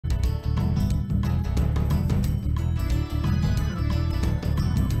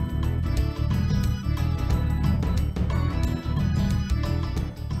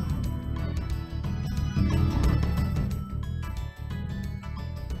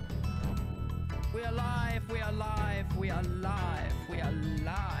We are live. We are live. We are live. We are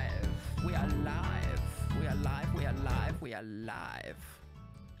live. We are live. We are live. We are live. We are live.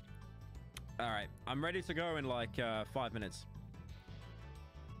 All right. I'm ready to go in like 5 minutes.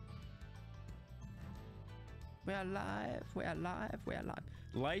 We are live. We are live. We are live.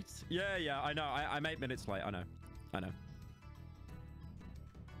 Late? Yeah. I know. I'm 8 minutes late. I know.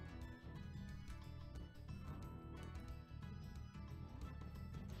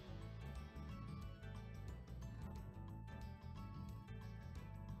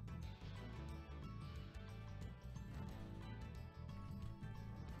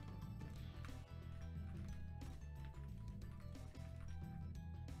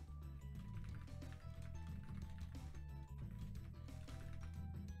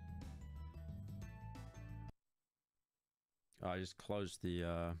 I just closed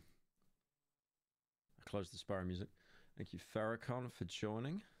the Sparrow music. Thank you, Farrakhan, for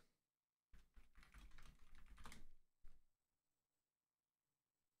joining.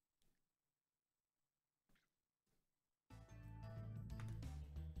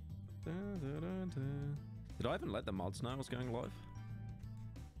 Did I even let the mods know I was going live?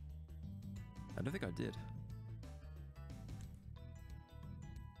 I don't think I did.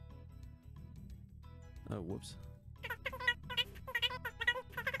 Oh, whoops.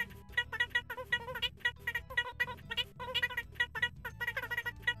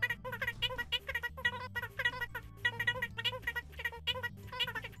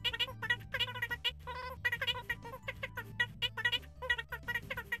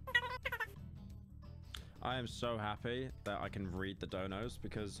 I am so happy that I can read the donos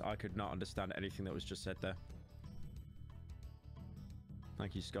because I could not understand anything that was just said there.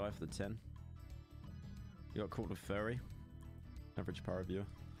 Thank you, Sky, for the 10. You got caught with furry. Average Pyro viewer.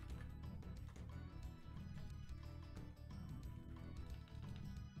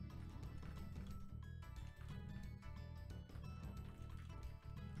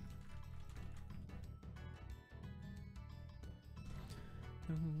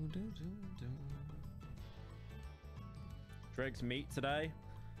 Dreg's meat today?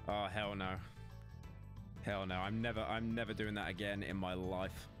 Oh, hell no. Hell no. I'm never doing that again in my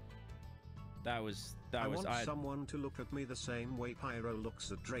life. I want someone to look at me the same way Pyro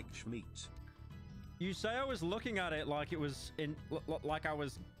looks at Drake's meat. You say I was looking at it like it was like I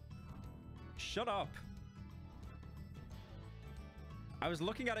was... Shut up. I was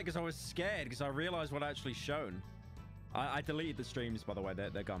looking at it because I was scared because I realized what I actually shown. I deleted the streams, by the way.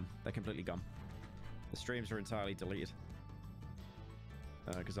 They're gone. They're completely gone. The streams are entirely deleted.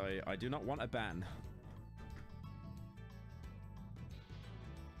 Because I do not want a ban.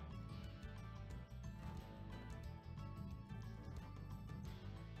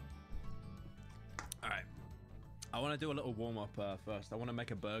 Alright. I want to do a little warm-up first. I want to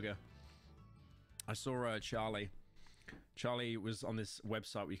make a burger. I saw Charlie. Charlie was on this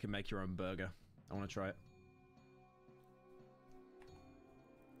website where you can make your own burger. I want to try it.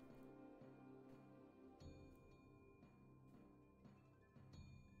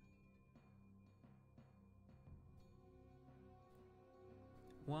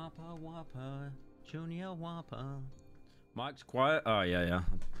 Whopper, Whopper, Junior Whopper. Mike's quiet. Oh, yeah.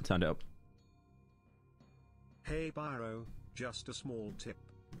 I turned it up. Hey, Pyro, just a small tip.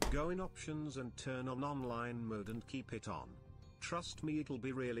 Go in options and turn on online mode and keep it on. Trust me, it'll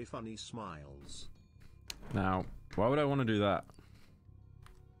be really funny smiles. Now, why would I want to do that?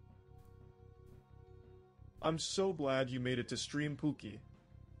 I'm so glad you made it to stream, Pookie.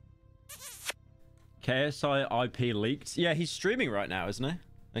 KSI IP leaked. Yeah, he's streaming right now, isn't he?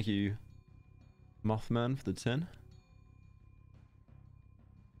 Thank you, Mothman, for the 10.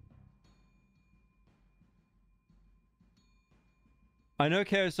 I know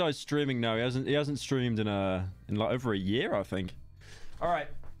KSI is streaming now. He hasn't streamed in like over a year, I think. All right,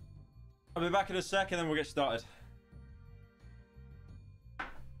 I'll be back in a second, then we'll get started.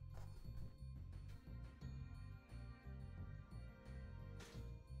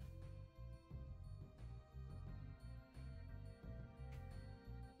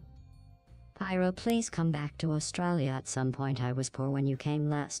 Pyro, please come back to Australia at some point. I was poor when you came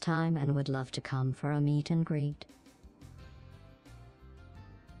last time and would love to come for a meet and greet.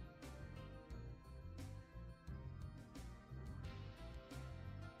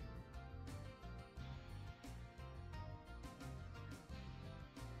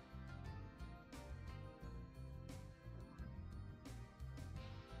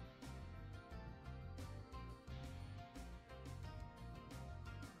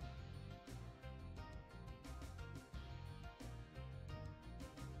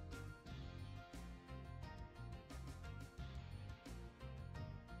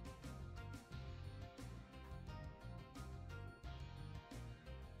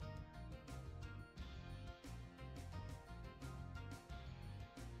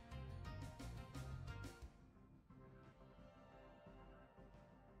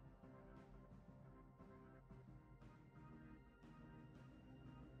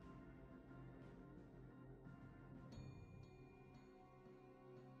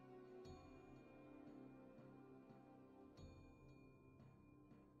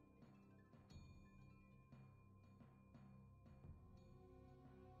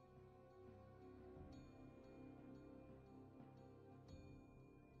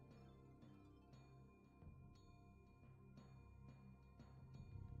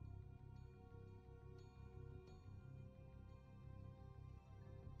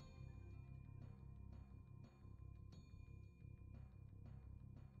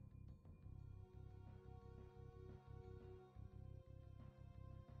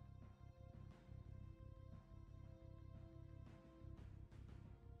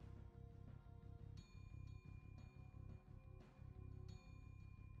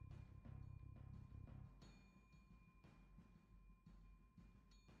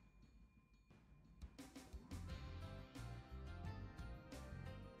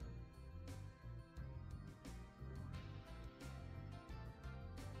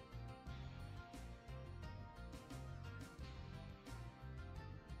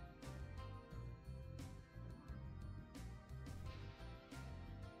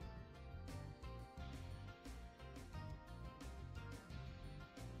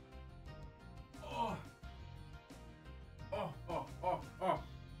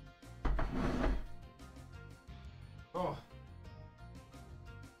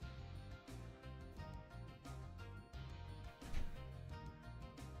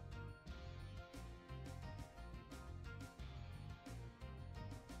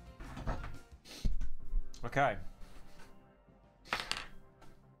 Okay.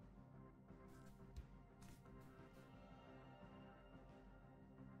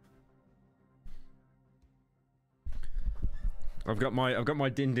 I've got my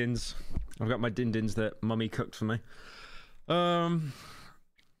din-dins. I've got my din-dins that Mummy cooked for me.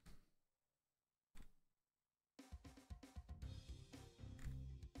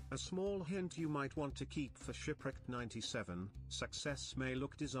 A small hint you might want to keep for Shipwrecked 97, success may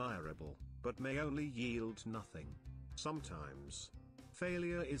look desirable, but may only yield nothing. Sometimes,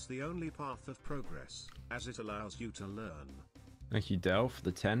 failure is the only path of progress, as it allows you to learn. Thank you, Del, for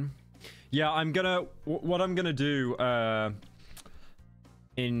the 10. Yeah, I'm gonna... What I'm gonna do,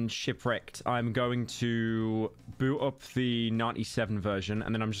 in Shipwrecked, I'm going to boot up the 97 version,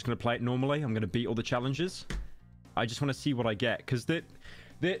 and then I'm just gonna play it normally. I'm gonna beat all the challenges. I just want to see what I get, because I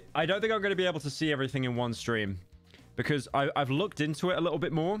don't think I'm going to be able to see everything in one stream, because I've looked into it a little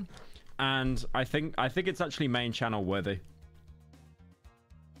bit more, and I think it's actually main channel worthy.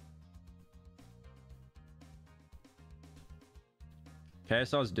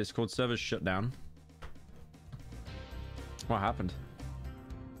 KSR's Discord server shut down. What happened?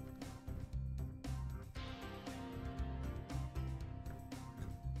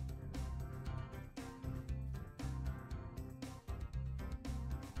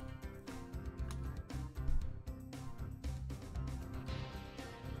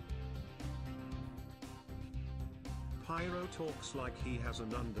 Pyro talks like he has an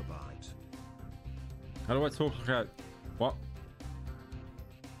underbite. How do I talk like what?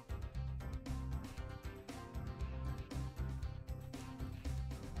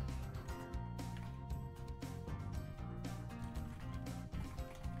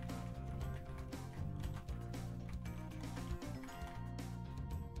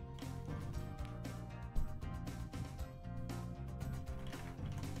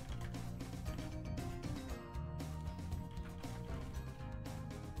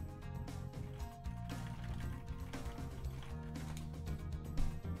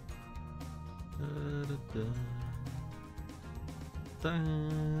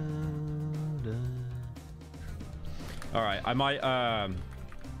 All right, I might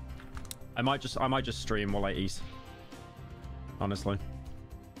just stream while I eat. Honestly,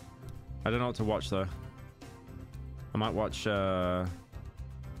 I don't know what to watch though. I might watch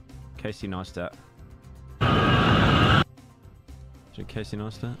Casey Neistat. Is it Casey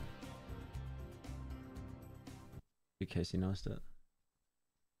Neistat? Casey Neistat.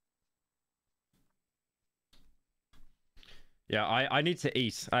 Yeah, I need to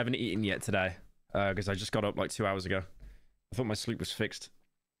eat. I haven't eaten yet today because I just got up like 2 hours ago. I thought my sleep was fixed.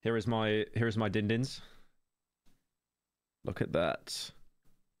 Here is my din-dins. Look at that.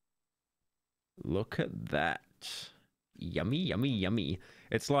 Look at that. Yummy, yummy, yummy.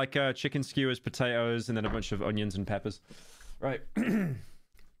 It's like chicken skewers, potatoes, and then a bunch of onions and peppers. Right.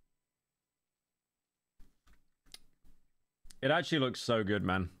 It actually looks so good,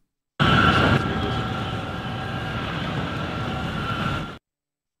 man.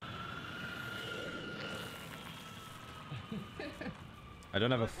 I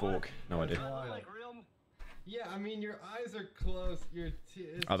don't have a fork. No idea. Yeah, I mean, your eyes are close.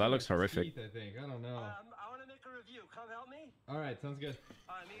 Oh, that looks horrific. Teeth, I think. I don't know. I want to make a review. Come help me. All right, sounds good.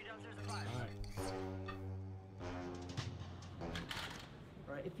 All right, meet you downstairs at 5.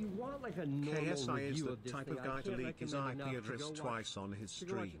 All right, if you want like a normal KSI is review the of this type thing, of guy I to can't leak his recommend IP enough to address go twice watch- on his to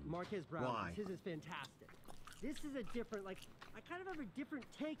go watch stream. Marquez Brown. Why? His is fantastic. This is a different, like, I kind of have a different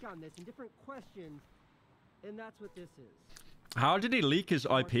take on this and different questions, and that's what this is. How did he leak his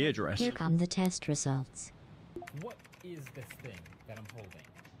IP address? Here come the test results. What is this thing that I'm holding?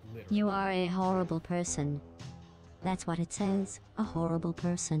 Literally. You are a horrible person. That's what it says. A horrible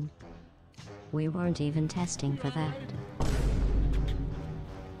person. We weren't even testing for that.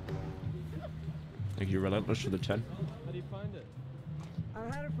 Thank you, Relentless, for the 10. How do you find it? I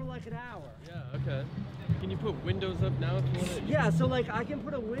had it for like an hour. Yeah, okay. Can you put windows up now if you want to? Yeah, so like I can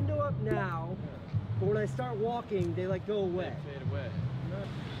put a window up now, but when I start walking, they like go away. They fade away.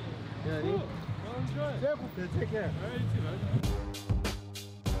 You know what I mean? Cool. Well, enjoy. Careful, kid. Take care. All right, you too, man.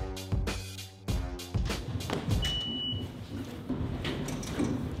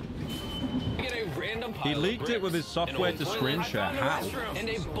 He leaked it with his software to screen share. How? And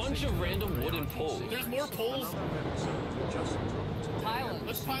a bunch of random wooden poles. There's more poles.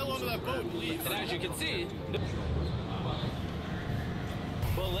 Let's pile onto that boat and leave. And as you can see,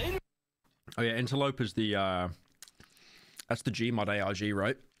 but later. Oh yeah, Interlope is the that's the Gmod ARG,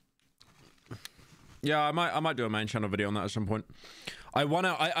 right? Yeah, I might do a main channel video on that at some point. I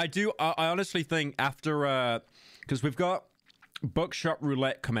honestly think after because we've got Buckshot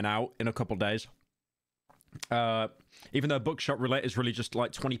Roulette coming out in a couple days. Even though Bookshop Roulette is really just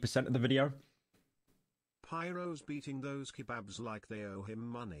like 20% of the video. Pyro's beating those kebabs like they owe him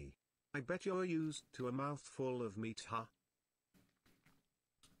money. I bet you're used to a mouthful of meat, huh?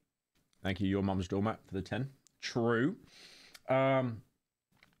 Thank you, your mum's doormat, for the 10. True. Yeah,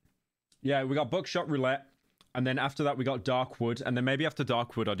 we got Bookshop Roulette, and then after that we got Darkwood, and then maybe after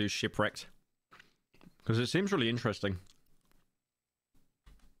Darkwood I'll do Shipwrecked. Because it seems really interesting.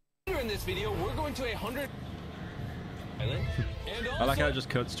 In this video, we're going to 100 Island, and also I like how it just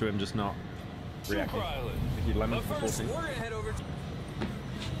cuts to him just not reacting. Super Island. Thank you, Lemon, But for first, 14. we're gonna head over to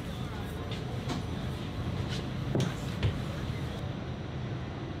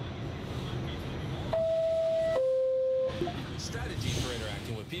strategy for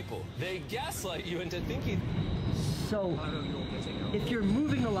interacting with people. They gaslight you into thinking. So, if you're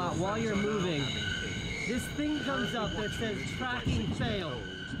moving a lot while you're moving, this thing comes up that says tracking failed.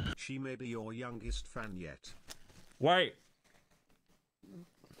 She may be your youngest fan yet. Wait.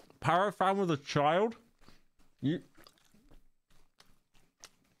 Pyro fan with a child? You...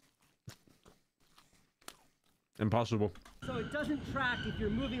 Impossible. So it doesn't track if you're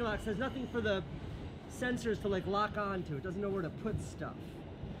moving a lot, so there's nothing for the sensors to like lock onto. It doesn't know where to put stuff.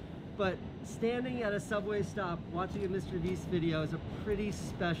 But standing at a subway stop watching a Mr. Beast video is a pretty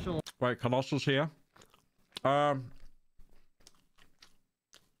special. Wait, Colossal's here.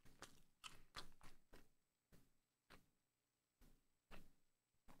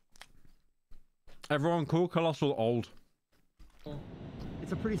 Everyone cool? Colossal old.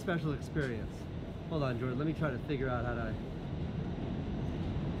 It's a pretty special experience. Hold on, Jordan. Let me try to figure out how to.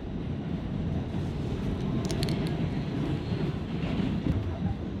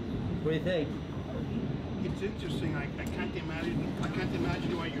 What do you think? It's interesting. I can't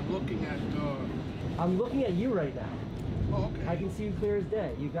imagine why you're looking at. I'm looking at you right now. Oh, okay. I can see you clear as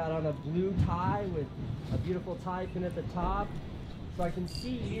day. You got on a blue tie with a beautiful tie pin at the top, so I can see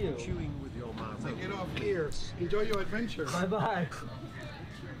you. Chewing with your mouth. Now get off here. Enjoy your adventure. Bye bye.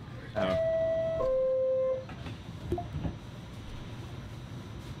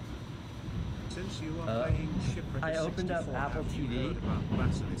 Since you are playing Shipwrecked, I opened up 64, Apple have you TV, heard about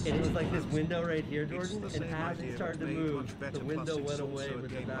Basilisk? and it was like this window right here, It's Jordan, the and same as idea, it started to but made move, much better, the window plus it's went away also a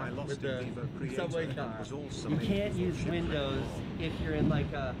with the game I back, lost with in the Viva Creator subway and car. was also You made can't for use Shipwrecked. windows if you're in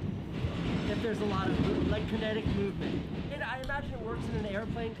like a, if there's a lot of like kinetic movement. And I imagine it works in an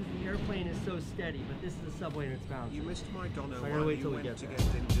airplane because the airplane is so steady, but this is a subway and it's bouncing. You missed my Dono I gotta while wait you till we went get to there.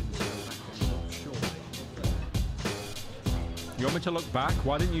 get Din Din's back on top, surely. You want me to look back?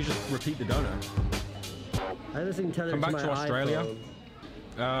 Why didn't you just repeat the donut? I just can tell it Come to back my to Australia.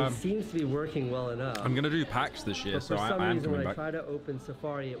 iPhone. It seems to be working well enough. I'm gonna do PAX this year, But so for some I am reason, coming when I back. try to open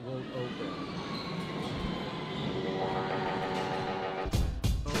Safari, it won't open.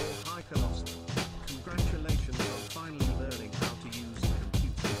 Oh, hi Colossal. Congratulations on finally learning how to use a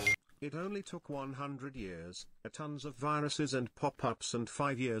computer. It only took 100 years, tons of viruses and pop-ups and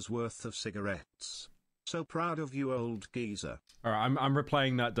 5 years worth of cigarettes. So proud of you, old geezer. Alright, I'm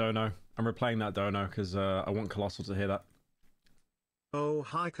replaying that dono. I'm replaying that dono because I want Colossal to hear that. Oh,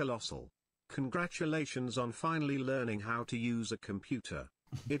 hi Colossal. Congratulations on finally learning how to use a computer.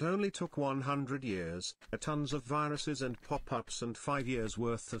 It only took 100 years, tons of viruses and pop-ups and 5 years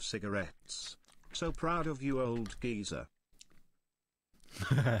worth of cigarettes. So proud of you, old geezer.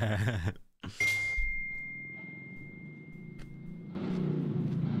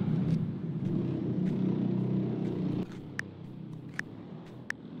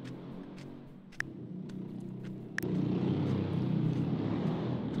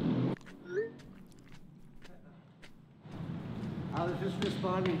 I was just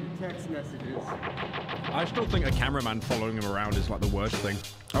responding to text messages. I still think a cameraman following him around is like the worst thing.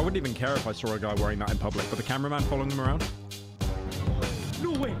 I wouldn't even care if I saw a guy wearing that in public, but the cameraman following him around?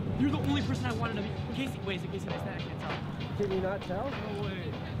 No way! You're the only person I wanted to meet. Casey, wait, is it Casey next to that? I can't tell. Can you not tell? No way.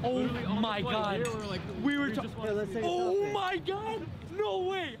 Oh Literally, on my the flight God. here, we were Here, let's say oh something. my God! No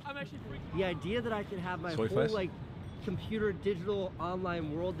way! I'm actually freaking The idea that I could have my Soy whole face? like computer digital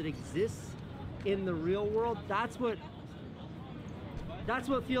online world that exists in the real world, that's what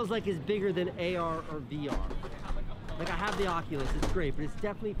feels like is bigger than AR or VR. Like I have the Oculus, it's great, but it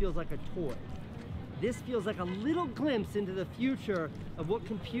definitely feels like a toy. This feels like a little glimpse into the future of what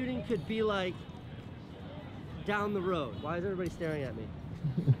computing could be like down the road. Why is everybody staring at me?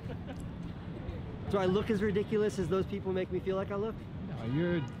 Do I look as ridiculous as those people make me feel like I look?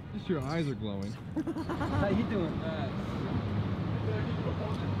 No, just your eyes are glowing. How you doing?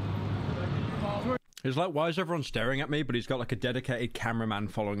 He's like, why is everyone staring at me? But he's got like a dedicated cameraman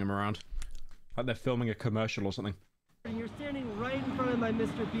following him around. Like they're filming a commercial or something. You're staring standing right in front of my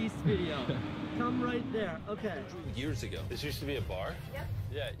Mr. Beast video. Come right there. Okay. Years ago. This used to be a bar? Yep.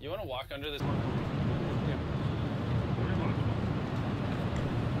 Yeah, you want to walk under this?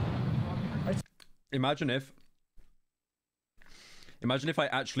 Imagine if I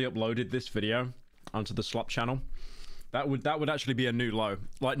actually uploaded this video onto the Slop channel. That would actually be a new low.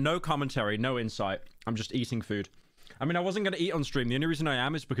 Like, no commentary, no insight. I'm just eating food. I mean, I wasn't going to eat on stream. The only reason I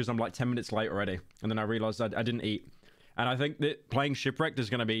am is because I'm like 10 minutes late already. And then I realized I didn't eat. And I think that playing Shipwrecked is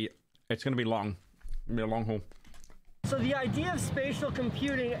going to be... It's going to be long. It's going to be a long haul. So the idea of spatial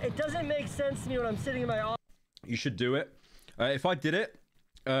computing, it doesn't make sense to me when I'm sitting in my office. You should do it. If I did it,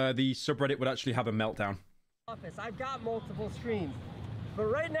 the subreddit would actually have a meltdown. I've got multiple screens. But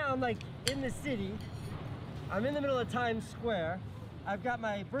right now, I'm like in the city. I'm in the middle of Times Square. I've got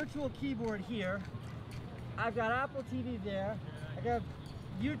my virtual keyboard here. I've got Apple TV there. I got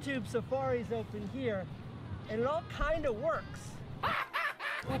YouTube Safari's open here. And it all kind of works.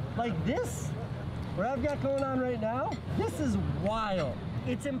 Like this, what I've got going on right now, this is wild.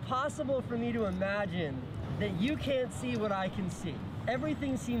 It's impossible for me to imagine that you can't see what I can see.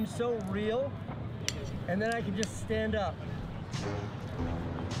 Everything seems so real, and then I can just stand up.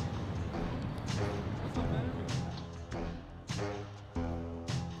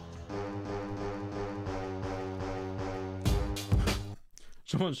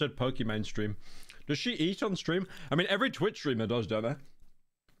 Someone said Pokemon stream. Does she eat on stream? I mean, every Twitch streamer does, don't they?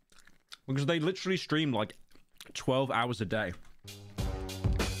 Because they literally stream like 12 hours a day.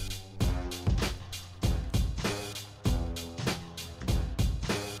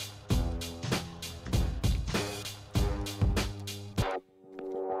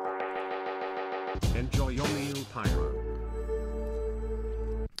 Enjoy your meal, Pyro.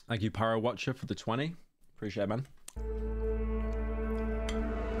 Thank you, Pyro Watcher, for the 20. Appreciate it, man.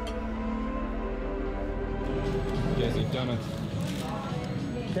 You guys, you've done it.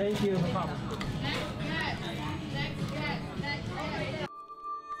 Thank you.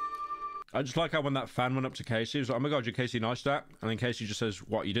 I just like how when that fan went up to Casey, he was like, oh my god, you're Casey Neistat. And then Casey just says,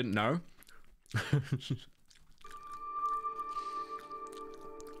 what, you didn't know?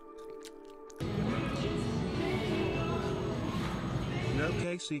 No,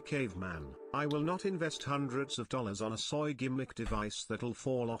 Casey Caveman. I will not invest hundreds of dollars on a soy gimmick device that'll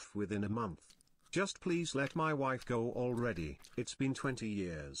fall off within a month. Just please let my wife go already. It's been 20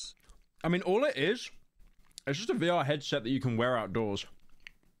 years. I mean, all it is, it's just a VR headset that you can wear outdoors.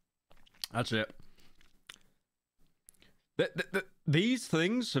 That's it. These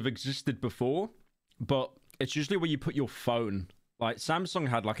things have existed before, but it's usually where you put your phone. Like, Samsung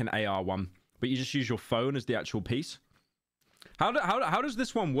had like an AR one, but you just use your phone as the actual piece. How does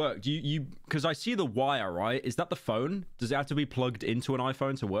this one work? Do you because I see the wire, right? Is that the phone? Does it have to be plugged into an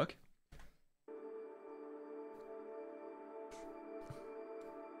iPhone to work?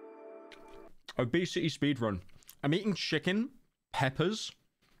 Obesity speedrun. I'm eating chicken, peppers,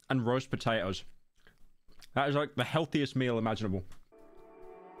 and roast potatoes. That is like the healthiest meal imaginable.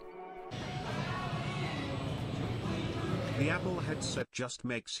 The Apple headset just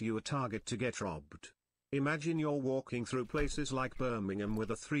makes you a target to get robbed. Imagine you're walking through places like Birmingham with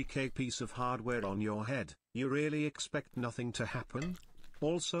a 3K piece of hardware on your head. You really expect nothing to happen?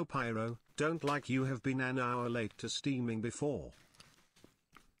 Also, Pyro, don't like you have been an hour late to steaming before.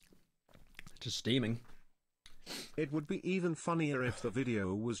 To steaming? It would be even funnier if the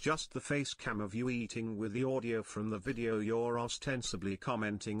video was just the face cam of you eating with the audio from the video you're ostensibly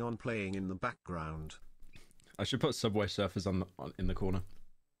commenting on playing in the background. I should put Subway Surfers in the corner.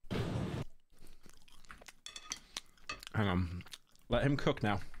 Hang on. Let him cook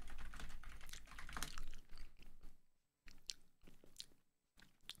now.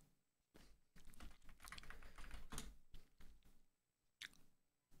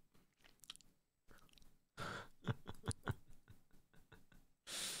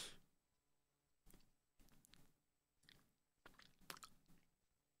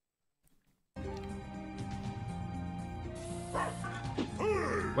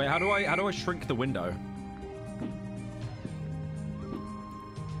 Wait, how do I shrink the window?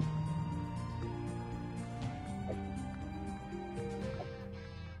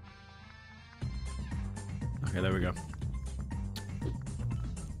 Okay, there we go.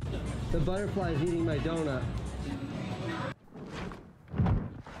 The butterfly's eating my donut.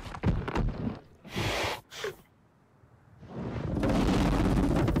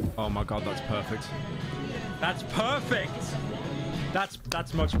 Oh my god, that's perfect. That's perfect!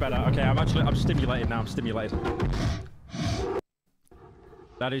 That's much better. Okay, I'm stimulated now. I'm stimulated.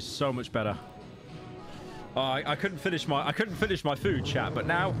 That is so much better. Oh, I couldn't finish my food, chat, but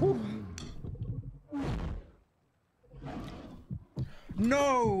now, whew.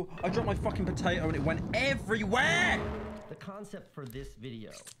 No! I dropped my fucking potato and it went everywhere! The concept for this video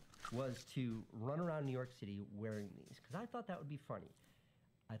was to run around New York City wearing these, because I thought that would be funny.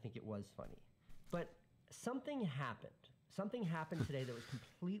 I think it was funny. But something happened. Something happened today that was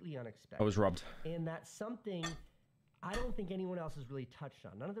completely unexpected. I was robbed. And that something, I don't think anyone else has really touched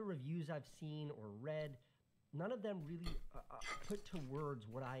on. None of the reviews I've seen or read, none of them really put to words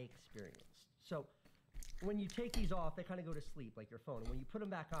what I experienced. So when you take these off, they kind of go to sleep like your phone. And when you put them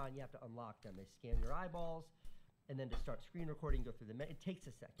back on, you have to unlock them. They scan your eyeballs, and then to start screen recording, go through them. It takes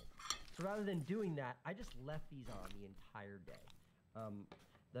a second. So rather than doing that, I just left these on the entire day.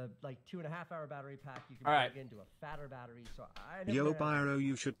 The like 2.5-hour battery pack, you can plug into a fatter battery. So Yo, Pyro,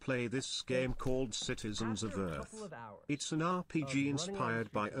 you should play this game called Citizens of Earth. It's an RPG inspired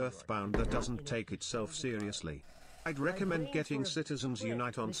by Earthbound that doesn't take itself seriously. I'd recommend getting Citizens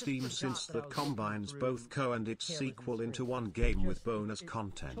Unite on Steam since that combines both Co and its sequel into one game with bonus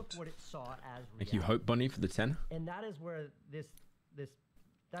content. Thank you, Hope Bunny, for the 10. And that is where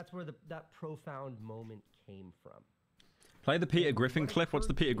that's where that profound moment came from. Play the Peter Griffin clip. What's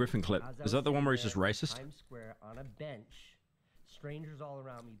the Peter Griffin clip? Is that the one where he's just racist? Times Square on a bench, strangers all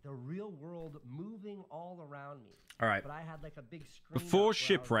around me, the real world moving all around me. All right. But I had like a big screen. Before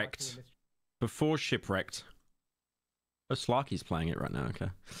Shipwrecked. Before Shipwrecked. Oh, Slarky's playing it right now.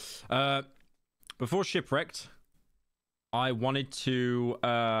 Okay. Before Shipwrecked, I wanted to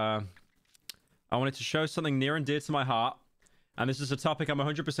show something near and dear to my heart, and this is a topic I'm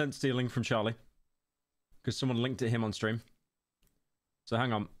 100% stealing from Charlie, because someone linked it to him on stream. So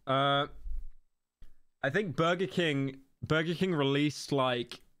hang on. I think Burger King released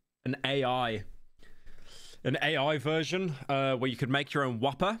like an AI version where you could make your own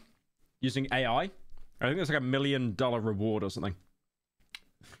Whopper using AI. I think it's like $1 million reward or something.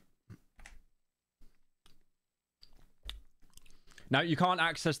 Now you can't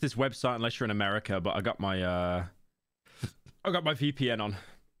access this website unless you're in America, but I got my VPN on.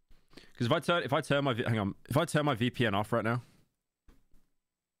 Because if I turn my VPN off right now,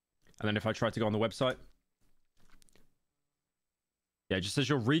 and then if I try to go on the website, yeah, it just says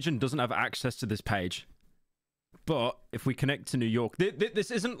your region doesn't have access to this page. But if we connect to New York,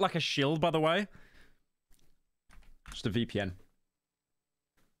 this isn't like a shield, by the way. Just a VPN.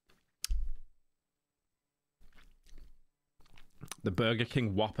 The Burger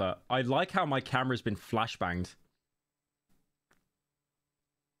King Whopper. I like how my camera's been flashbanged.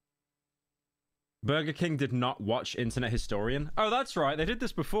 Burger King did not watch Internet Historian. Oh, that's right. They did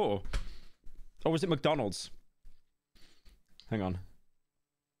this before. Or was it McDonald's? Hang on.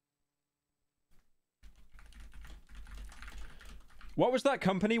 What was that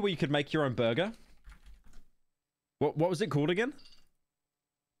company where you could make your own burger? What was it called again?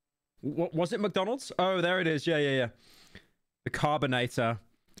 What was it, McDonald's? Oh, there it is. Yeah. The carbonator.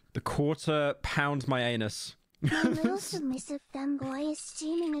 The quarter pound my anus. My little submissive fanboy is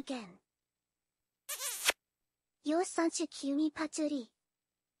streaming again. You're such a cutie patootie.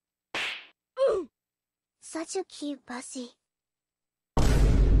 Such a cute bussy.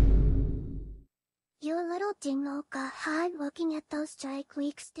 Your little dingo got hard looking at those dry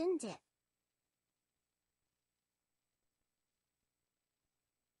cleeks, didn't it?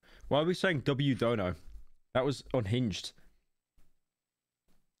 Why are we saying W Dono? That was unhinged.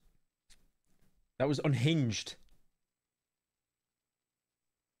 That was unhinged.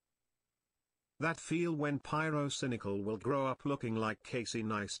 That feel when Pyro Cynical will grow up looking like Casey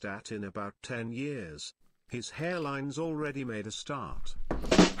Neistat in about 10 years. His hairline's already made a start.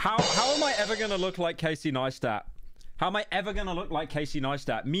 How am I ever gonna look like Casey Neistat? How am I ever gonna look like Casey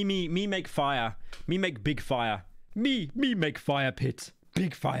Neistat? Me make fire. Me make big fire. Me make fire pit.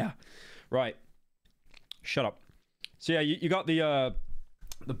 Big fire. Right. Shut up. So yeah, you got the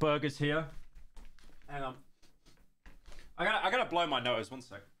burgers here. Hang on. I gotta blow my nose. One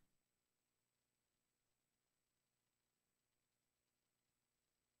sec.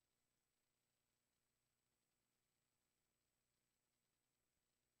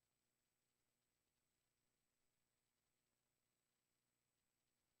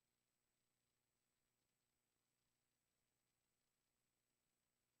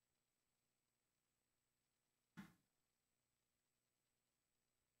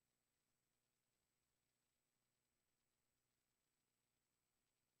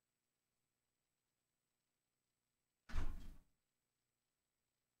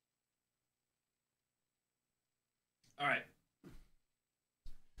 All right.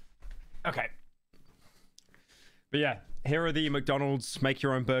 Okay. But yeah, here are the McDonald's make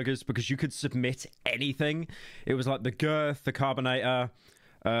your own burgers because you could submit anything. It was like the girth, the carbonator,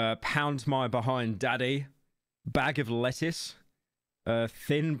 pound my behind daddy, bag of lettuce,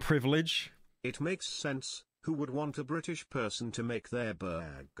 Thin privilege. It makes sense. Who would want a British person to make their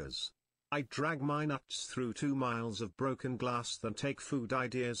burgers? I drag my nuts through 2 miles of broken glass than take food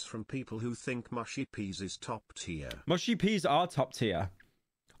ideas from people who think mushy peas is top tier. Mushy peas are top tier.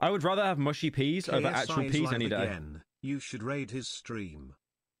 I would rather have mushy peas over actual peas any day. Again. You should raid his stream.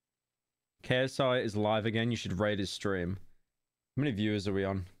 KSI is live again. You should raid his stream. How many viewers are we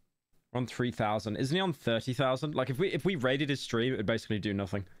on? We're on 3,000. Isn't he on 30,000? Like, if we raided his stream, it would basically do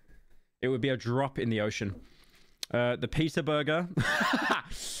nothing. It would be a drop in the ocean. The pizza burger.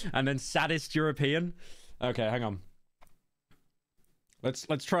 And then saddest European. Okay, hang on.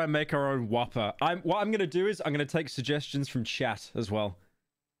 Let's try and make our own Whopper. What I'm gonna do is I'm gonna take suggestions from chat as well.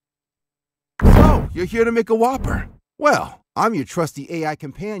 So, you're here to make a Whopper. Well, I'm your trusty AI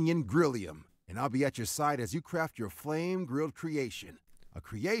companion, Grillium, and I'll be at your side as you craft your flame-grilled creation. A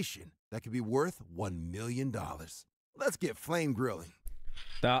creation that could be worth $1 million. Let's get flame grilling.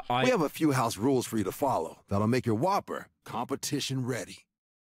 We have a few house rules for you to follow that'll make your Whopper competition ready.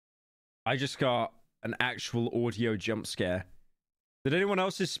 I just got an actual audio jump scare. Did anyone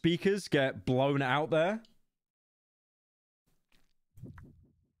else's speakers get blown out there?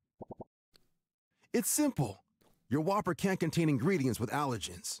 It's simple. Your Whopper can't contain ingredients with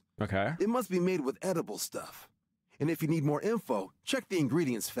allergens. Okay. It must be made with edible stuff. And if you need more info, check the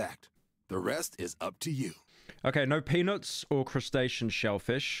ingredients fact. The rest is up to you. Okay, no peanuts or crustacean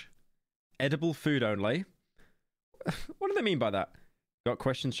shellfish. Edible food only. What do they mean by that? Got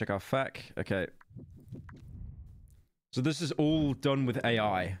questions? Check our fact. Okay. So this is all done with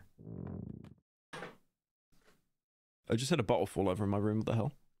AI. I just had a bottle fall over in my room. What the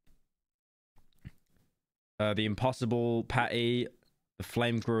hell? The impossible patty, the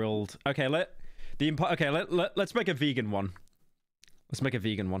flame grilled. Okay, let's make a vegan one. Let's make a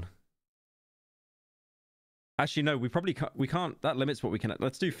vegan one. Actually, no, we probably can't. We can't. That limits what we can.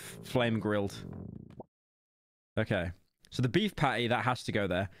 Let's do flame grilled. Okay. So the beef patty, that has to go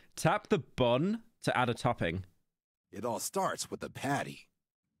there. Tap the bun to add a topping. It all starts with the patty.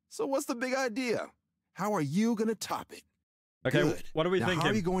 So what's the big idea? How are you going to top it? Okay, Good. What are we thinking? How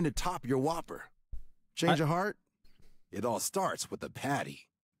are you going to top your Whopper? Change your heart? It all starts with the patty.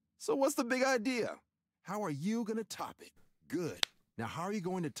 So what's the big idea? How are you going to top it? Good. Now how are you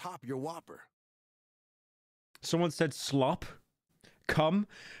going to top your Whopper? Someone said slop. Cum.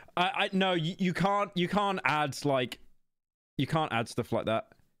 No, you can't add like, you can't add stuff like that.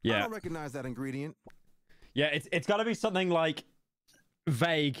 Yeah. I don't recognize that ingredient. Yeah, it's got to be something like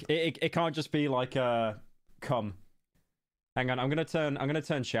vague. It can't just be like cum. Hang on, I'm gonna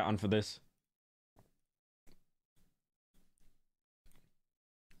turn chat on for this.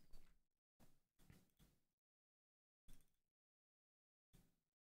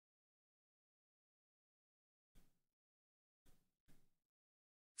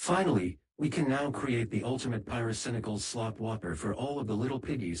 Finally, we can now create the ultimate pyrocynical slop whopper for all of the little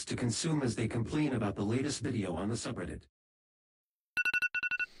piggies to consume as they complain about the latest video on the subreddit.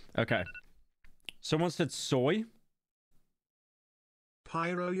 Okay. Someone said soy.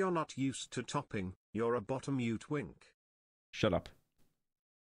 Pyro, you're not used to topping. You're a bottom mute wink. Shut up.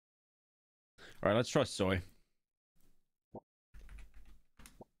 Alright, let's try soy.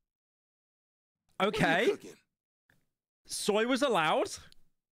 Okay. Soy was allowed.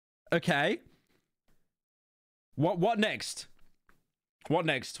 Okay. What next? What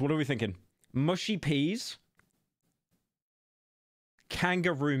next? What are we thinking? Mushy peas.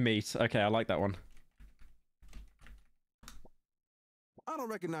 Kangaroo meat. Okay, I like that one. I don't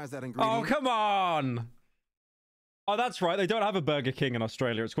recognize that ingredient. Oh, come on. Oh, that's right. They don't have a Burger King in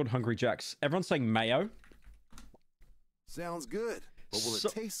Australia. It's called Hungry Jack's. Everyone's saying mayo. Sounds good. But will it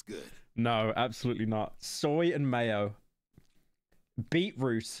taste good? No, absolutely not. Soy and mayo.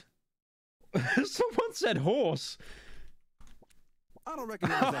 Beetroot. Someone said horse. I don't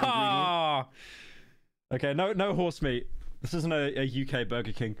recognize that ingredient. Okay, no horse meat. This isn't a UK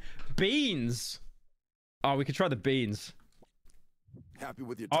Burger King. Beans. Oh, we could try the beans. Happy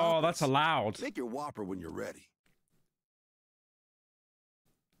with your toppings? Oh, that's allowed. Make your Whopper when you're ready.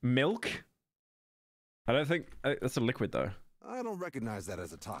 Milk? I don't think... that's a liquid, though. I don't recognize that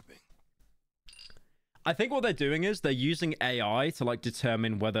as a topping. I think what they're doing is they're using AI to, like,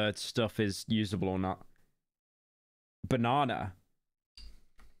 determine whether stuff is usable or not. Banana.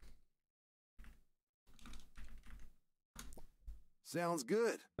 Sounds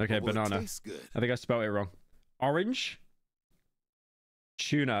good. Okay, but will banana. It taste good? I think I spelled it wrong. Orange.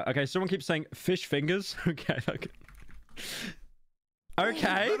 Tuna. Okay, someone keeps saying fish fingers. Okay.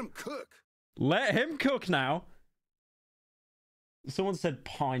 Okay. Let him cook. Let him cook now. Someone said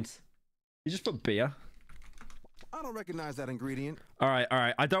pint. You just put beer. I don't recognize that ingredient. All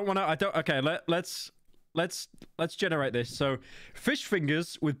right. I don't want to. Okay, let's generate this. So, fish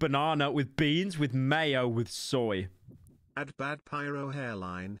fingers with banana, with beans, with mayo, with soy. Add bad Pyro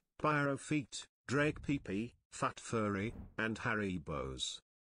hairline, Pyro feet, Drake pee-pee, fat furry, and Haribos.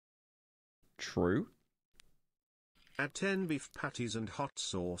 True. Add 10 beef patties and hot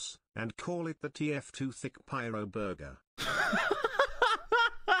sauce, and call it the TF2 thick Pyro burger.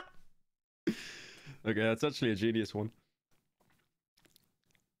 Okay, that's actually a genius one.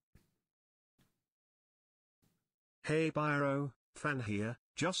 Hey Pyro, fan here,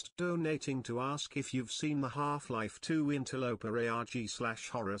 just donating to ask if you've seen the Half-Life 2 Interloper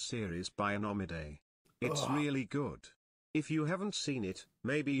ARG/horror series by Anomide. It's really good. If you haven't seen it,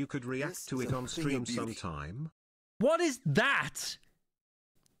 maybe you could react to it on stream sometime. What is that?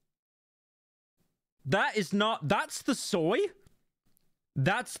 That is not... That's the soy?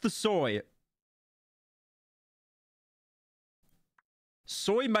 That's the soy.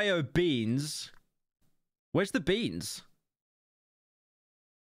 Soy mayo beans. Where's the beans?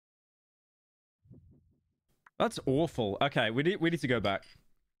 That's awful. Okay, we need to go back.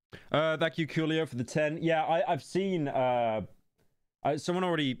 Thank you, Coolio, for the 10. Yeah, I've seen... someone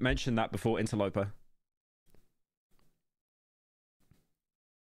already mentioned that before, Interloper.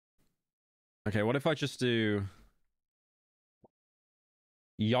 Okay, what if I just do...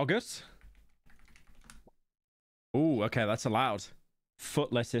 Yogurt? Ooh, okay, that's allowed.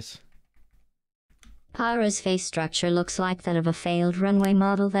 Foot lettuce. Pyro's face structure looks like that of a failed runway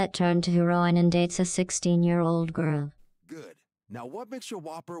model that turned to heroin and dates a 16-year-old girl. Good. Now what makes your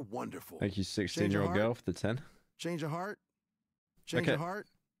Whopper wonderful? Thank you, 16-year-old girl, for the 10. Change a heart. Change a heart.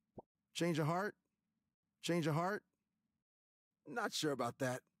 Change a heart. Change a heart. Not sure about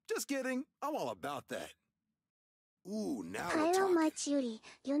that. Just kidding. I'm all about that. Ooh, now we're Pyro, talking. my cutie,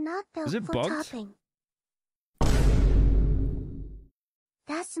 you're not built Is it for bugged? topping.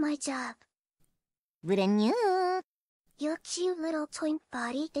 That's my job. Wouldn't you? Your cute little twink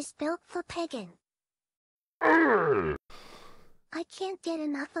body is built for pegging. I can't get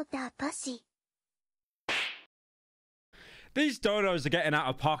enough of that pussy. These donos are getting out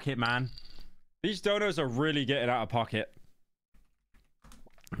of pocket, man. These donos are really getting out of pocket.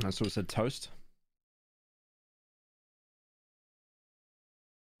 That's what it said, toast.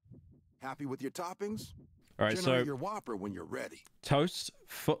 Happy with your toppings? All right, Generate so your Whopper when you're ready. toast,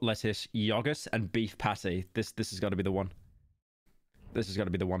 foot lettuce, yogurt, and beef patty. This has got to be the one. This has got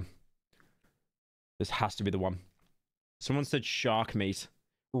to be the one. This has to be the one. Someone said shark meat.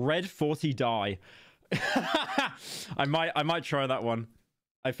 Red 40 dye. I might try that one.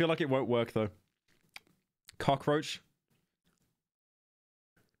 I feel like it won't work though. Cockroach.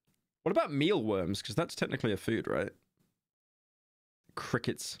 What about mealworms? Because that's technically a food, right?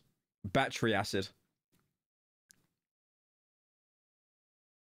 Crickets. Battery acid.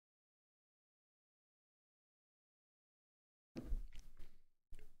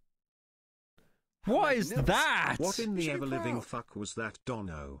 What is that? What in the ever-living fuck was that,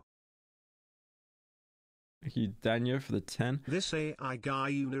 Dono? Thank you, Daniel, for the 10. This AI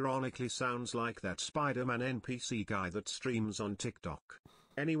guy unironically sounds like that Spider-Man NPC guy that streams on TikTok.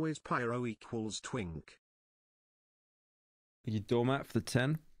 Anyways, Pyro equals twink. Thank you, Doormat, for the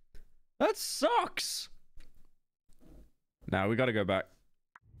 10. That sucks! Now we gotta go back.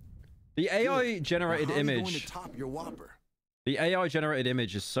 The AI-generated image... Going to top your Whopper? The AI-generated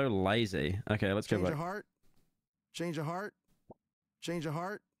image is so lazy. Okay, let's go back. Change a heart. Change a heart. Change a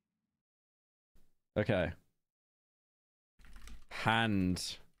heart. Okay.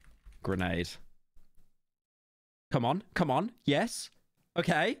 Hand grenade. Come on, come on. Yes.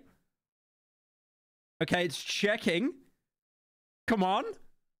 Okay. Okay, it's checking. Come on.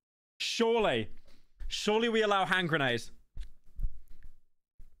 Surely. Surely we allow hand grenades.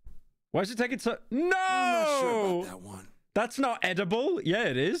 Why is it taking so... No! I'm not sure about that one. That's not edible. Yeah,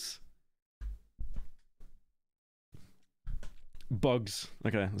 it is. Bugs.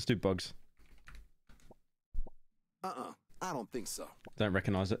 Okay, let's do bugs. I don't think so. Don't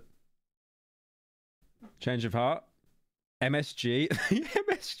recognize it. Change of heart. MSG. The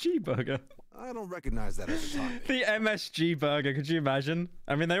MSG burger. I don't recognize that as a topic. The MSG burger. Could you imagine?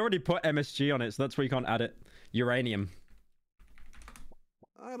 I mean, they already put MSG on it, so that's where you can't add it. Uranium.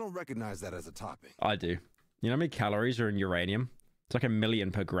 I don't recognize that as a topic. I do. You know how many calories are in uranium? It's like 1 million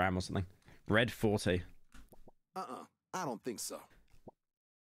per gram or something. Red 40. I don't think so.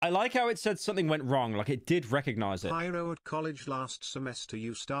 I like how it said something went wrong, like it did recognize it. Pyro, at college last semester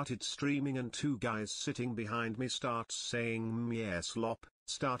you started streaming and two guys sitting behind me starts saying yes lop,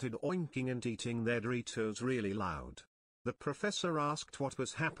 started oinking and eating their Doritos really loud. The professor asked what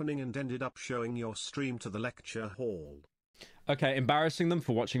was happening and ended up showing your stream to the lecture hall. Okay, embarrassing them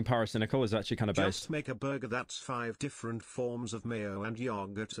for watching Pyrocynical is actually kind of based. Just make a burger that's 5 different forms of mayo and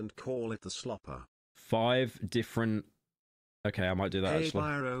yogurt and call it the slopper. 5 different... Okay, I might do that, Hey actually.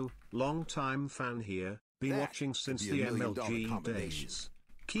 Pyro, long-time fan here, been watching since the MLG days.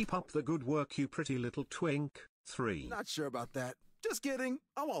 Keep up the good work, you pretty little twink. 3. Not sure about that. Just kidding.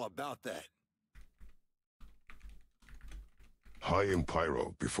 I'm all about that. Hi, I'm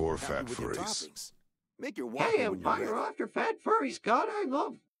Pyro, before Fat Furries. Make your Hey, I'm Pyro after Fat Furries. God, I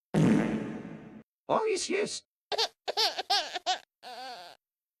love. Oh, yes, yes.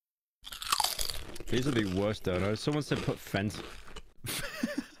 These are the worst donos. Someone said put fence.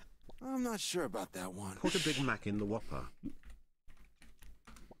 I'm not sure about that one. Put a Big Mac in the Whopper.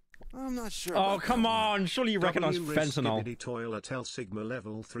 I'm not sure. Oh, come on. Surely you recognize fentanyl. Toilet L Sigma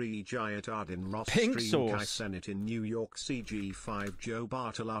level 3 Giant Ardin Ross Pink Stream Kai sauce. Senate in New York CG5 Joe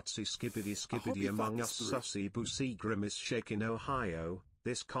Bartolozzi Skibbity Among Us Sussy Boosie Grimace Shake in Ohio.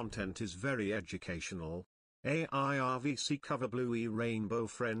 This content is very educational. AIRVC cover Bluey Rainbow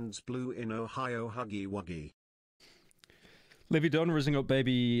Friends Blue in Ohio Huggy Wuggy. Livy Dunn rising up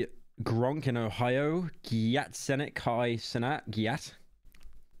baby Gronk in Ohio. Giat Senate Kai Senat Giat.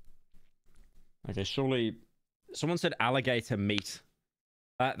 Okay, surely someone said alligator meat.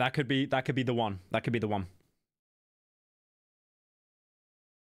 That could be the one. That could be the one.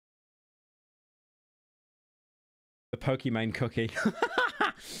 The Pokemon cookie.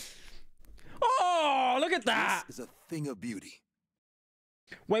 Oh, look at that! This is a thing of beauty.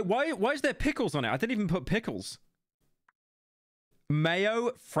 Wait, why is there pickles on it? I didn't even put pickles.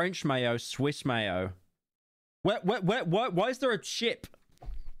 Mayo, French mayo, Swiss mayo. Why is there a chip?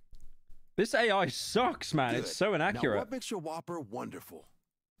 This AI sucks, man. Good. It's so inaccurate. Now, what makes your Whopper wonderful?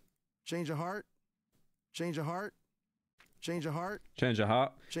 Change your heart? Change your heart? Change your heart? Change your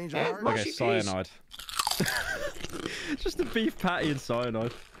heart? Change your heart? Okay, cyanide. Just a beef patty and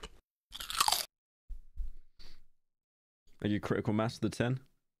cyanide. Are you critical mass of the 10?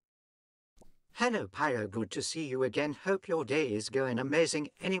 Hello, Pyro. Good to see you again. Hope your day is going amazing.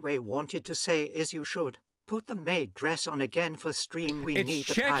 Anyway, wanted to say as you should. Put the maid dress on again for stream. We need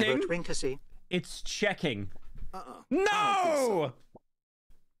the Pyro twin to see. It's checking. No!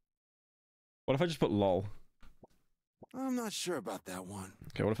 What if I just put lol? I'm not sure about that one.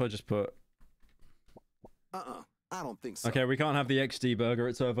 Okay, what if I just put... I don't think so. Okay, we can't have the XD burger.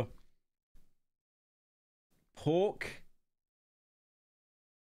 It's over. Pork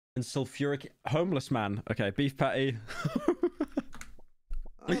and sulfuric homeless man. Okay, beef patty.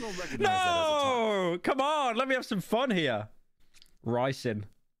 I don't recognize No! Come on, let me have some fun here. Ricin.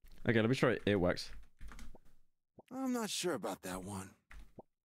 Okay, let me try earwax. I'm not sure about that one.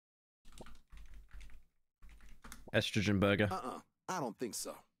 Estrogen burger. I don't think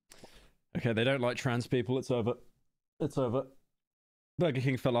so. Okay, they don't like trans people. It's over. It's over. Burger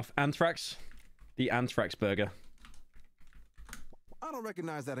King fell off. Anthrax. The Anthrax burger. I don't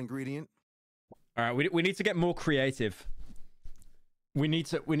recognize that ingredient. All right, we need to get more creative. We need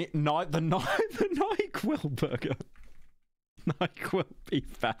the NyQuil burger. NyQuil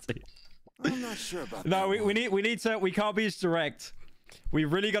beef patty. I'm not sure about that. No, we can't be as direct. We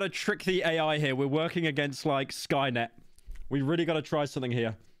really got to trick the AI here. We're working against like Skynet. We really got to try something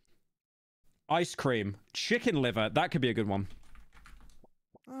here. Ice cream, chicken liver. That could be a good one.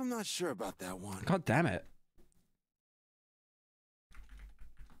 I'm not sure about that one. God damn it.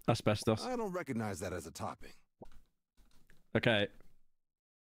 Asbestos. I don't recognize that as a topping. Okay.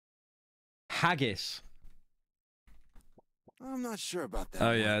 Haggis. I'm not sure about that.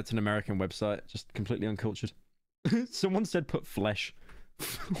 Oh yeah, it's an American website. Just completely uncultured. Someone said put flesh.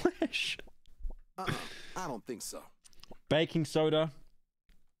 Flesh. I don't think so. Baking soda.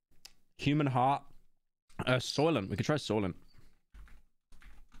 Human heart. Soylent. We could try Soylent.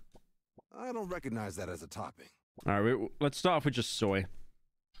 I don't recognize that as a topping. All right, let's start off with just soy.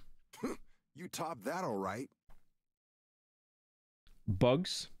 You top that all right.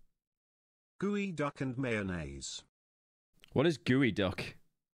 Bugs. Gooey duck and mayonnaise. What is gooey duck?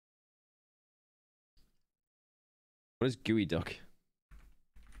 What is gooey duck?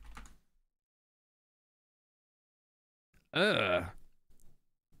 Ugh.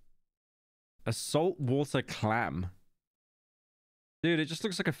 A saltwater clam. Dude, it just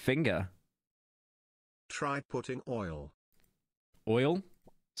looks like a finger. Try putting oil. Oil?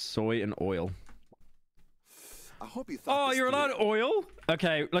 Soy and oil. I hope you thought. Oh, you're allowed oil?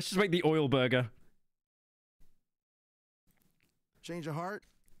 Okay, let's just make the oil burger. Change your heart?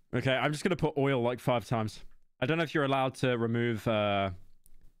 Okay, I'm just going to put oil like 5 times. I don't know if you're allowed to remove... if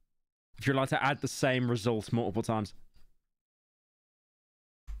you're allowed to add the same result multiple times.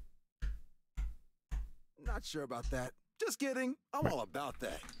 not sure about that. Just kidding. I'm all about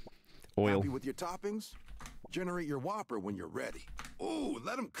that. Oil. Happy with your toppings? Generate your Whopper when you're ready. Ooh,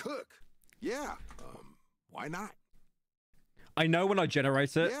 let them cook. Yeah. Why not? I know when I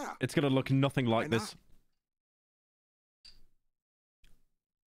generate it, it's gonna look nothing like this.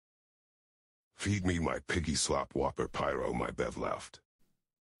 Feed me my piggy slop Whopper, Pyro, my bev left.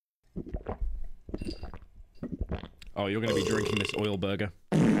 Oh, you're gonna be drinking this oil burger.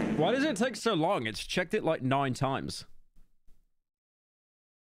 Why does it take so long? It's checked it like 9 times.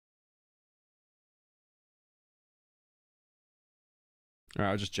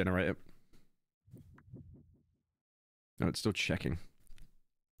 Alright, I'll just generate it. No, it's still checking.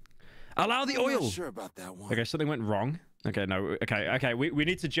 Allow the oil! I'm not sure about that one. Okay, something went wrong. Okay, no. Okay. We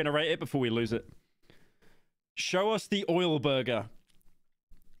need to generate it before we lose it. Show us the oil burger.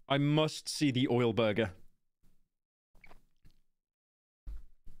 I must see the oil burger.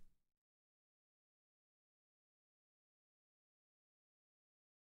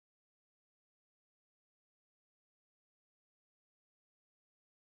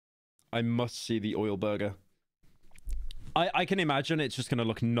 I must see the oil burger. I can imagine it's just going to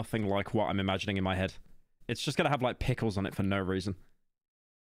look nothing like what I'm imagining in my head. It's just going to have, like, pickles on it for no reason.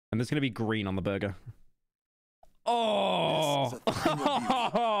 And there's going to be green on the burger. Oh!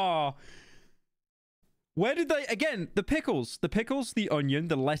 Where did they... Again, the pickles, the onion,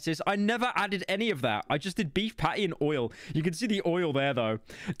 the lettuce. I never added any of that. I just did beef patty and oil. You can see the oil there, though.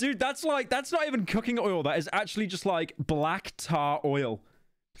 Dude, that's not even cooking oil. That is actually just, like, black tar oil.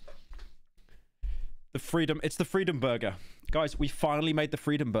 It's the Freedom Burger. Guys, we finally made the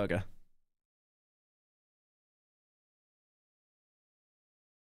Freedom Burger.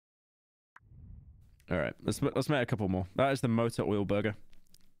 All right, let's make a couple more. That is the Motor Oil Burger.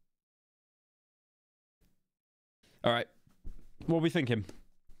 All right, what are we thinking?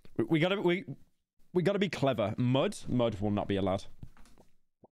 We gotta be clever. Mud will not be allowed.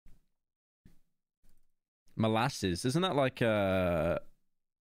 Molasses, isn't that like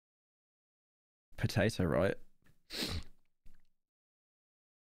potato, right?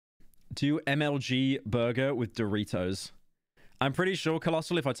 Do MLG burger with Doritos. I'm pretty sure,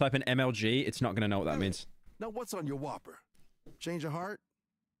 Colossal, if I type in MLG, it's not going to know what that means. Now, what's on your Whopper? Change of heart?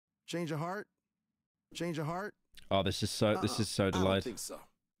 Change of heart? Change of heart? Oh, this is so delayed. I don't think so.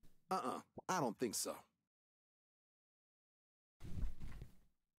 I don't think so.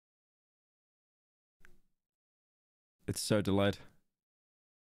 It's so delayed.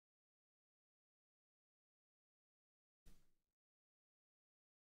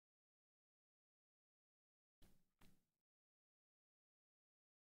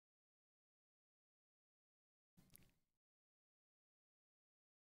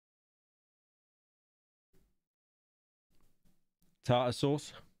 Tartar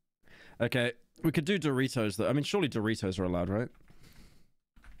sauce. Okay, we could do Doritos though. I mean, surely Doritos are allowed, right?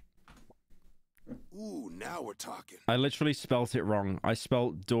 Ooh, now we're talking. I literally spelt it wrong. I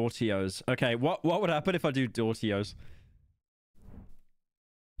spelt Dortios. Okay, what would happen if I do Dortios?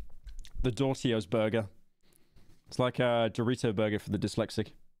 The Dortios burger. It's like a Dorito burger for the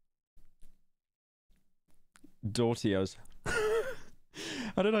dyslexic. Dortios.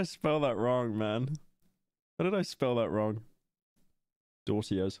 How did I spell that wrong, man? How did I spell that wrong?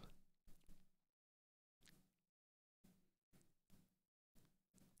 Dortios.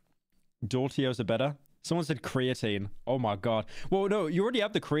 Dortios are better? Someone said creatine. Oh my god. Well, no, you already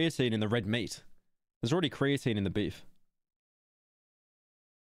have the creatine in the red meat. There's already creatine in the beef.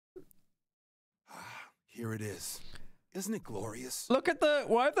 Here it is. Isn't it glorious? Look at the...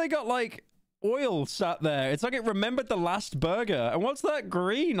 Why have they got, like, oil sat there? It's like it remembered the last burger. And what's that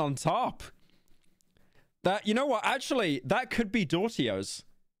green on top? That... You know what? Actually, that could be Dortios.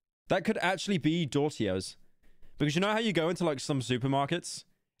 That could actually be Dortios. Because you know how you go into, like, some supermarkets?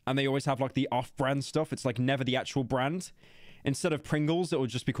 And they always have, like, the off-brand stuff. It's, like, never the actual brand. Instead of Pringles, it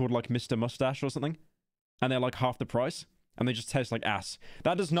would just be called, like, Mr. Mustache or something. And they're, like, half the price. And they just taste like ass.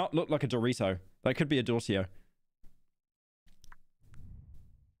 That does not look like a Dorito. That could be a Dortio.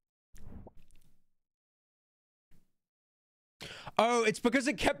 Oh, it's because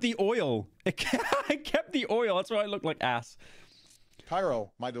it kept the oil. It kept the oil. That's why it looked like ass.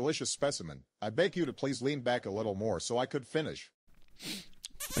 Pyro, my delicious specimen. I beg you to please lean back a little more so I could finish.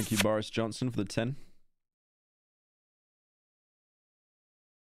 Thank you, Boris Johnson, for the 10.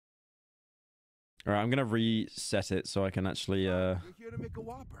 All right, I'm gonna reset it so I can actually. You're here to make a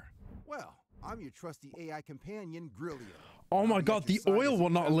Whopper. Well, I'm your trusty AI companion, Grillium. Oh my god, the oil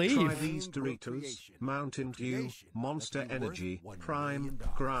will not leave. Try these Doritos, Mountain Dew, Monster Energy, Prime,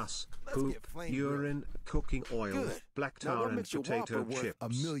 Grass, Poop, Urine, Cooking Oil, Black Tar and Potato Chips.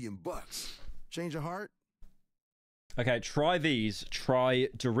 $1 million. Change of heart? Okay, try these. Try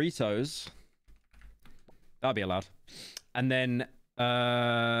Doritos. That'll be allowed. And then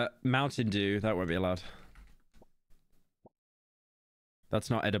Mountain Dew. That won't be allowed. That's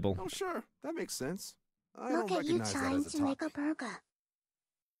not edible. Oh, sure. That makes sense. I Look don't at you recognize that trying as a to make topic. a burger.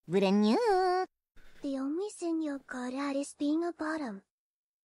 Wouldn't you? The only thing you're good at is being a bottom.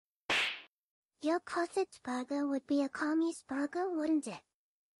 Your cousin's burger would be a commie's burger, wouldn't it?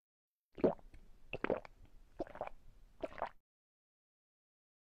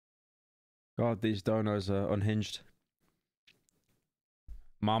 God, these donos are unhinged.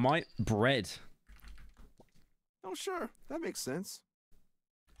 Marmite bread. Oh, sure. That makes sense.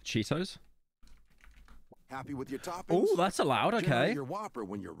 Cheetos. Happy with your toppings? Oh, that's allowed. Generate Okay. your Whopper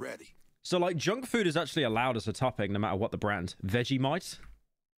when you're ready. So, like, junk food is actually allowed as a topping, no matter what the brand. Vegemite.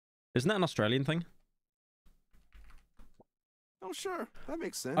 Isn't that an Australian thing? Oh, sure. That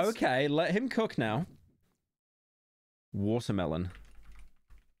makes sense. Okay, let him cook now. Watermelon.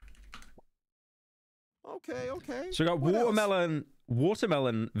 Okay, okay. So we got What else?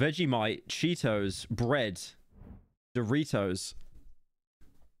 watermelon, Vegemite, Cheetos, bread, Doritos.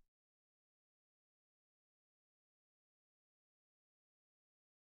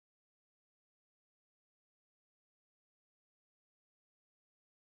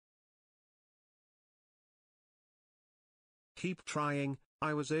 Keep trying.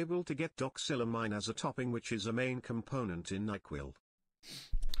 I was able to get doxylamine as a topping, which is a main component in NyQuil.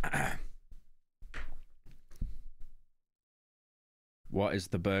 What is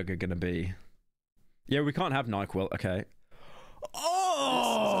the burger gonna be? Yeah, we can't have NyQuil. Okay.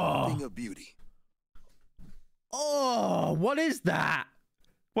 Oh! This is a thing of beauty. Oh, what is that?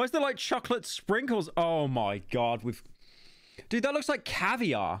 Why is there like chocolate sprinkles? Oh my god, dude, that looks like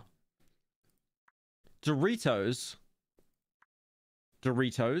caviar. Doritos,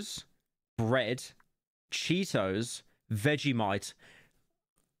 bread, Cheetos, Vegemite.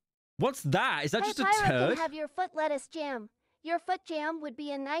 What's that? Is that just a Pyro turd? can have your foot lettuce jam. Your foot jam would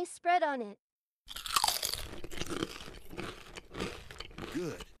be a nice spread on it.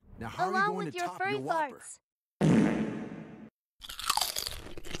 Good. Now how are you Along going with to your top furry your Whopper? farts.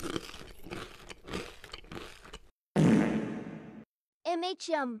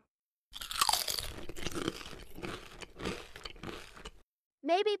 MHM.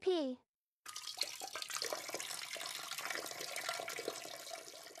 Maybe P.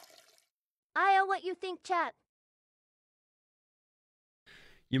 Io, what you think, chat?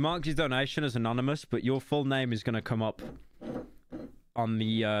 You marked his donation as anonymous, but your full name is going to come up on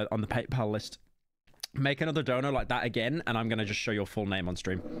the PayPal list. Make another dono like that again, and I'm going to just show your full name on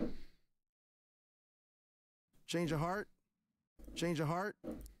stream. Change a heart. Change a heart.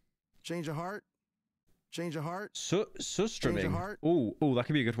 Change a heart. Change a heart. Sustrumming. heart. Oh, that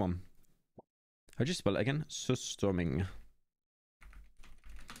could be a good one. How'd you spell it again? Sustrumming.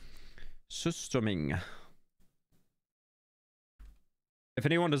 Sustrumming. If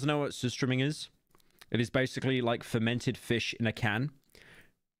anyone doesn't know what sustrumming is, it is basically like fermented fish in a can.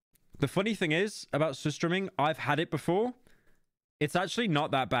 The funny thing is about sustrumming, I've had it before. It's actually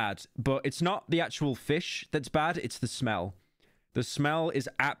not that bad, but it's not the actual fish that's bad, it's the smell. The smell is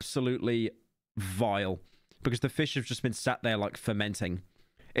absolutely vile because the fish have just been sat there like fermenting.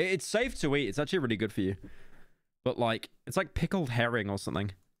 It's safe to eat. It's actually really good for you. But like, it's like pickled herring or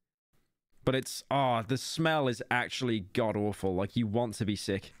something. But it's, the smell is actually god-awful. Like, you want to be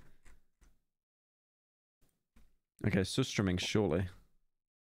sick. Okay, sustrumming, surely.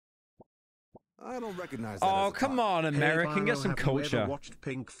 I don't recognize that. Oh, come on, American. Get some Have you culture. ever watched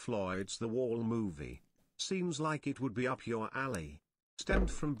Pink Floyd's The Wall movie? Seems like it would be up your alley. Stemmed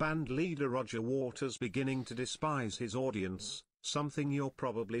from band leader Roger Waters beginning to despise his audience, something you're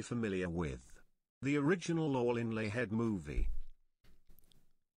probably familiar with. The original all-inlay head movie.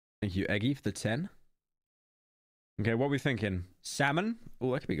 Thank you, Eggy, for the 10. Okay, what are we thinking? Salmon?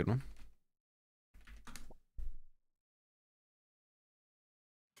 Oh, that could be a good one.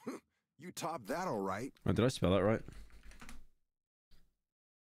 You topped that all right. Oh, did I spell that right?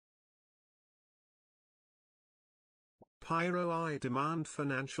 Pyro, I demand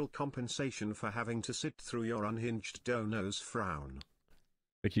financial compensation for having to sit through your unhinged dono's frown.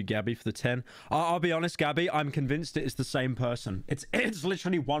 Thank you, Gabby, for the 10. I'll be honest, Gabby, I'm convinced it is the same person. It's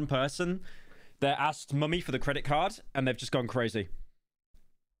literally one person that asked Mummy for the credit card, and they've just gone crazy.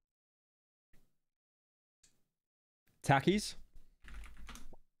 Tackies?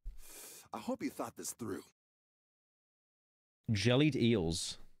 I hope you thought this through. Jellied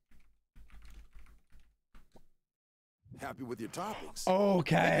eels. Happy with your toppings.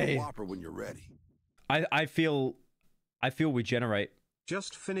 Okay. Make your Whopper when you're ready. I feel we generate.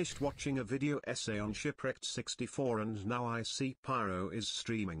 Just finished watching a video essay on Shipwrecked 64 and now I see Pyro is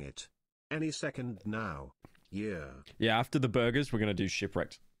streaming it. Any second now. Yeah. Yeah, after the burgers, we're going to do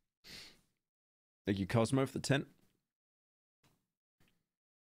Shipwrecked. Thank you, Cosmo, for the tent.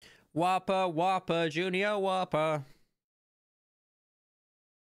 Whopper, Whopper, Junior Whopper.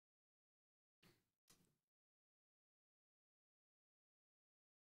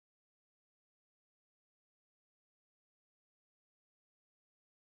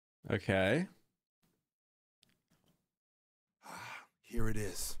 Okay. Here it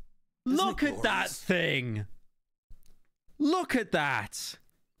is. Look at that thing. Look at that.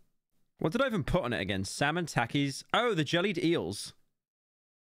 What did I even put on it again? Salmon, takis. Oh, the jellied eels.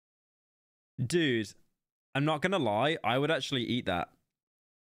 Dude, I'm not going to lie. I would actually eat that.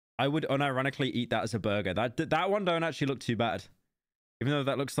 I would unironically eat that as a burger. That one don't actually look too bad. Even though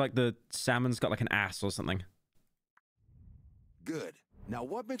that looks like the salmon's got like an ass or something. Good. Now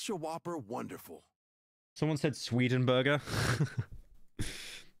what makes your Whopper wonderful? Someone said Sweden burger.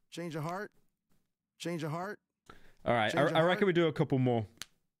 Change of heart? Change of heart? All right, I reckon we do a couple more.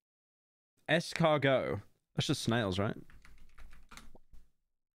 Escargot. That's just snails, right?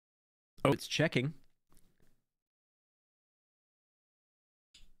 Oh, it's checking.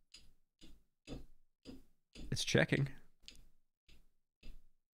 It's checking.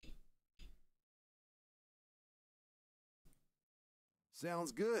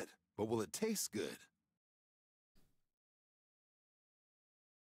 Sounds good, but will it taste good?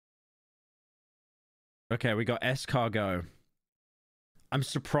 Okay, we got escargot. I'm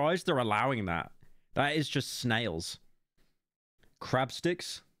surprised they're allowing that. That is just snails. Crab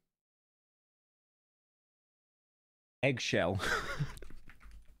sticks. Eggshell.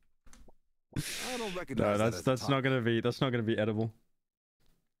 I don't recognize no, that's not gonna be edible.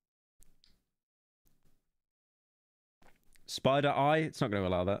 Spider eye. It's not gonna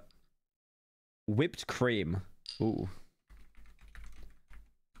allow that. Whipped cream. Ooh.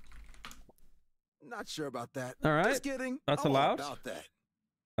 Not sure about that. All right. Just kidding. That's I'm all allowed. about that.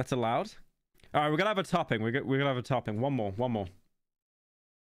 That's allowed. All right, we're gonna have a topping. We're gonna have a topping. One more. One more.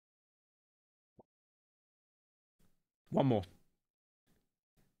 One more.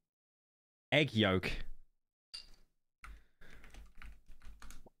 Egg yolk.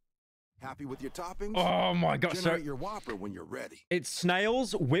 Happy with your toppings? Oh my god! Generate your Whopper when you're ready. It's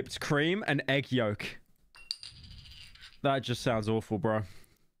snails, whipped cream, and egg yolk. That just sounds awful, bro.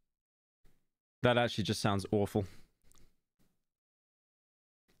 That actually just sounds awful.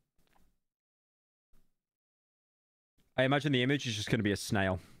 I imagine the image is just going to be a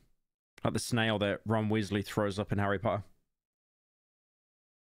snail. Like the snail that Ron Weasley throws up in Harry Potter.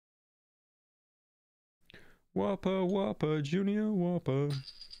 Whopper, Whopper, Junior Whopper.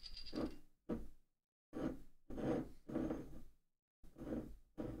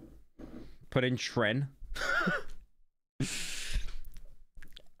 Put in Tren.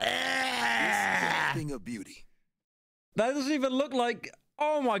 Thing of beauty. That doesn't even look like...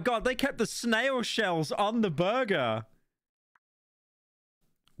 Oh my god, they kept the snail shells on the burger.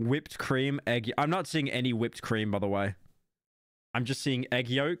 Whipped cream, egg... I'm not seeing any whipped cream, by the way. I'm just seeing egg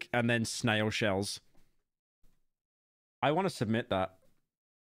yolk and then snail shells. I want to submit that.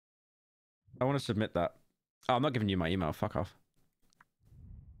 I want to submit that. Oh, I'm not giving you my email. Fuck off.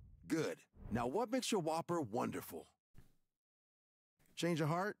 Good. Now what makes your Whopper wonderful? Change of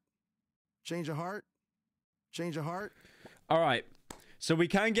heart? Change of heart? Change of heart? All right. So we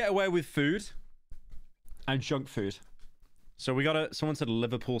can get away with food and junk food. So we got a... Someone said a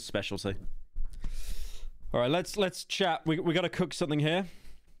Liverpool specialty. All right, let's chat. We got to cook something here.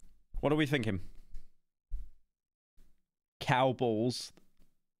 What are we thinking? Cow balls.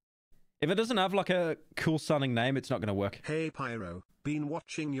 If it doesn't have like a cool sounding name, it's not going to work. Hey Pyro, been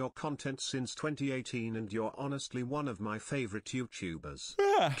watching your content since 2018 and you're honestly one of my favorite YouTubers.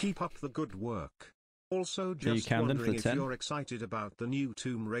 Keep up the good work. Also just wondering if you're excited about the new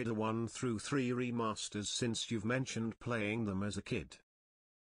Tomb Raider 1 through 3 remasters since you've mentioned playing them as a kid.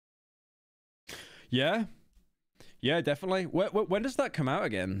 Yeah. Yeah, definitely. When does that come out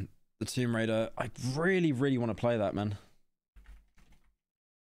again? The Tomb Raider. I really, really want to play that, man.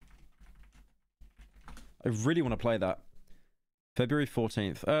 I really want to play that. February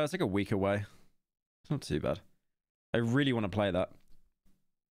 14th. It's like a week away. It's not too bad. I really want to play that.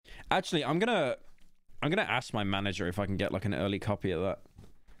 Actually, I'm gonna ask my manager if I can get like an early copy of that.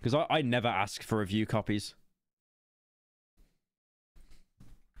 Because I never ask for review copies.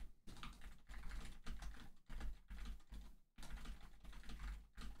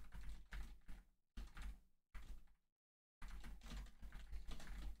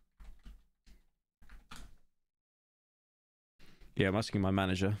 Yeah, I'm asking my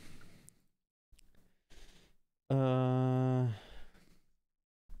manager.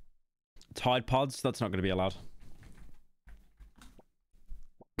 Tide Pods, that's not going to be allowed.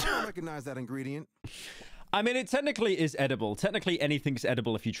 I don't recognize that ingredient. I mean, it technically is edible. Technically, anything's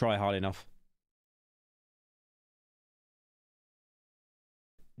edible if you try hard enough.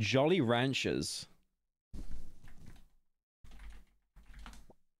 Jolly Ranchers.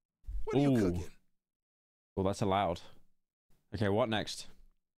 What are you cooking? Well, that's allowed. Okay, what next?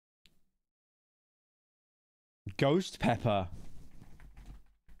 Ghost pepper.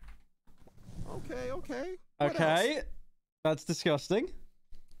 Okay, okay. Okay. That's disgusting.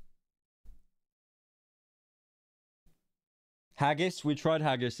 Haggis. We tried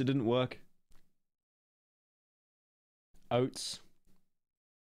haggis. It didn't work. Oats.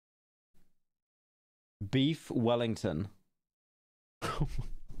 Beef Wellington.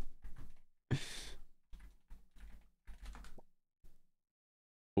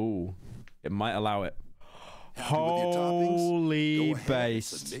 Ooh. It might allow it. Holy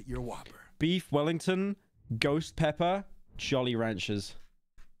based. Submit your Whopper. Beef Wellington, Ghost Pepper, Jolly Ranchers.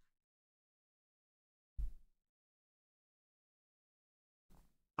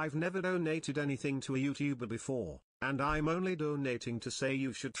 I've never donated anything to a YouTuber before, and I'm only donating to say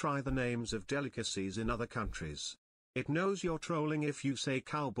you should try the names of delicacies in other countries. It knows you're trolling if you say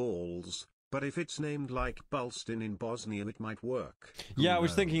cow balls, but if it's named like Bulstin in Bosnia, it might work. Yeah, I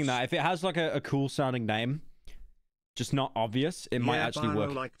was thinking that. If it has like a cool sounding name, just not obvious, it might actually Pyro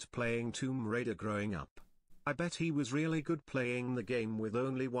work. liked playing Tomb Raider growing up. I bet he was really good playing the game with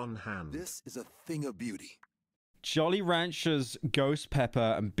only one hand. This is a thing of beauty. Jolly Ranchers, Ghost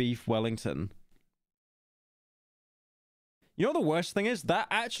Pepper, and Beef Wellington. You know what the worst thing is? That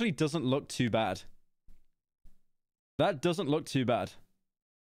actually doesn't look too bad. That doesn't look too bad.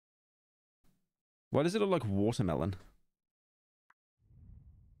 Why does it look like watermelon?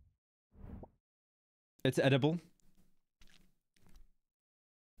 It's edible.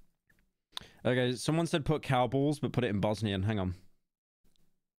 Okay, someone said put cow balls, but put it in Bosnian. Hang on.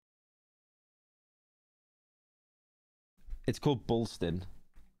 It's called Bulstin.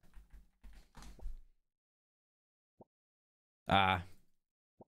 Ah.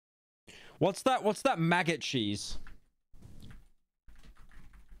 What's that maggot cheese?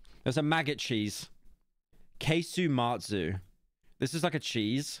 There's a maggot cheese. Keisu Matsu. This is like a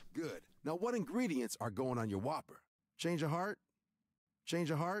cheese. Good. Now what ingredients are going on your Whopper? Change of heart?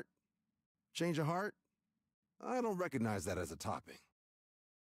 Change of heart? Change of heart? I don't recognize that as a topping.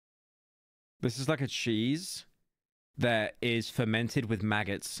 This is like a cheese that is fermented with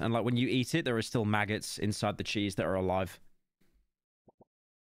maggots. And like when you eat it, there are still maggots inside the cheese that are alive.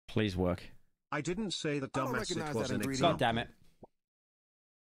 Please work. I didn't say that dumbass it was an God example. damn it.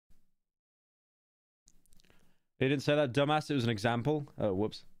 He didn't say that dumbass, it was an example. Oh,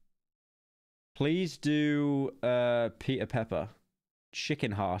 whoops. Please do Peter Pepper.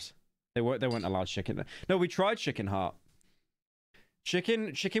 Chicken heart. They weren't allowed chicken. No, we tried chicken heart.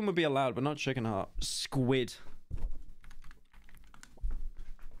 Chicken would be allowed, but not chicken heart. Squid.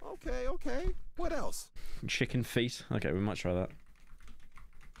 Okay, okay. What else? Chicken feet. Okay, we might try that.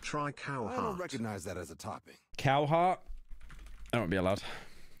 Try cow heart. I don't recognize that as a topping. Cow heart? That won't be allowed.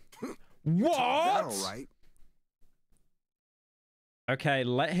 What? All right. Okay,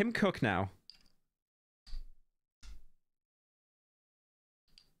 let him cook now.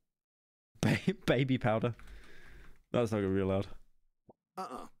 Baby powder. That's not gonna be allowed.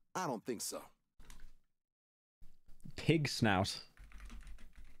 I don't think so. Pig snout.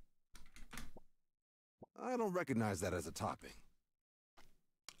 I don't recognize that as a topping.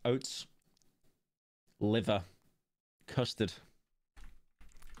 Oats. Liver. Custard.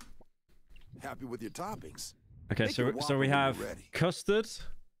 Happy with your toppings. Okay, Make your so Whopper we when you're have ready. custard,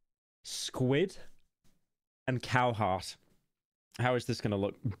 squid, and cow heart. How is this gonna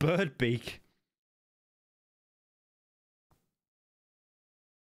look? Bird beak.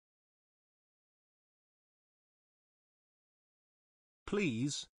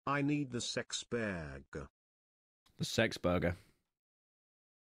 Please, I need the sex bag. The sex burger.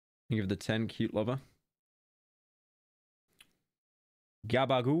 You give the 10 cute lover.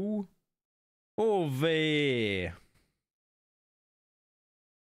 Gabagoo. Ove.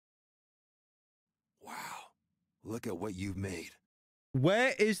 Wow. Look at what you've made.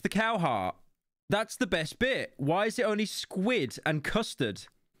 Where is the cow heart? That's the best bit. Why is it only squid and custard?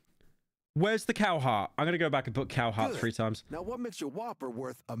 Where's the cow heart? I'm going to go back and put cow heart Good. 3 times. Now what makes your Whopper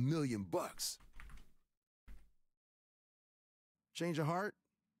worth $1 million? Change of heart?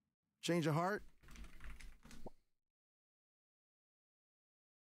 Change of heart?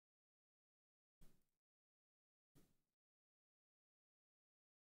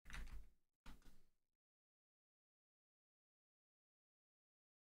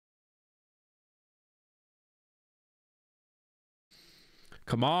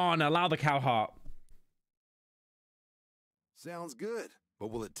 Come on, allow the cow heart. Sounds good, but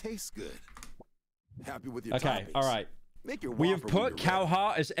will it taste good? Happy with your Okay, toppings? all right. Make your We have Whopper when put you're cow ready.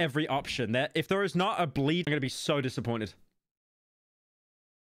 heart as every option. There, if there is not a bleed, I'm gonna be so disappointed.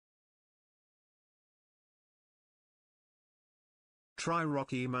 Try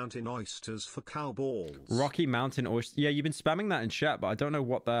Rocky Mountain oysters for cow balls. Rocky Mountain oyster. Yeah, you've been spamming that in chat, but I don't know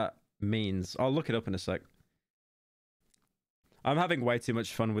what that means. I'll look it up in a sec. I'm having way too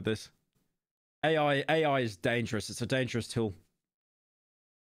much fun with this. AI is dangerous. It's a dangerous tool.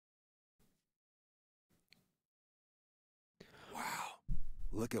 Wow,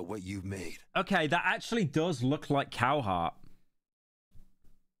 look at what you've made. Okay, that actually does look like cow heart.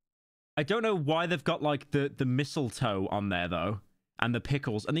 I don't know why they've got like the mistletoe on there though, and the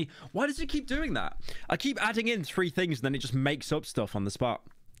pickles, and the why does it keep doing that? I keep adding in 3 things and then it just makes up stuff on the spot.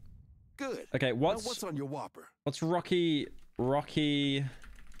 Good. Okay, Now what's what's on your Whopper? What's Rocky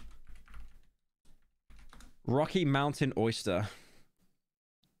Mountain oyster?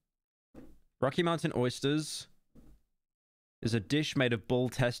 Rocky Mountain oysters is a dish made of bull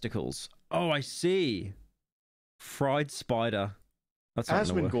testicles. Oh, I see. Fried spider. That's not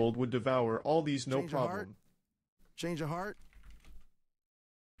gonna work. Asmongold would devour all these no Change your heart? problem. Change of heart?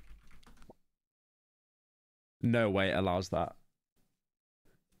 No way it allows that.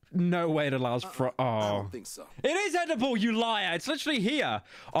 No way it allows I oh. don't think so. It is edible, you liar! It's literally here.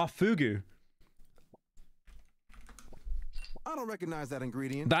 Oh, fugu. I don't recognize that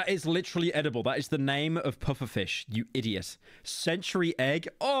ingredient. That is literally edible. That is the name of pufferfish, you idiot. Century egg.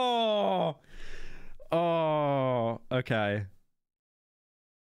 Oh! Oh, okay.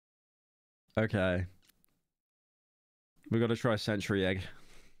 Okay. We gotta try century egg.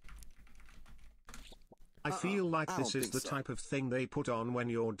 I feel like I this don't is think the so. type of thing they put on when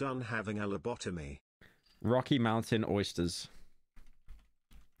you're done having a lobotomy. Rocky Mountain oysters.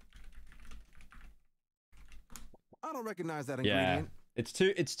 I don't recognize that Yeah.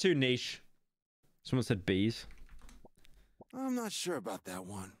 ingredient. It's too niche. Someone said bees. I'm not sure about that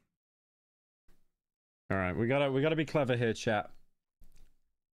one. Alright, we gotta be clever here, chat.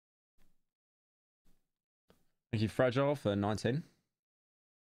 Thank you, Fragile, for 19.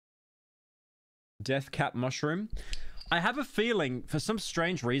 Death Cap Mushroom. I have a feeling, for some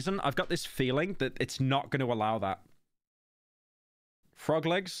strange reason, I've got this feeling that it's not going to allow that. Frog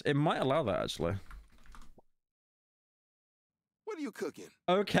legs? It might allow that, actually. What are you cooking?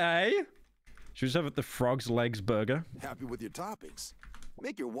 Okay. Should we just have the frog's legs burger? Happy with your toppings?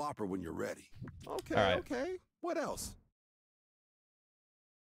 Make your Whopper when you're ready. Okay, All right. okay. What else?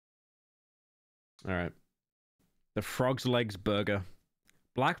 Alright. The frog's legs burger.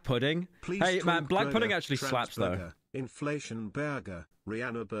 Black pudding? Please Hey, man, talk black burger, pudding actually trans slaps, though. burger, Inflation burger,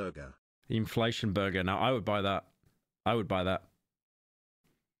 Rihanna burger. The inflation burger. Now, I would buy that. I would buy that.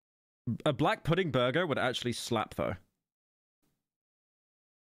 A black pudding burger would actually slap, though.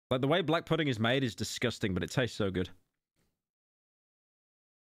 Like, the way black pudding is made is disgusting, but it tastes so good.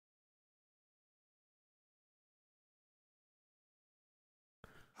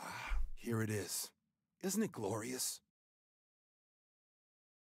 Here it is. Isn't it glorious?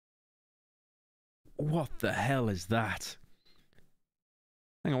 What the hell is that?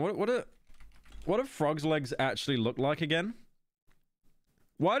 Hang on, what do frog's legs actually look like again?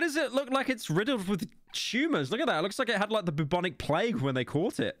 Why does it look like it's riddled with tumors? Look at that. It looks like it had like the bubonic plague when they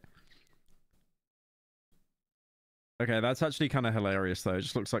caught it. Okay, that's actually kind of hilarious though. It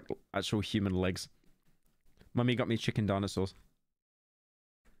just looks like actual human legs. Mummy got me chicken dinosaurs.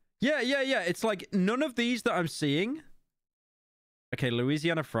 Yeah. It's like none of these that I'm seeing. Okay,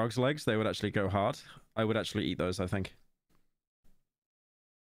 Louisiana frog's legs, they would actually go hard. I would actually eat those, I think.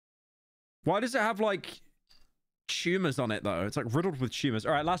 Why does it have, like, tumors on it, though? It's, like, riddled with tumors.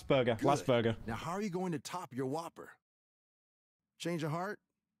 All right, last burger. Good. Last burger. Now, how are you going to top your Whopper? Change of heart?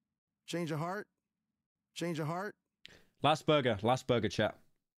 Change of heart? Change of heart? Last burger. Last burger, chat.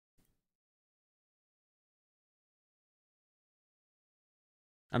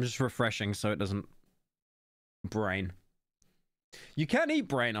 I'm just refreshing so it doesn't... brain. You can eat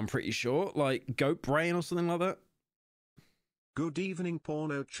brain, I'm pretty sure. Like, goat brain or something like that. Good evening,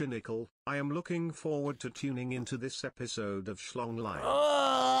 Porno Chinical. I am looking forward to tuning into this episode of Schlong Live.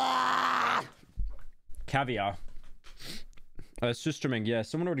 Caviar. Sustrumming, yeah,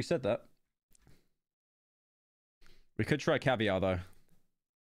 someone already said that. We could try caviar, though.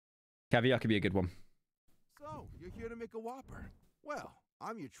 Caviar could be a good one. So, you're here to make a Whopper. Well,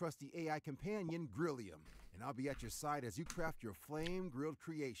 I'm your trusty AI companion, Grillium, and I'll be at your side as you craft your flame-grilled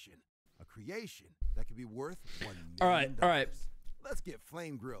creation. A creation that could be worth $1 million. All right. Let's get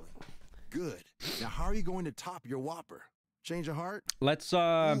flame grilling. Good. Now, how are you going to top your Whopper? Change of heart? Let's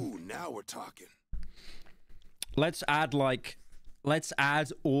Ooh, now we're talking. Let's add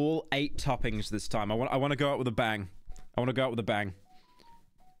all 8 toppings this time. I want to go out with a bang.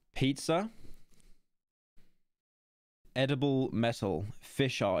 Pizza. Edible metal.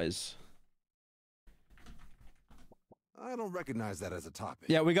 Fish eyes. I don't recognize that as a topic.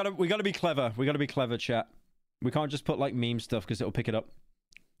 Yeah, we gotta be clever. We gotta be clever, chat. We can't just put like meme stuff because it'll pick it up.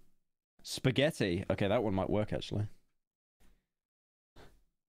 Spaghetti. Okay, that one might work actually.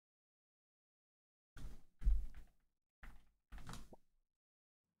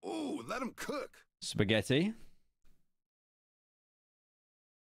 Ooh, let him cook. Spaghetti.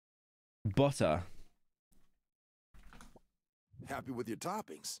 Butter. Happy with your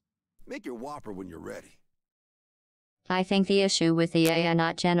toppings? Make your Whopper when you're ready. I think the issue with the AI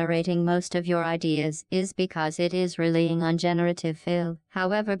not generating most of your ideas is because it is relying on generative fill.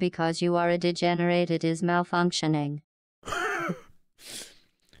 However, because you are a degenerate, it is malfunctioning. Thank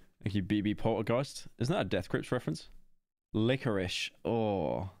you, BB Poltergeist. Isn't that a Death Grips reference? Licorice.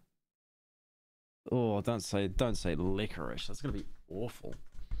 Oh, don't say licorice. That's gonna be awful.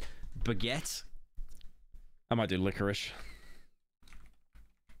 Baguette. I might do licorice.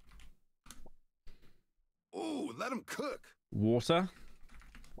 Ooh, let him cook. Water.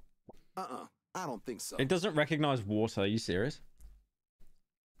 I don't think so. It doesn't recognize water. Are you serious?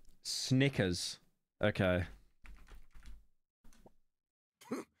 Snickers. Okay.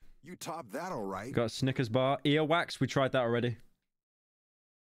 You topped that all right. Got a Snickers bar. Earwax. We tried that already.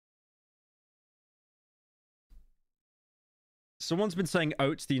 Someone's been saying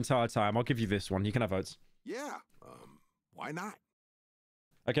oats the entire time. I'll give you this one. You can have oats. Yeah. Why not?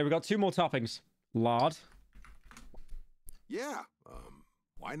 Okay, we got 2 more toppings. Lard. Yeah.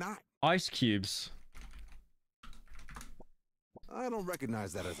 Why not? Ice cubes. I don't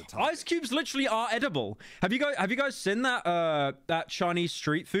recognize that as a topic. Ice cubes literally are edible. Have you guys seen that that Chinese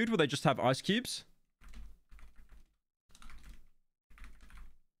street food where they just have ice cubes?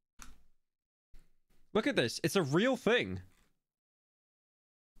 Look at this. It's a real thing.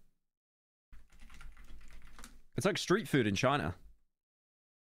 It's like street food in China.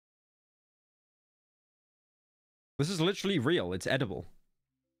 This is literally real. It's edible.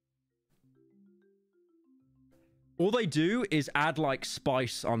 All they do is add like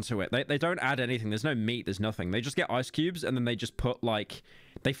spice onto it. They don't add anything. There's no meat. There's nothing. They just get ice cubes and then they just put like...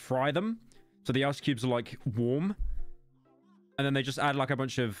 They fry them. So the ice cubes are like warm. And then they just add like a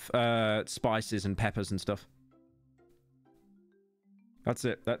bunch of spices and peppers and stuff. That's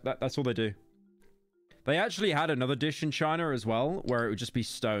it. That's all they do. They actually had another dish in China as well where it would just be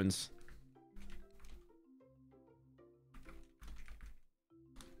stones.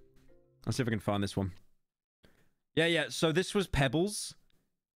 Let's see if I can find this one. Yeah. So this was pebbles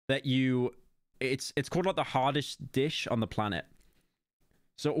that you... It's called like the hardest dish on the planet.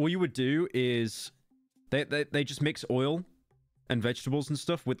 So all you would do is... They just mix oil and vegetables and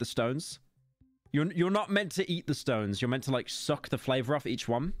stuff with the stones. You're not meant to eat the stones. You're meant to like suck the flavor off each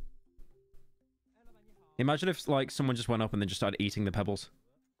one. Imagine if like someone just went up and then just started eating the pebbles.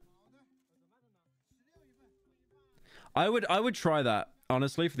 I would try that.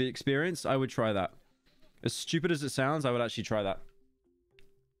 Honestly, for the experience, I would try that. As stupid as it sounds, I would actually try that.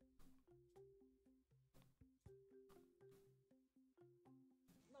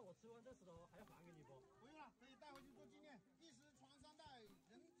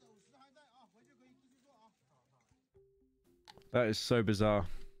 That is so bizarre.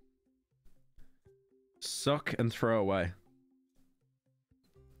 Suck and throw away.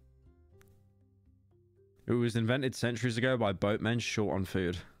 It was invented centuries ago by boatmen short on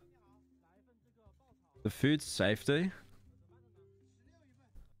food. The food's safety?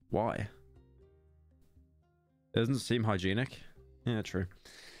 Why? It doesn't seem hygienic. Yeah, true.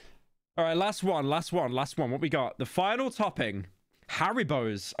 Alright, last one. What we got? The final topping.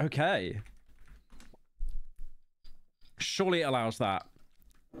 Haribo's. Okay. Surely it allows that.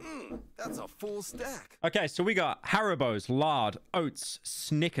 That's a full stack. Okay, so we got Haribo's, lard, oats,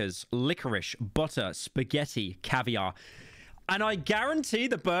 Snickers, licorice, butter, spaghetti, caviar. And I guarantee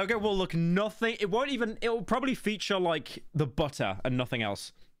the burger will look nothing. It will probably feature like the butter and nothing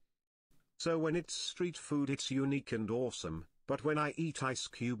else. So when it's street food, it's unique and awesome. But when I eat ice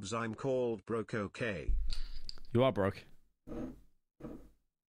cubes, I'm called broke. Okay. You are broke.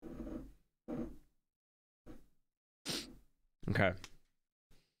 Okay.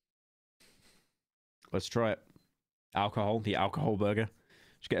 Let's try it. Alcohol, the alcohol burger.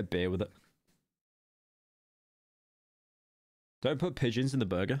 Just get a beer with it. Don't put pigeons in the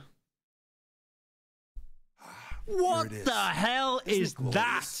burger. What the hell is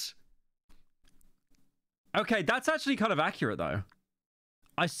that? Okay, that's actually kind of accurate, though.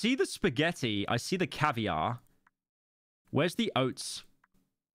 I see the spaghetti. I see the caviar. Where's the oats?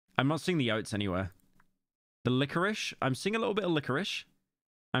 I'm not seeing the oats anywhere. The licorice. I'm seeing a little bit of licorice.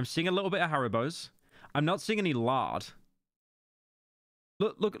 I'm seeing a little bit of Haribo's. I'm not seeing any lard.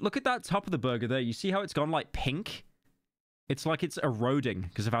 Look at that top of the burger there. You see how it's gone like pink? It's like it's eroding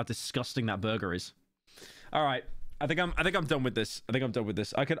because of how disgusting that burger is. All right. I think I'm done with this. I think I'm done with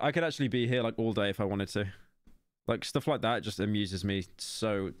this. I could actually be here like all day if I wanted to. Like stuff like that just amuses me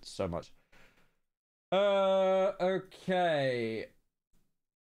so much. Okay.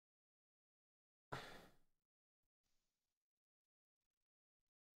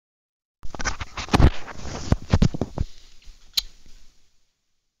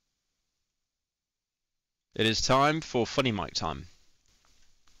 It is time for Funny Mic time.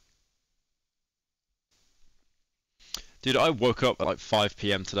 Dude, I woke up at like 5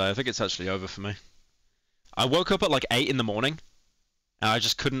 p.m. today. I think it's actually over for me. I woke up at like 8 in the morning. And I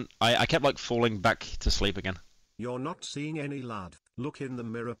just couldn't... I kept like falling back to sleep again. You're not seeing any lad. Look in the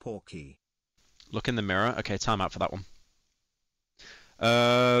mirror, Porky. Look in the mirror? Okay, time out for that one.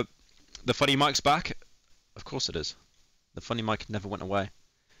 The Funny Mic's back? Of course it is. The Funny Mic never went away.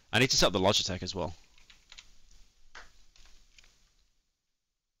 I need to set up the Logitech as well.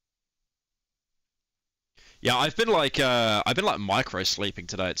 Yeah, I've been like micro sleeping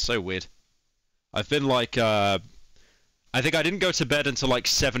today. It's so weird. I've been like I think I didn't go to bed until like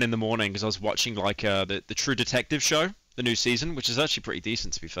 7 in the morning because I was watching like the True Detective show, the new season, which is actually pretty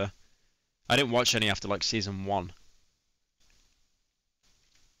decent to be fair. I didn't watch any after like season 1.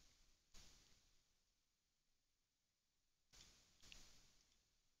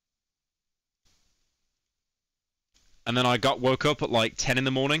 And then I woke up at like 10 in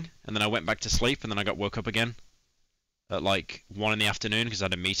the morning, and then I went back to sleep, and then I woke up again at like 1 in the afternoon because I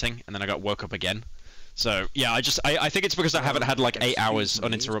had a meeting, and then I woke up again. So yeah, I think it's because I haven't had like 8 hours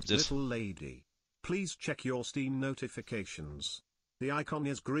uninterrupted. Little lady, please check your Steam notifications. The icon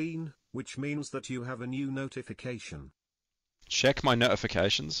is green, which means that you have a new notification. Check my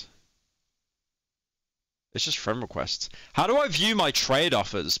notifications. It's just friend requests. How do I view my trade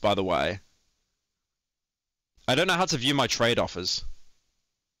offers, by the way? I don't know how to view my trade offers.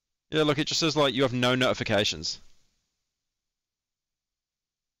 Yeah, look, it just says like you have no notifications.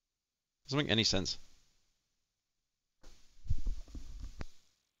 Doesn't make any sense.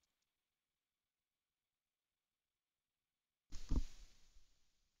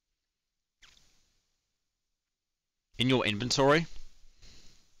 In your inventory?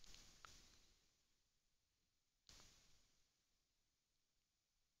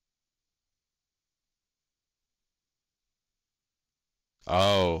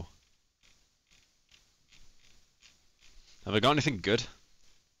 Oh. Have I got anything good?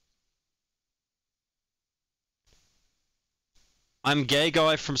 I'm gay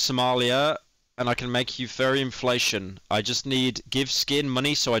guy from Somalia, and I can make you furry inflation. I just need give skin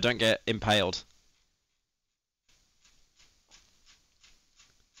money so I don't get impaled.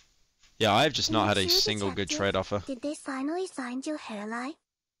 Yeah, I've just not had a single good trade offer. Did they finally find your hairline?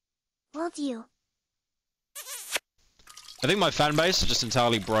 Will you? I think my fan base is just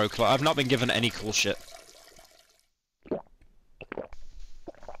entirely broke. Like, I've not been given any cool shit.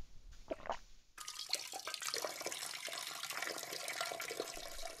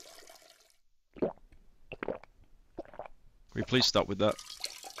 Will you please stop with that?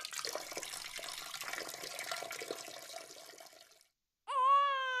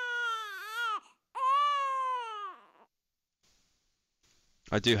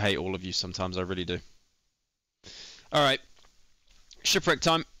 I do hate all of you sometimes, I really do. Alright. Shipwreck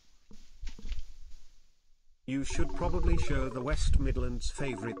time. You should probably show the West Midlands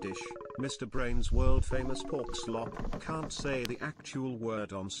favourite dish, Mr. Brain's world-famous pork slop. Can't say the actual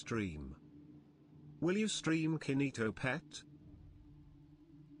word on stream. Will you stream Kinito Pet?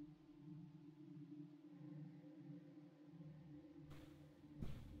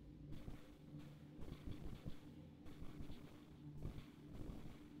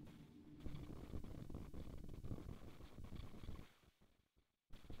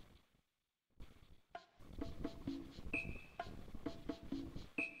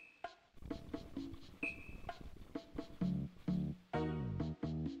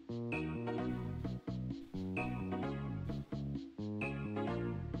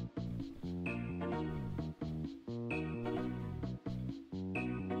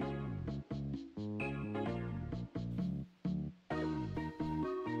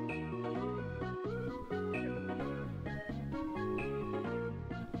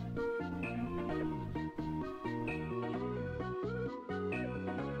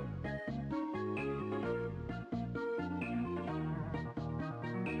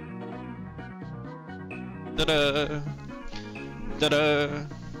 Da-da. Da-da.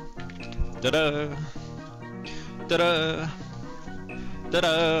 Da-da. Da-da.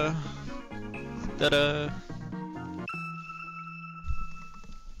 Da-da. Da-da.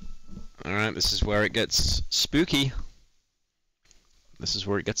 Alright, this is where it gets spooky. This is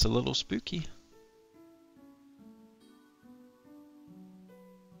where it gets a little spooky.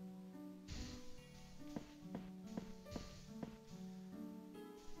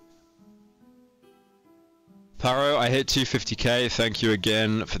 Pyro, I hit 250k. Thank you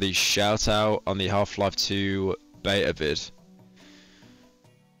again for the shout out on the Half-Life 2 beta vid.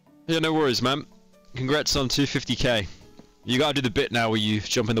 Yeah, no worries, man. Congrats on 250k. You gotta do the bit now where you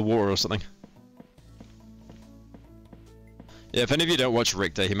jump in the water or something. Yeah, if any of you don't watch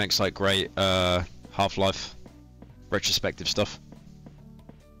Richter, he makes like great Half-Life retrospective stuff.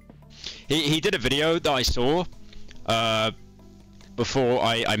 He did a video that I saw before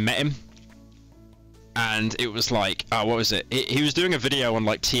I met him. And it was like, what was it? He was doing a video on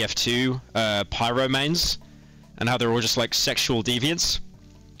like TF2 Pyro mains and how they're all just like sexual deviants.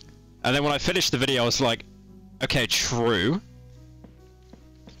 And then when I finished the video, I was like, okay, true.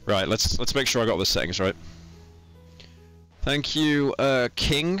 Right, let's make sure I got all the settings right. Thank you,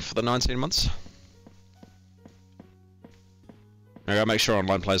 King, for the 19 months. I gotta make sure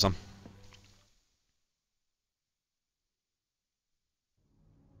online plays on.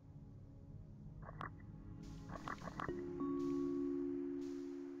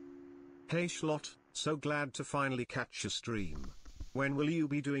 Hey Schlot, so glad to finally catch a stream. When will you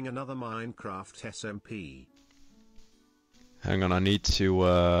be doing another Minecraft SMP? Hang on, I need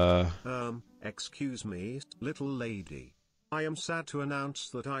to, excuse me, little lady. I am sad to announce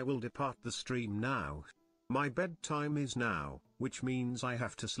that I will depart the stream now. My bedtime is now, which means I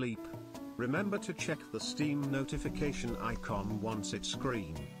have to sleep. Remember to check the Steam notification icon once it's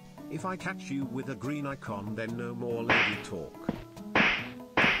green. If I catch you with a green icon, then no more lady talk.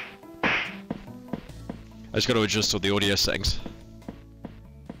 I just gotta adjust all the audio settings.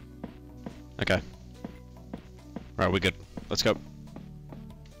 Okay. Alright, we're good. Let's go.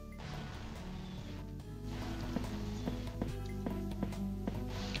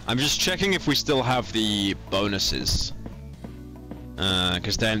 I'm just checking if we still have the bonuses.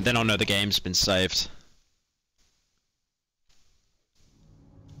 Because then I'll know the game's been saved.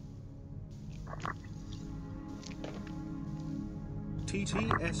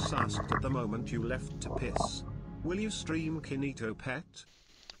 TTS asked at the moment you left to piss. Will you stream Kinito Pet?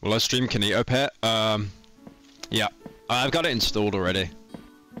 Will I stream Kinito Pet? Yeah. I've got it installed already.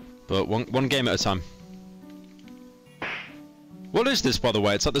 But one game at a time. What is this, by the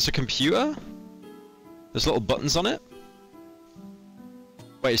way? It's like there's a computer? There's little buttons on it?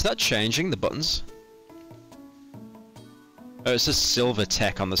 Wait, is that changing, the buttons? Oh, it says Silver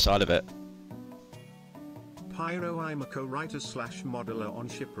Tech on the side of it. Pyro, I'm a co-writer/modeler on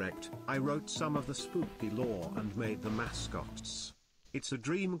Shipwrecked. I wrote some of the spooky lore and made the mascots. It's a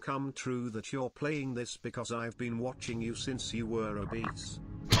dream come true that you're playing this because I've been watching you since you were obese.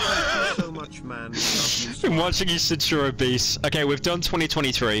 Thank you so much, man. Been watching you since you're obese. Okay, we've done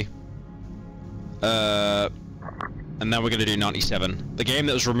 2023. And now we're gonna do 97. The game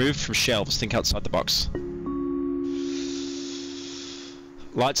that was removed from shelves. Think outside the box.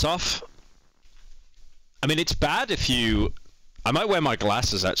 Lights off. I mean, it's bad if you... I might wear my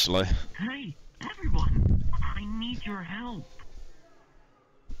glasses, actually. Hey, everyone! I need your help.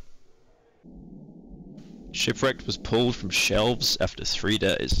 Shipwrecked was pulled from shelves after 3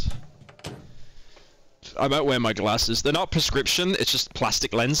 days. I might wear my glasses. They're not prescription, it's just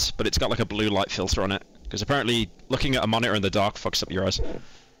plastic lens, but it's got like a blue light filter on it. Because apparently, looking at a monitor in the dark fucks up your eyes.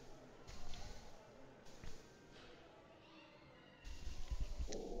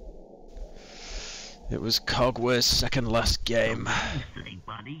 It was Cogware's second last game. Say,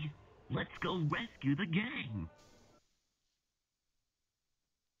 buddy, let's go rescue the gang.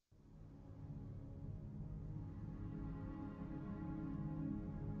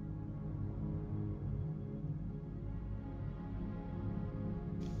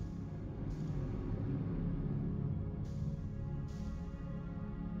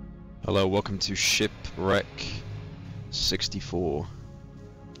 Hello, welcome to Shipwreck 64.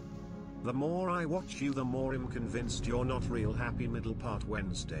 The more I watch you, the more I'm convinced you're not real. Happy middle part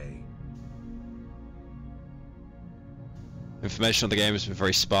Wednesday. Information on the game has been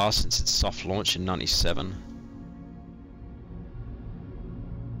very sparse since its soft launch in 97.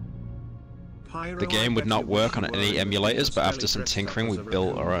 The game would not work on any emulators, but after some tinkering we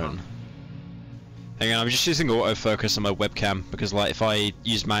built our own. Hang on, I'm just using autofocus on my webcam, because like if I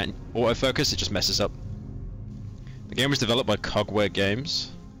use my autofocus it just messes up. The game was developed by Cogware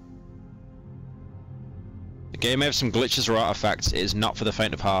Games. game may have some glitches or artifacts. It is not for the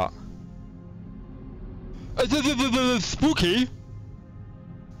faint of heart. Spooky.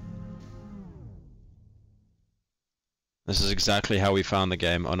 This is exactly how we found the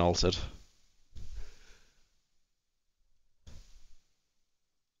game, unaltered.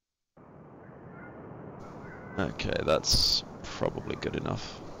 Okay, that's probably good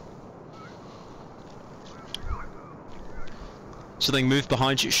enough. Something moved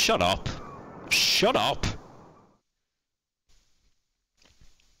behind you. Shut up. Shut up.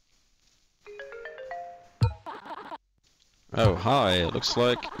 Oh, hi. It looks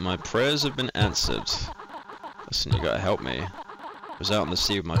like my prayers have been answered. Listen, you gotta help me. I was out on the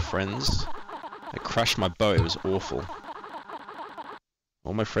sea with my friends. I crashed my boat. It was awful.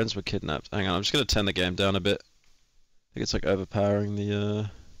 All my friends were kidnapped. Hang on, I'm just gonna turn the game down a bit. I think it's like overpowering the,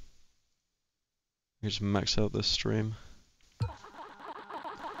 just max out this stream.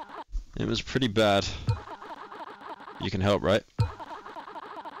 It was pretty bad. You can help, right?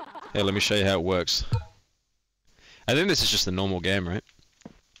 Hey, let me show you how it works. I think this is just the normal game, right?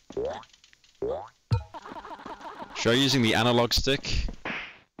 Try using the analog stick.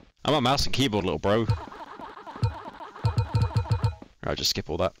 I'm a mouse and keyboard, little bro. Alright, just skip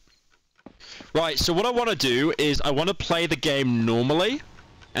all that. Right, so what I want to do is I want to play the game normally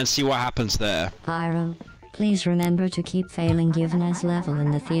and see what happens there. Pyro, please remember to keep failing Giovanna's level in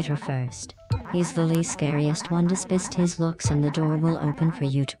the theater first. He's the least scariest one. Despist his looks and the door will open for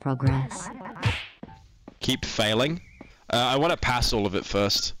you to progress. Keep failing? I want to pass all of it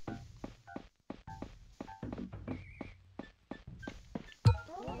first.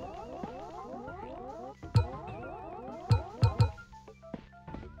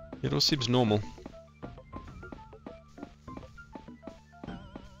 It all seems normal.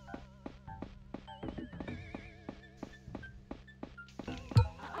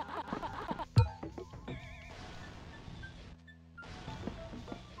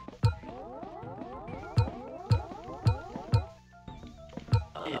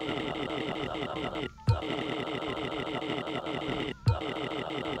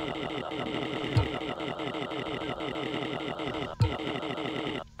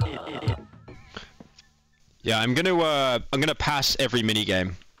 Yeah, I'm gonna pass every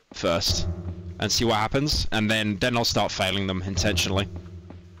minigame first and see what happens, and then I'll start failing them intentionally.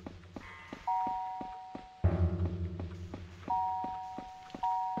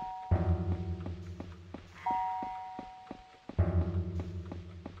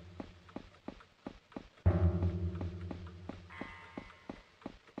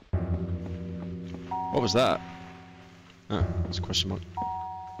 What was that? Oh, that's a question mark.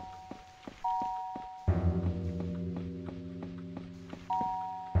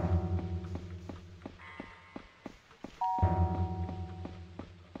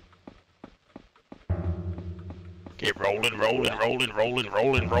 Keep rolling, rolling, rolling, rolling,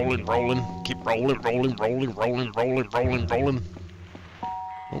 rolling, rolling, rolling. Keep rolling, rolling, rolling, rolling, rolling, rolling, rolling.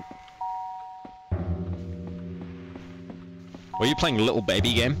 Oh. Were you playing Little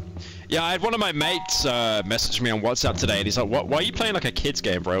Baby game? Yeah, I had one of my mates message me on WhatsApp today, and he's like, "Why are you playing like a kid's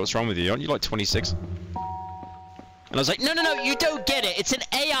game, bro? What's wrong with you? Aren't you like 26?" And I was like, "No, no, no, you don't get it. It's an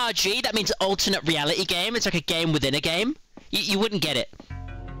ARG. That means alternate reality game. It's like a game within a game. You wouldn't get it."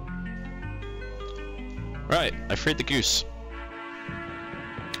 Right, I freed the goose.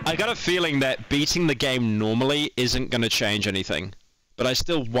 I got a feeling that beating the game normally isn't going to change anything, but I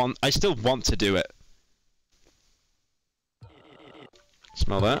still want to do it.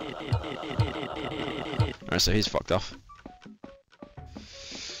 Smell that? Alright, so he's fucked off.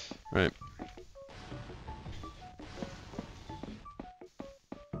 Right.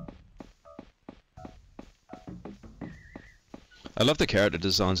 I love the character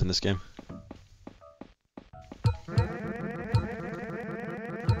designs in this game.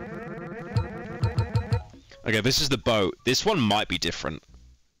 Okay, this is the boat. This one might be different.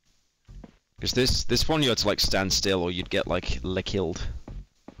 Because this one you had to like stand still or you'd get like killed.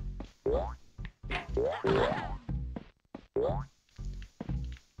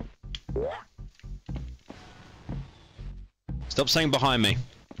 Stop saying behind me.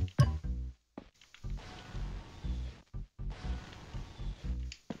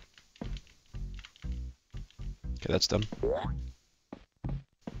 Okay, that's done.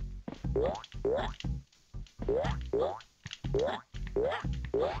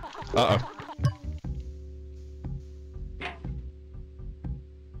 Uh-oh.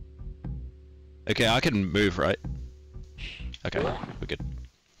 Okay, I can move, right? Okay, we're good.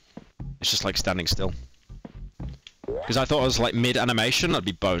 It's just like standing still. Because I thought I was like mid-animation, I'd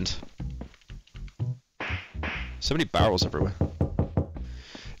be boned. So many barrels everywhere.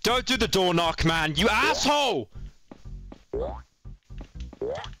 Don't do the door knock, man, you asshole!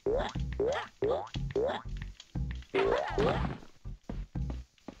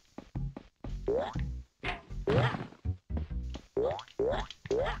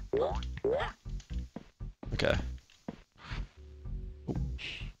 Okay. Oh.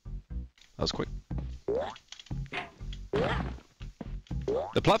 That was quick.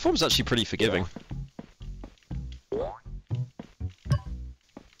 The platform's actually pretty forgiving.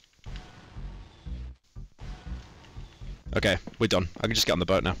 Okay, we're done. I can just get on the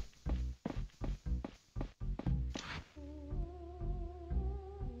boat now.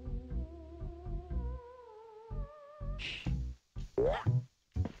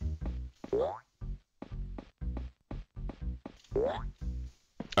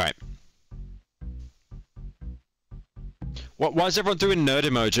 Alright. Why is everyone doing nerd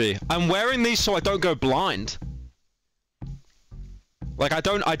emoji? I'm wearing these so I don't go blind. Like I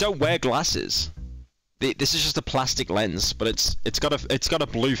don't wear glasses. This is just a plastic lens, but it's got a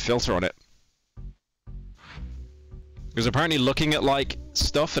blue filter on it. Because apparently looking at like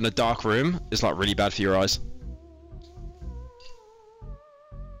stuff in a dark room is like really bad for your eyes.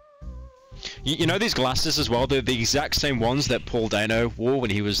 You know these glasses as well? They're the exact same ones that Paul Dano wore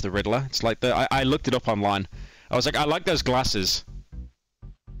when he was the Riddler. It's like I looked it up online. I was like, I like those glasses.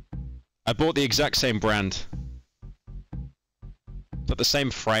 I bought the exact same brand. Got the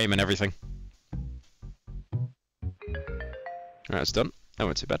same frame and everything. Alright, it's done. That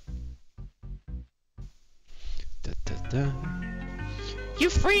went too bad. Da, da, da. You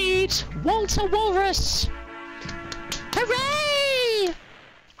freed Walter Walrus! Hooray!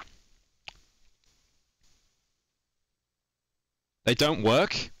 They don't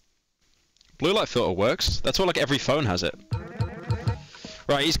work? Blue light filter works. That's why like every phone has it.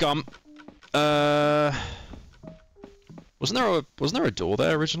 Right, he's gone. Wasn't there a door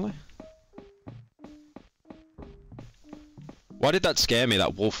there originally? Why did that scare me,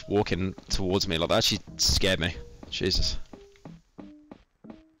 that wolf walking towards me? Like, that actually scared me. Jesus.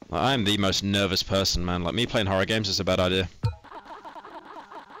 Like, I am the most nervous person, man. Like, me playing horror games is a bad idea.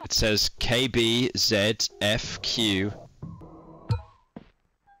 It says KBZFQ.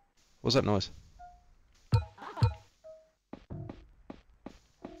 What's that noise?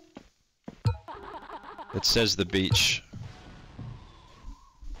 It says the beach.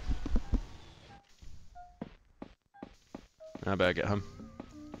 I better get home.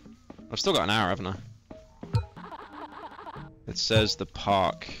 I've still got an hour, haven't I? It says the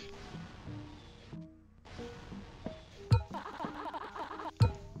park.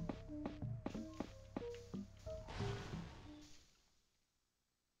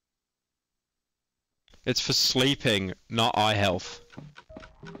 It's for sleeping, not eye health.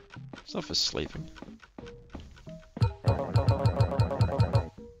 It's not for sleeping.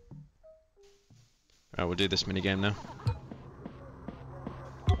 Alright, we'll do this minigame now.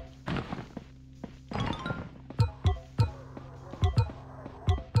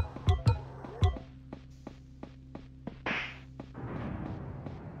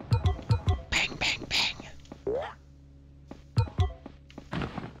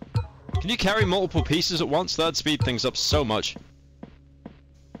 Can you carry multiple pieces at once? That'd speed things up so much.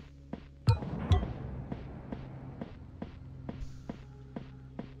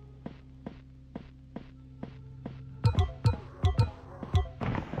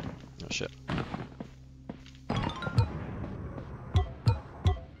 Oh shit.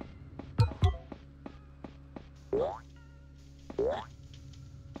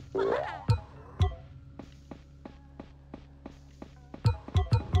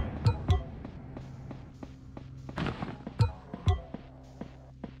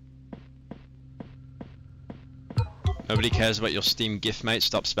 Nobody cares about your Steam gift, mate.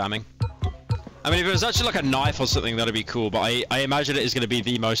 Stop spamming. I mean, if it was actually like a knife or something, that'd be cool, but I imagine it is going to be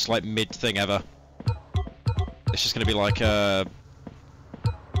the most, like, mid thing ever. It's just going to be like,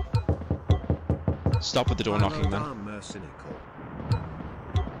 stop with the door knocking, man.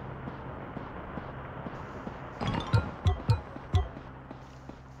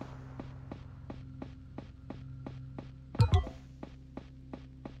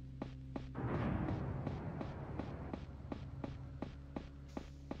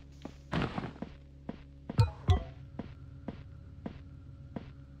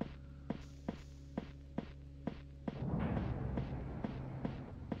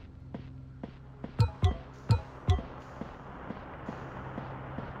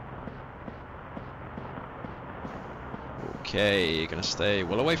 Okay, you're gonna stay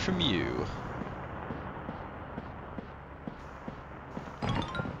well away from you.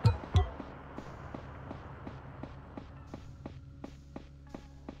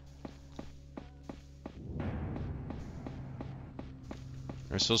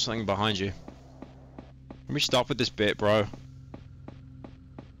 There's still something behind you. Let me stop with this bit, bro.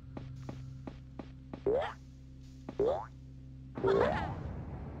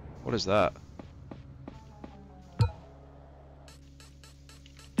 What is that?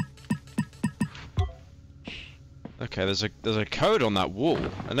 Okay, there's a code on that wall.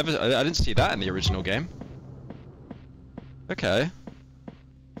 I didn't see that in the original game. Okay.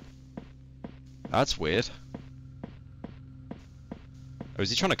 That's weird. Oh, is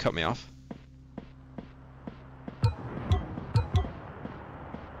he trying to cut me off?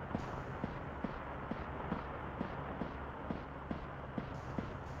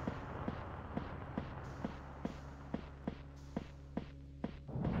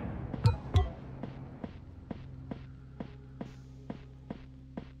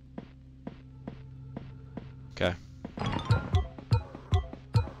 Okay.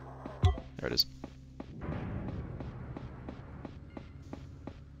 There it is.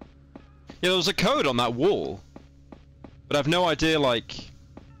 Yeah, there was a code on that wall, but I have no idea, like,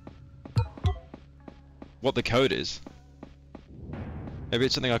 what the code is. Maybe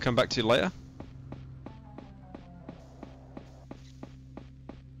it's something I'll come back to later?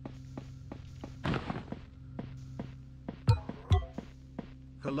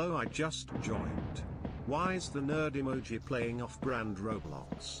 Hello, I just joined. Why is the nerd emoji playing off-brand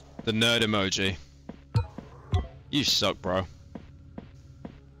Roblox? The nerd emoji. You suck, bro.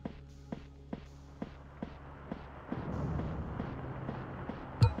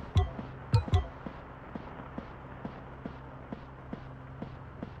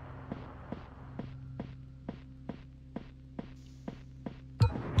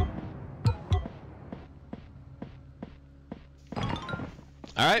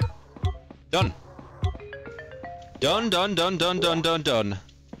 Alright. Done. Done, done, done, done, done, done, done.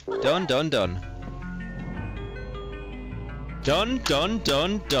 Done, done, done. Done, done,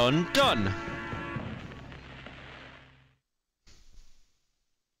 done, done, done.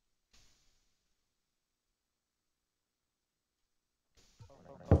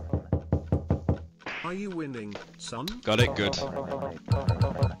 Are you winning, son? Got it, good. Oh,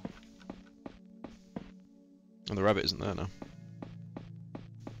 the rabbit isn't there now.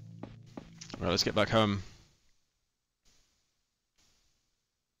 Right, let's get back home.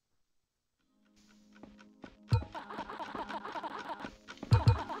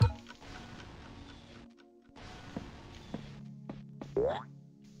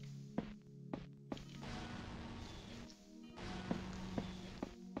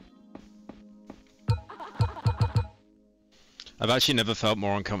 I've actually never felt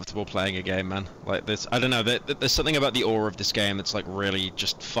more uncomfortable playing a game, man. Like this, I don't know, there's something about the aura of this game that's like really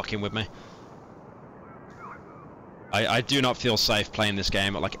just fucking with me. I do not feel safe playing this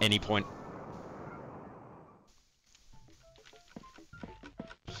game at like any point.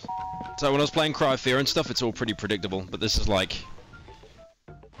 So when I was playing Cry of Fear and stuff, it's all pretty predictable, but this is like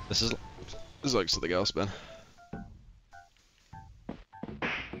something else, man.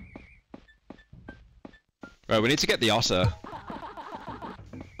 Right, we need to get the otter.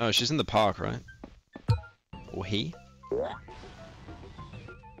 Oh, she's in the park, right? Or he?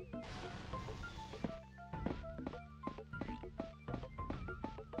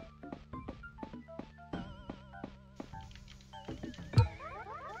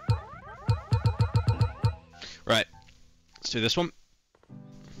 Right, let's do this one.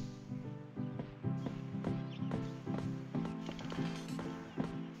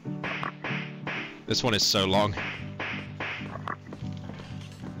 This one is so long.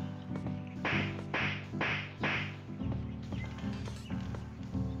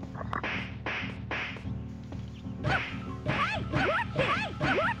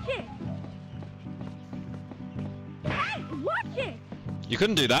 You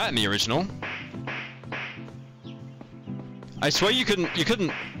couldn't do that in the original. I swear you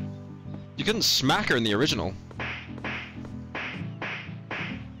couldn't smack her in the original.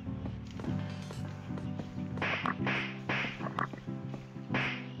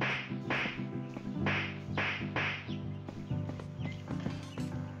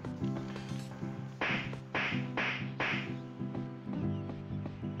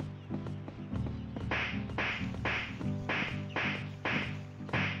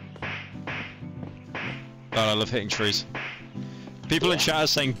 God, I love hitting trees. People in chat are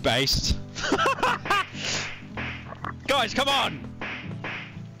saying based. Guys, come on!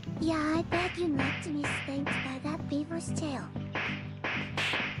 Yeah, I bet you not to be spanked by that beaver's tail.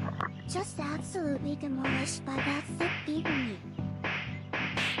 Just absolutely demolished by that thick beaver meat.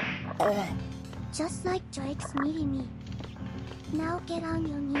 Just like Drake's meaty meat. Now get on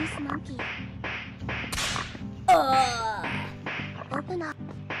your knees, monkey. Open enough.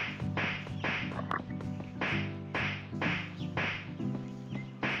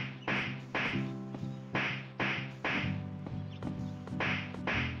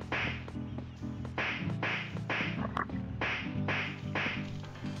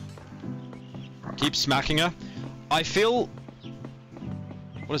 Keep smacking her. I feel...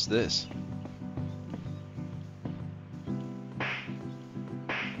 What is this?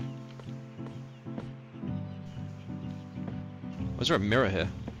 Was there a mirror here?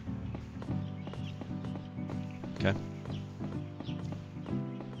 Okay.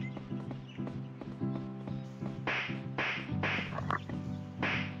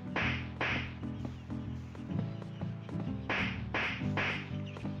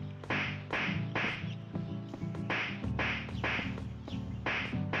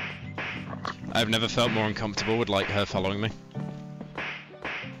 I've never felt more uncomfortable with like her following me.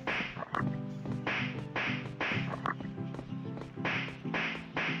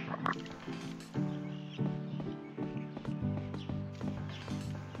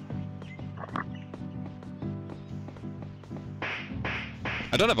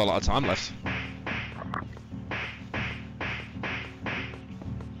 I don't have a lot of time left.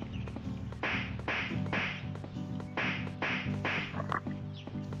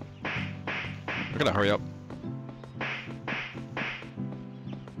 I gotta hurry up.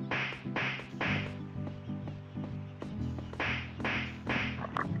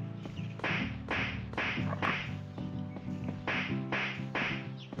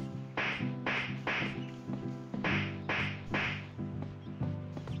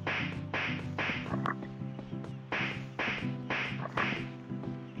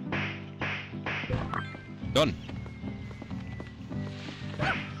 Done.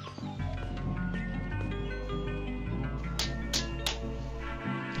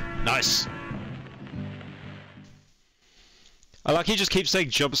 Nice. I like he just keeps saying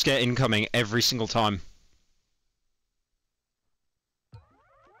jump scare incoming every single time.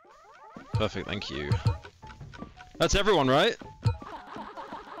 Perfect, thank you. That's everyone, right?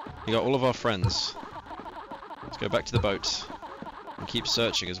 You got all of our friends. Let's go back to the boat. And keep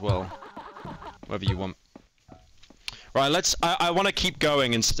searching as well. Whatever you want. Right, let's... I want to keep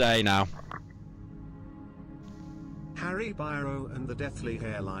going and stay now. Harry Pyro and the deathly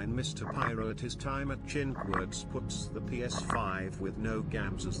hairline Mr. Pyro at his time at Chinkwards puts the PS5 with no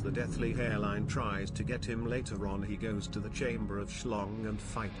gams as the deathly hairline tries to get him. Later on he goes to the chamber of Schlong and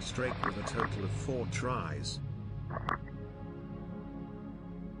fights straight with a total of 4 tries.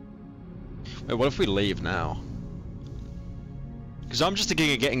 Wait, what if we leave now? Because I'm just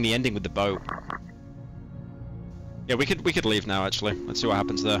thinking of getting the ending with the boat. Yeah, we could leave now actually. Let's see what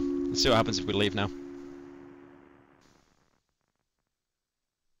happens there. Let's see what happens if we leave now.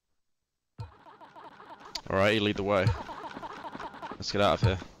 Alright, you lead the way. Let's get out of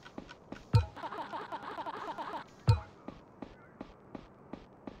here.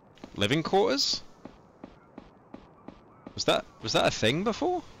 Living quarters? Was that a thing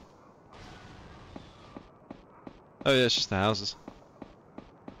before? Oh yeah, it's just the houses.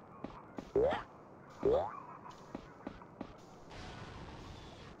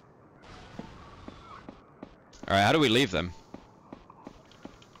 Alright, how do we leave them?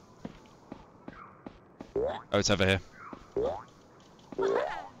 Oh, it's over here.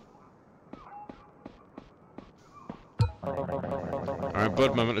 Alright,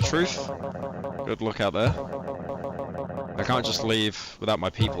 bud, moment of truth. Good luck out there. I can't just leave without my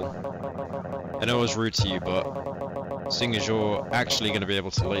people. I know I was rude to you, but seeing as you're actually going to be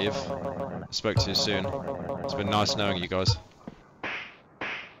able to leave, I spoke too soon. It's been nice knowing you guys.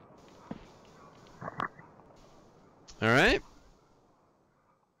 Alright.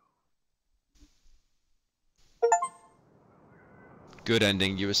 Good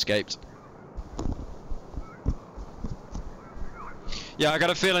ending, you escaped. Yeah, I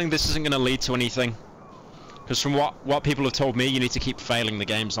got a feeling this isn't going to lead to anything. Because from what people have told me, you need to keep failing the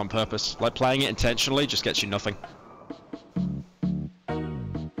games on purpose. Like, playing it intentionally just gets you nothing.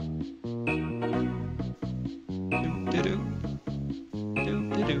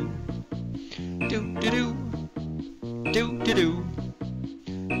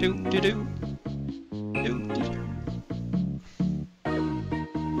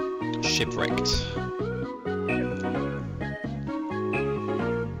 Shipwrecked.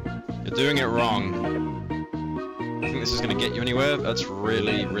 You're doing it wrong. You think this is going to get you anywhere? That's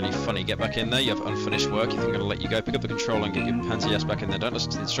really, really funny. Get back in there. You have unfinished work. You think I'm going to let you go? Pick up the controller and get your pansy ass back in there. Don't listen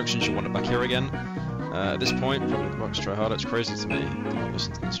to the instructions. You want it back here again. At this point, probably the box try harder. It's crazy to me. Don't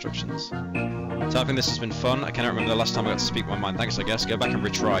listen to the instructions. Typing this has been fun. I cannot remember the last time I got to speak my mind. Thanks, I guess. Go back and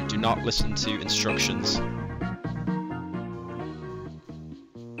retry. Do not listen to instructions.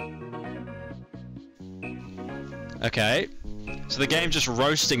 Okay. So the game just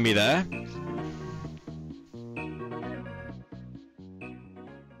roasting me there.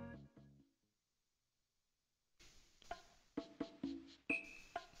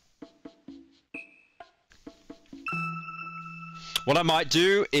 What I might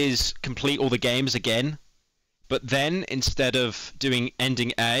do is complete all the games again, but then instead of doing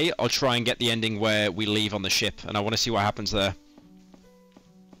ending A, I'll try and get the ending where we leave on the ship, and I want to see what happens there.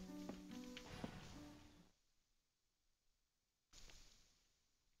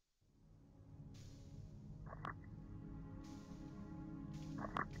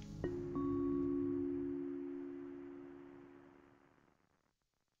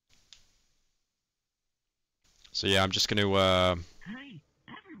 So yeah, I'm just gonna Hey,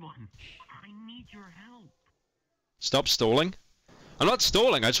 everyone! I need your help. stop stalling. I'm not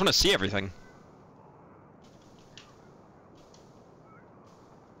stalling, I just want to see everything.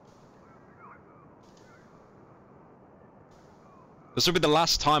 This will be the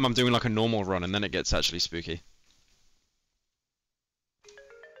last time I'm doing like a normal run, and then it gets actually spooky.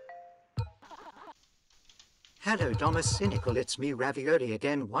 Hello, Domus Cynical, it's me, Ravioli,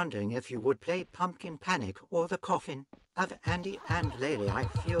 again, wondering if you would play Pumpkin Panic or The Coffin. Of Andy and Lely, I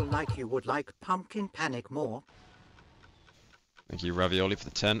feel like you would like Pumpkin Panic more. Thank you, Ravioli, for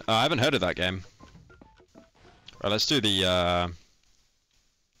the 10. I haven't heard of that game. Alright, let's do the,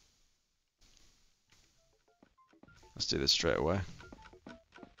 let's do this straight away.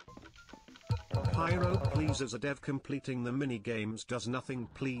 Pyro, please, as a dev completing the mini-games does nothing,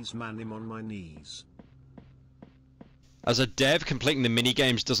 please man him on my knees. As a dev, completing the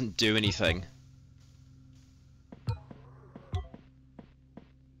mini-games doesn't do anything.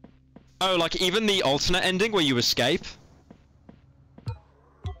 Oh, like even the alternate ending where you escape?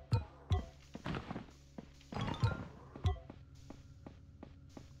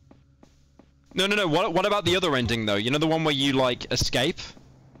 No, what about the other ending though? You know the one where you like escape?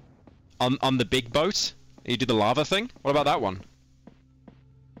 On the big boat? You do the lava thing? What about that one?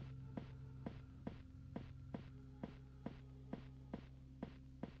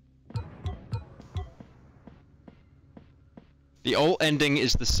 The alt ending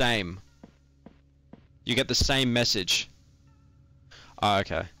is the same. You get the same message. Ah,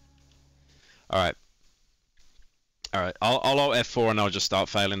 okay. Alright. Alright, I'll alt F4 and I'll just start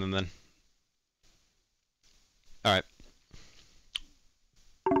failing them then. Alright.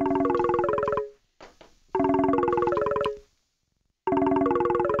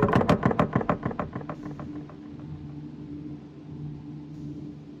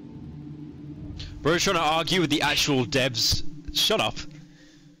 Bro's trying to argue with the actual devs. Shut up.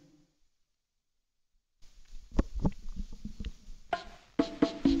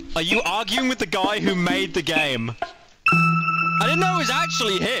 Are you arguing with the guy who made the game? I didn't know it was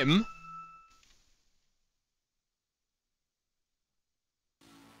actually him.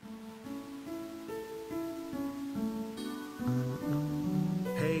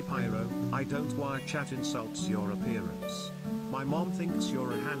 Hey Pyro, I don't why chat insults your appearance. My mom thinks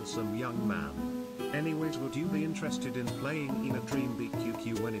you're a handsome young man. Anyways, would you be interested in playing in a Dream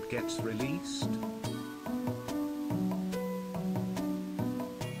BQQ when it gets released?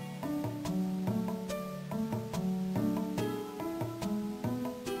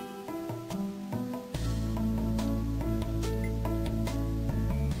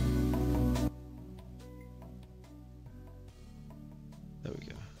 There we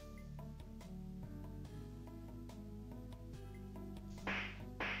go.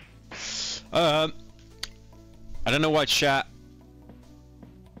 I don't know why chat.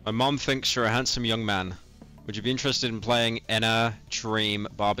 My mom thinks you're a handsome young man. Would you be interested in playing Enna Dream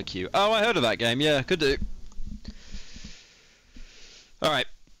Barbecue? Oh, I heard of that game. Yeah, could do. Alright.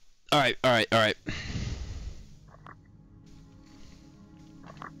 Alright.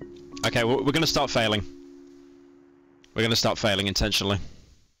 Okay, we're gonna start failing. We're gonna start failing intentionally.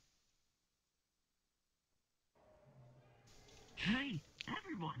 Hey,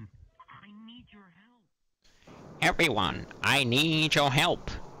 everyone! I need your help. Everyone, I need your help.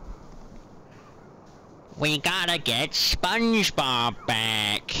 We gotta get SpongeBob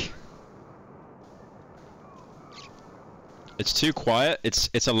back. It's too quiet.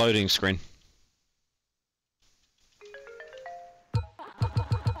 It's a loading screen.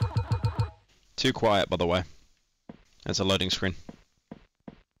 Too quiet, by the way. It's a loading screen.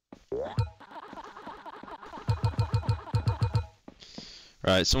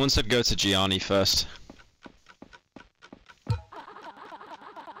 Right, someone said go to Gianni first.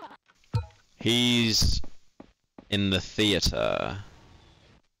 He's in the theater.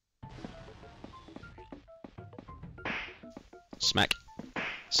 Smack.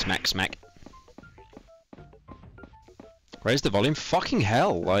 Smack, smack. Raise the volume? Fucking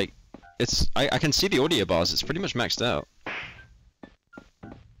hell, like, it's... I can see the audio bars, it's pretty much maxed out.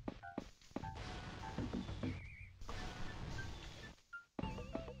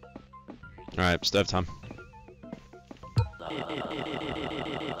 Alright, stove time.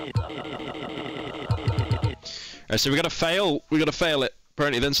 Alright, so we gotta fail it.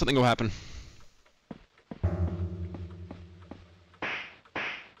 Apparently then something will happen.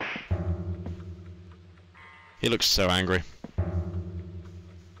 He looks so angry.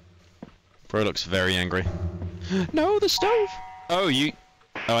 Bro looks very angry. No, the stove! Oh, you...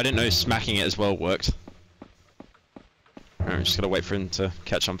 Oh, I didn't know smacking it as well worked. Alright, I'm just gotta wait for him to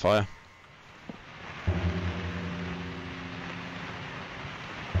catch on fire.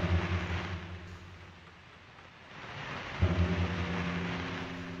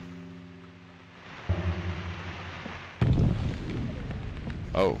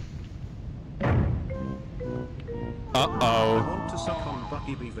 Oh. Uh-oh. I want to suck on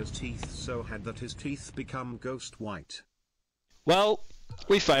Bucky Beaver's teeth so hard that his teeth become ghost white. Well,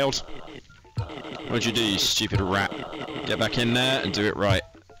 we failed. What'd you do, you stupid rat? Get back in there and do it right.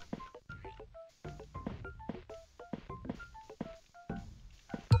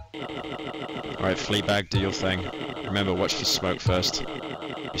 Alright, Fleabag, do your thing. Remember, watch for smoke first.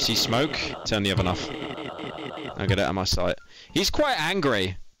 You see smoke? Turn the oven off. I'll get it out of my sight. He's quite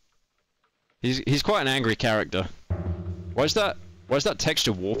angry. He's quite an angry character. Why is that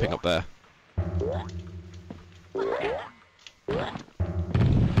texture warping up there?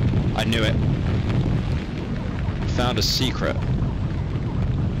 I knew it. Found a secret.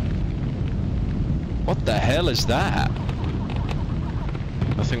 What the hell is that?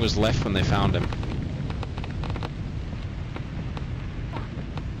 Nothing was left when they found him.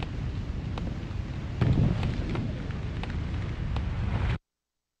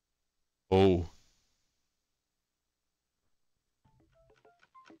 Oh.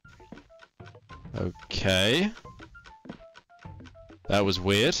 Okay. That was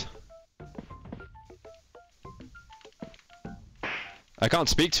weird. I can't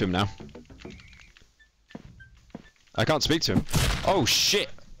speak to him now. I can't speak to him. Oh shit!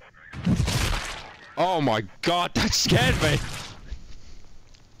 Oh my god, that scared me!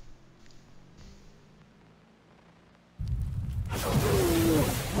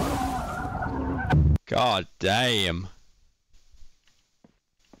 God damn.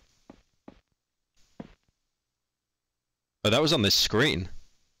 Oh, that was on this screen.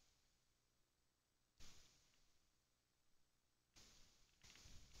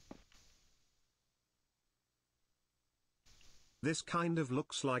 This kind of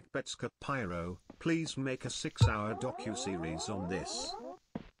looks like Betska Pyro. Please make a 6-hour docu-series on this.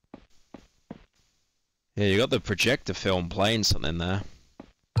 Yeah, you got the projector film playing something there.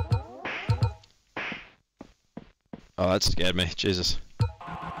 Oh, that scared me. Jesus.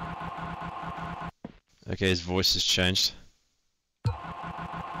 Okay, his voice has changed.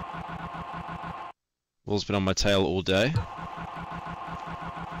 Will's been on my tail all day.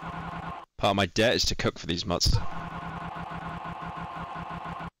 Part of my debt is to cook for these mutts.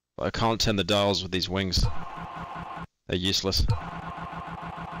 But I can't turn the dials with these wings. They're useless.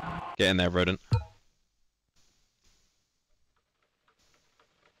 Get in there, rodent.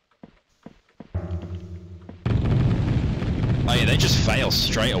 Oh yeah, they just fail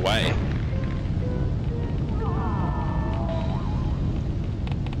straight away.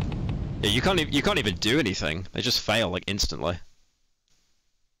 Yeah, you can't even do anything. They just fail like instantly.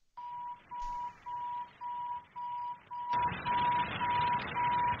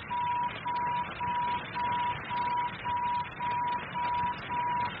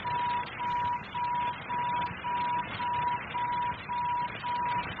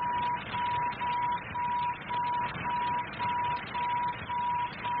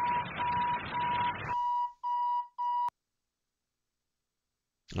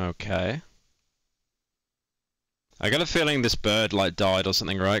 Okay. I got a feeling this bird like died or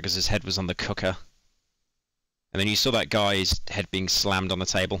something, right? Because his head was on the cooker. And then you saw that guy's head being slammed on the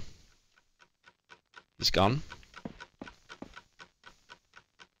table. He's gone.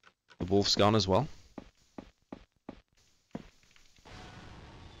 The wolf's gone as well.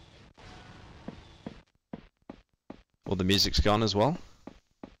 Well, the music's gone as well.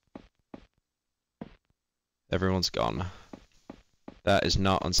 Everyone's gone. That is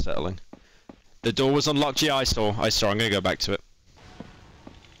not unsettling. The door was unlocked. Yeah, I saw. I'm gonna go back to it.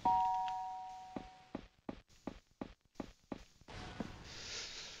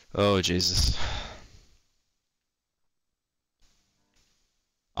 Oh, Jesus.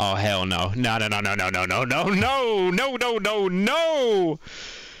 Oh, hell no. No, no, no, no, no, no, no, no, no, no, no, no, no!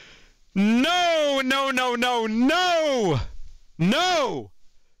 No, no, no, no, no! No!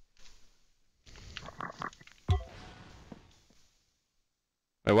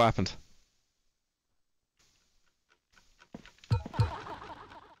 Wait, what happened?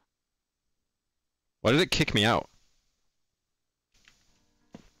 Why did it kick me out?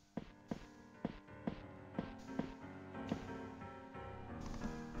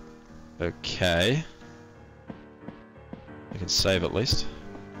 Okay. I can save at least.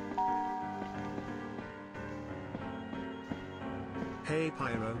 Hey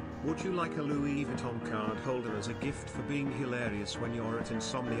Pyro, would you like a Louis Vuitton card holder as a gift for being hilarious when you're at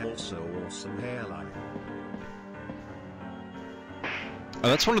insomnia? Also awesome hairline. Oh,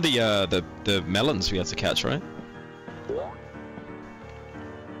 that's one of the melons we had to catch, right?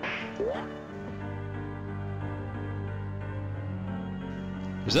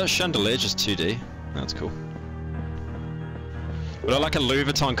 Is that chandelier just 2D? That's cool. Would I like a Louis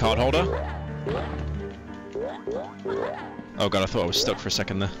Vuitton card holder? Oh god, I thought I was stuck for a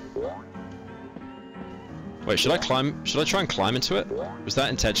second there. Wait, should I climb? Should I try and climb into it? Was that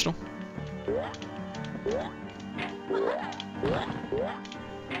intentional?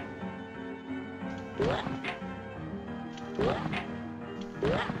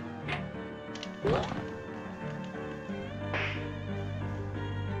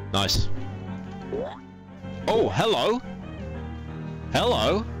 Nice. Oh, hello!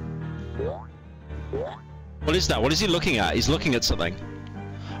 Hello! What is that? What is he looking at? He's looking at something.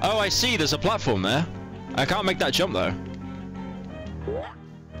 Oh, I see, there's a platform there. I can't make that jump though.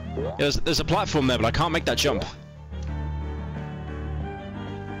 Yeah, there's a platform there, but I can't make that jump.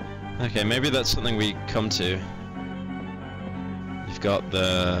 Okay, maybe that's something we come to. You've got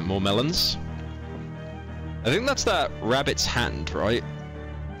the more melons. I think that's that rabbit's hand, right?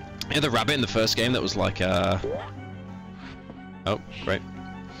 Yeah, the rabbit in the first game that was like oh, great.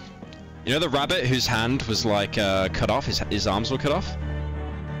 You know the rabbit whose hand was like cut off, his arms were cut off?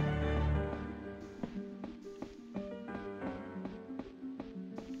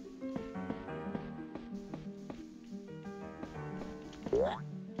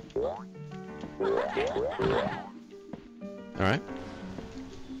 Alright.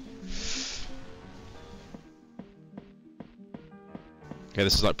 Okay,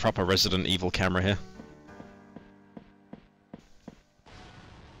 this is like proper Resident Evil camera here.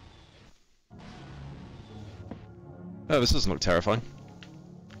 Oh, this doesn't look terrifying.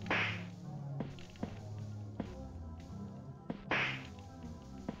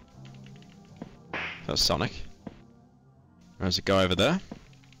 That's Sonic. There's a guy over there.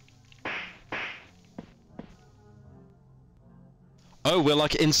 Oh, we're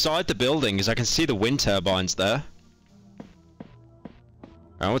like inside the building, as I can see the wind turbines there.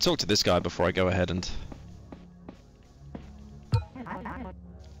 I will talk to this guy before I go ahead and...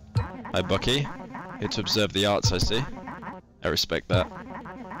 Hi, Bucky. Here to observe the arts, I see. I respect that.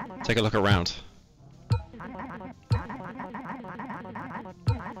 Take a look around.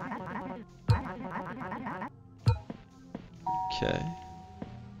 Okay.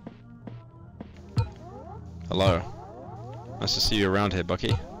 Hello. Nice to see you around here,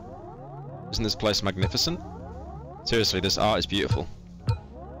 Bucky. Isn't this place magnificent? Seriously, this art is beautiful.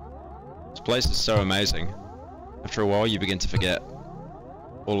 This place is so amazing. After a while, you begin to forget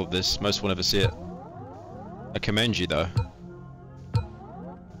all of this. Most will never see it. I commend you, though.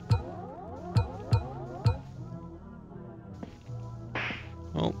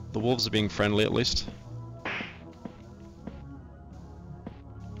 Well, the wolves are being friendly, at least.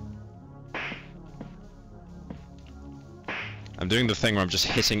 I'm doing the thing where I'm just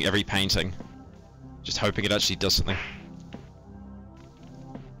hitting every painting. Just hoping it actually does something.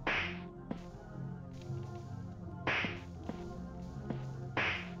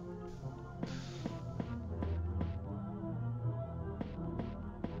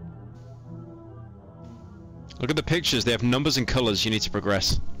 Look at the pictures, they have numbers and colors you need to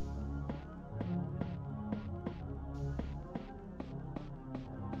progress.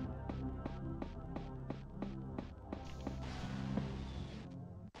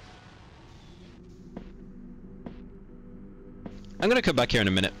 I'm gonna come back here in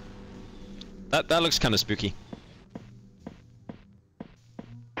a minute. That looks kind of spooky.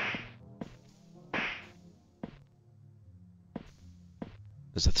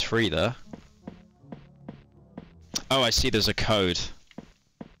 There's a 3 there. Oh, I see, there's a code.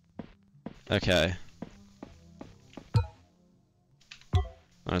 Okay.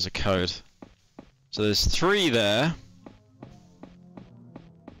 There's a code. So there's 3 there.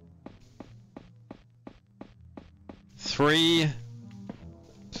 Three,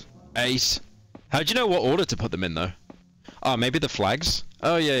 8. How do you know what order to put them in, though? Oh, maybe the flags?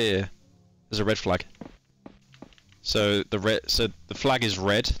 Oh, yeah. There's a red flag. So the flag is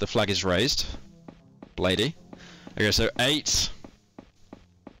red. The flag is raised. Lady. Okay, so 8.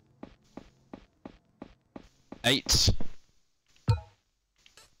 8.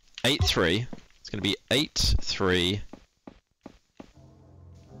 8 3. It's gonna be 8 3.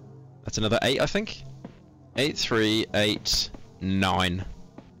 That's another 8, I think. 8 3 8 9.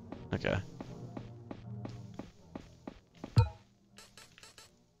 Okay.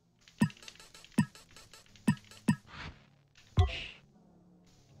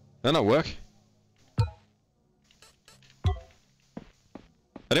 That not work? That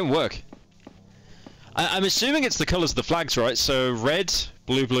didn't work. I'm assuming it's the colours of the flags, right? So red,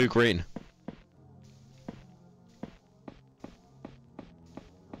 blue, blue, green.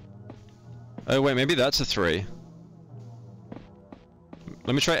 Oh wait, maybe that's a 3.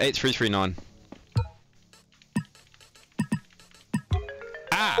 Let me try 8 3 3 9.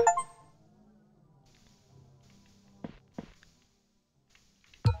 Ah!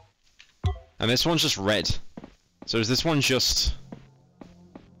 And this one's just red. So is this one just...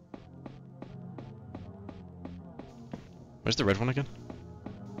 Where's the red one again?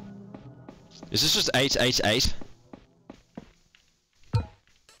 Is this just 8 8 8?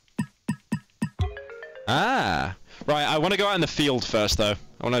 Ah! Right, I want to go out in the field first though.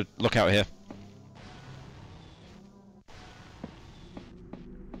 I want to look out here.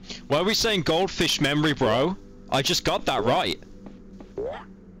 Why are we saying goldfish memory, bro? I just got that right.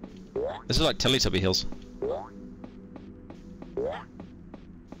 This is like Teletubby Hills.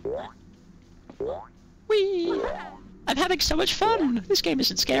 Whee! I'm having so much fun! This game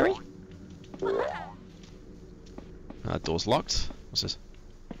isn't scary. Door's locked. What's this?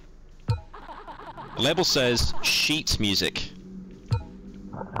 The label says sheet music.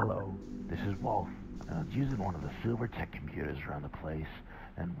 Hello, this is Wolf. I was using one of the silver tech computers around the place,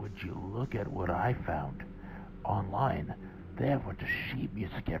 and would you look at what I found? Online, they have a bunch of sheet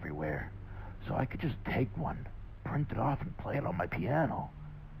music everywhere, so I could just take one, print it off, and play it on my piano.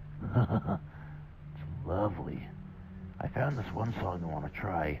 It's lovely. I found this one song I want to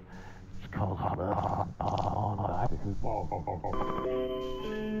try. It's called This is Wolf.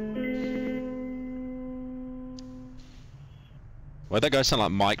 Why'd that guy sound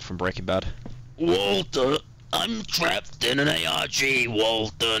like Mike from Breaking Bad? Walter, I'm trapped in an ARG,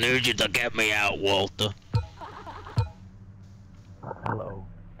 Walter. Need you to get me out, Walter. Hello,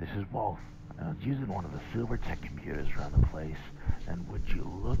 this is Wolf. I was using one of the silver tech computers around the place, and would you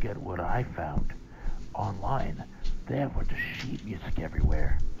look at what I found? Online, they have a bunch of sheet music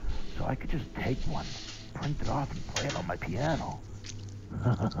everywhere, so I could just take one, print it off, and play it on my piano.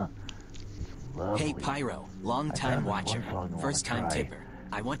 It's lovely. Hey Pyro, long-time watcher, first-time tipper.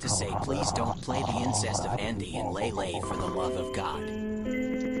 I want to say please don't play the incest of Andy and Lele for the love of God.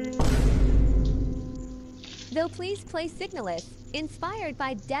 Though please play Signalis, inspired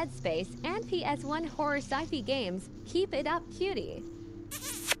by Dead Space and PS1 horror sci-fi games. Keep it up, cutie.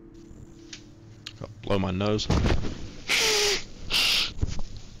 Blow my nose.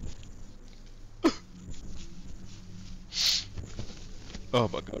 Oh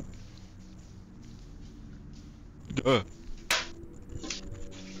my god.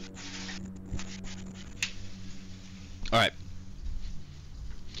 Alright.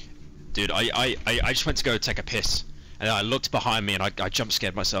 Dude, I just went to go take a piss. And then I looked behind me and I jump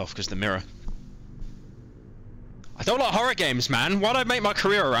scared myself because the mirror. I don't like horror games, man. Why'd I make my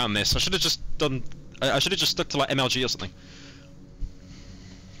career around this? I should have just done... I should have just stuck to like MLG or something.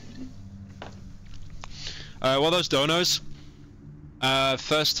 Well, those donos.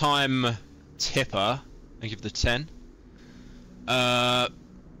 First time tipper. I give the 10.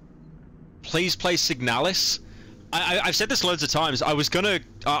 Please play Signalis. I've said this loads of times. I was gonna...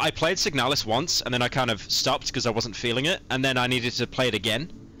 I played Signalis once, and then I kind of stopped because I wasn't feeling it, and then I needed to play it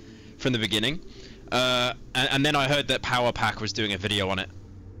again from the beginning. And then I heard that Power Pack was doing a video on it,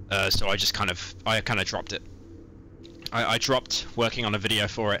 so I just kind of dropped it. I dropped working on a video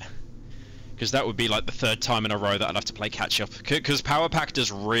for it, because that would be like the 3rd time in a row that I'd have to play catch up. Because Power Pack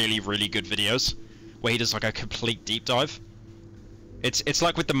does really, really good videos, where he does like a complete deep dive. It's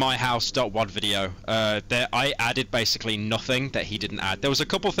like with the myhouse.wad video. I added basically nothing that he didn't add. There was a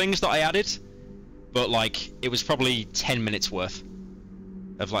couple things that I added, but like it was probably 10 minutes worth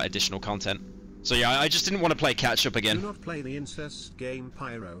of like additional content. So yeah, I just didn't want to play catch up again. Do not play the incest game,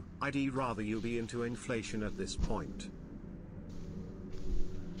 Pyro. I'd rather you be into inflation at this point.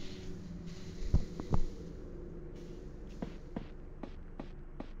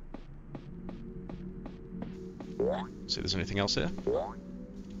 See if there's anything else here.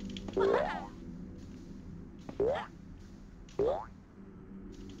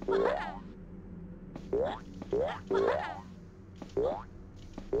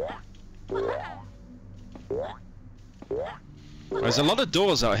 There's a lot of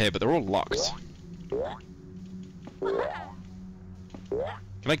doors out here, but they're all locked.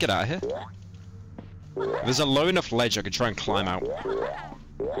 Can I get out of here? If there's a low enough ledge, I could try and climb out.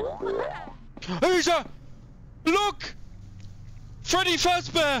 Who's a... Look! Freddy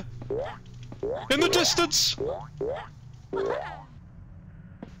Fazbear! In the distance!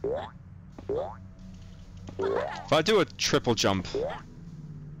 If I do a triple jump...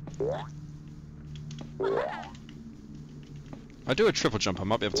 I do a triple jump, I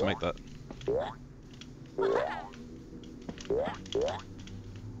might be able to make that.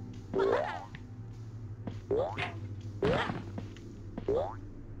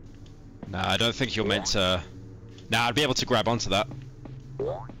 Nah, I don't think you're meant to... Nah, I'd be able to grab onto that.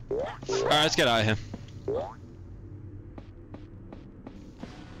 Alright, let's get out of here.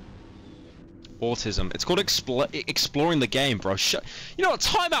 Autism. It's called exploring the game, bro. You know what?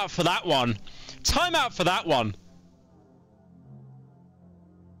 Time out for that one. Time out for that one.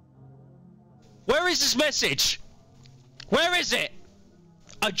 Where is this message? Where is it?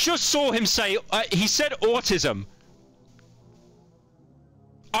 I just saw him say, he said autism.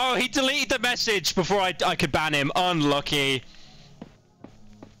 Oh, he deleted the message before I could ban him. Unlucky.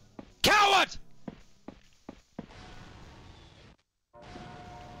 Coward!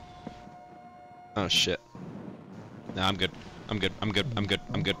 Oh shit. Nah, I'm good. I'm good. I'm good. I'm good.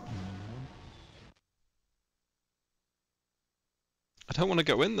 I'm good. I don't want to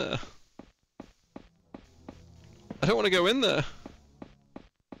go in there. I don't want to go in there.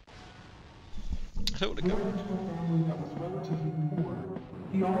 I don't want to go.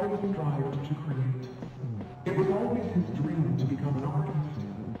 He always strived to create. It was always his dream to become an artist.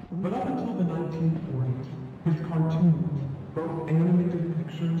 But up until the 1940s, his cartoons, both animated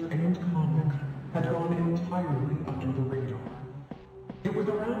pictures and comics, had gone entirely under the radar. It was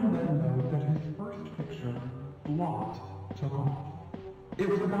around then, though, that his first picture, Blot, took off. It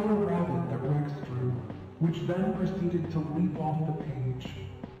was about a rabbit that Rex drew, which then proceeded to leap off the page.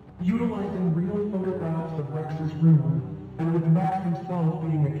 Utilizing real photographs of Rex's room, and with Rex himself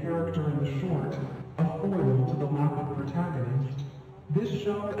being a character in the short, a foil to the lack of protagonist, this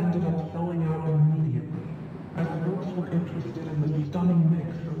show ended up selling out immediately, as folks were interested in the stunning mix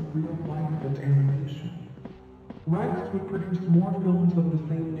of real life and animation. Rex would produce more films of the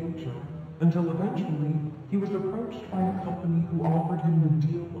same nature, until eventually he was approached by a company who offered him the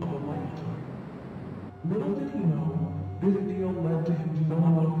deal of a lifetime. Little did he know, this deal led to him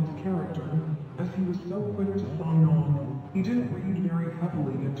selling off his character, as he was so quick to sign on, he didn't read very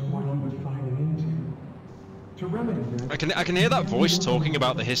heavily into what he was signing into. To remedy this, I can hear that voice talking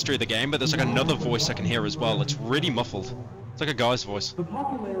about the history of the game, but there's like another voice I can hear as well. It's really muffled. It's like a guy's voice. The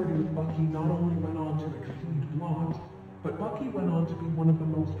popularity of Bucky not only went on to exceed Blot, but Bucky went on to be one of the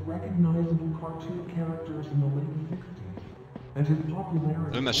most recognizable cartoon characters in the late 60s, and his popularity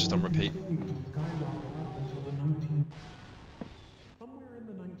I think that's just on repeat. continued to skyrocket up until the Somewhere in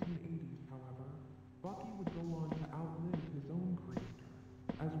the 1980s, however, Bucky would go on to outlive his own creator,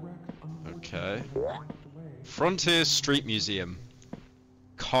 as Rex Okay. Frontier Street Museum.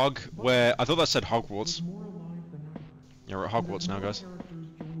 Cog, where... I thought that said Hogwarts. Yeah, we're at Hogwarts now, guys.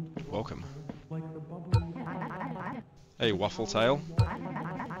 Welcome. Hey, Waffle Tail.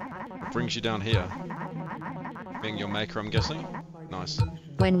 Brings you down here. Being your maker, I'm guessing? Nice.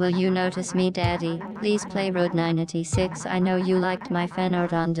 When will you notice me, Daddy? Please play Road 986. I know you liked my fan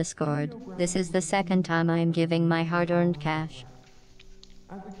art on Discord. This is the second time I am giving my hard-earned cash.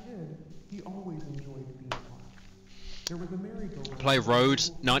 As a kid, he always enjoyed theme parks. There was a merry-go-round. Play Road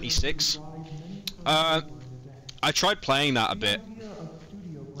 96. I tried playing that a bit.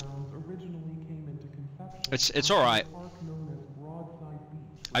 It's alright.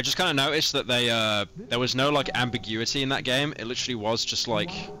 I just kind of noticed that there was no like ambiguity in that game. It literally was just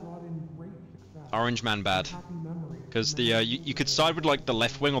like Orange Man bad, because the you could side with like the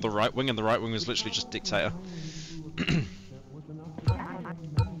left wing or the right wing, and the right wing was literally just dictator.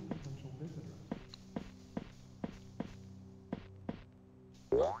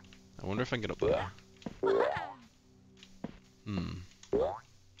 I wonder if I can get up there.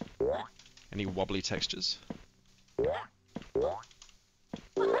 Any wobbly textures? Nah,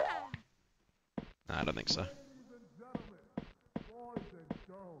 I don't think so.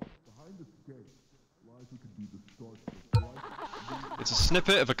 It's a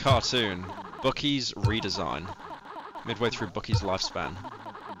snippet of a cartoon, Bucky's redesign. Midway through Bucky's lifespan.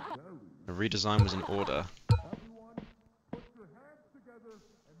 The redesign was in order.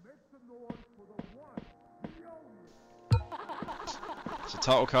 It's a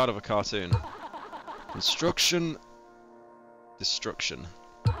title card of a cartoon. Construction. Destruction.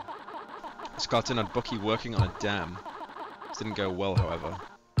 This cartoon had Bucky working on a dam. This didn't go well, however.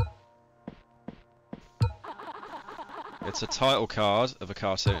 It's a title card of a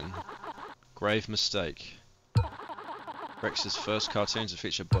cartoon. Grave mistake. Rex's first cartoon to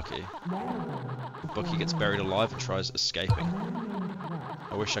feature Bucky. Bucky gets buried alive and tries escaping.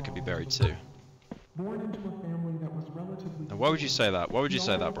 I wish I could be buried too. Now, why would you say that? Why would you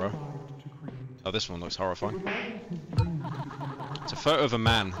say that, bro? Oh, this one looks horrifying. It's a photo of a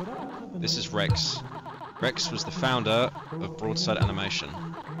man. This is Rex. Rex was the founder of Broadside Animation.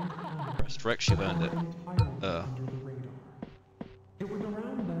 Rex, you've earned it. It was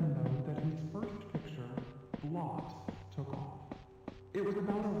around then, though, that his first picture, Blot, took off. It was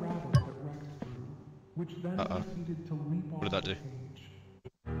about a rabbit that Rex drew, which then proceeded to leap off What did that do?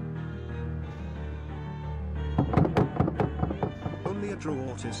 Only a true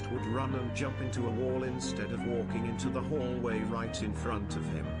artist would run and jump into a wall instead of walking into the hallway right in front of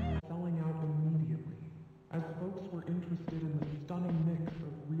him. Selling out immediately, as folks were interested in the stunning mix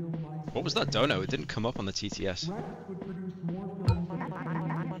of real life. What was that dono? It didn't come up on the TTS. Rex would produce more films of the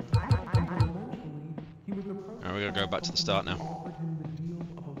same nature, until eventually he was approached. Alright, we gotta go back to the start now.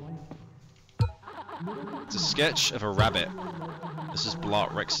 It's a sketch of a rabbit. This is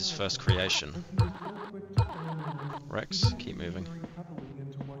Blot, Rex's first creation. Rex, keep moving.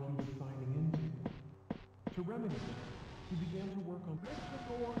 To remedy this, he began to work on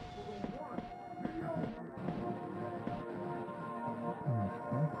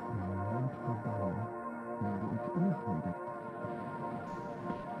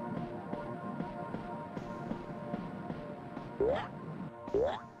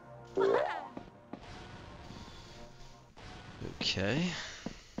Okay.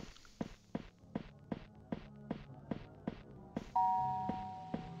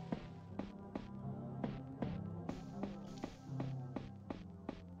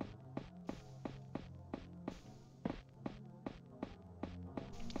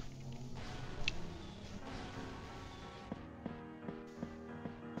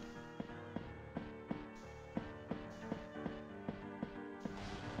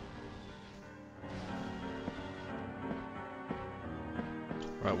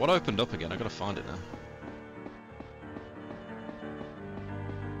 Right, what opened up again? I gotta find it now.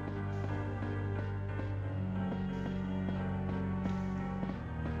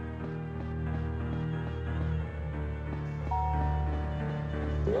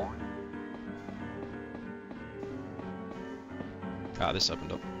 Ah, this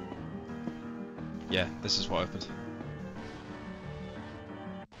opened up. Yeah, this is what opened.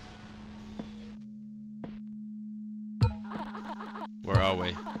 Where are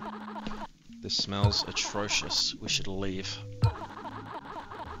we? This smells atrocious. We should leave.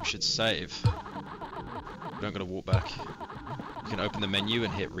 We should save. We don't gotta walk back. We can open the menu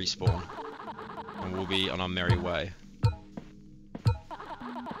and hit respawn. And we'll be on our merry way.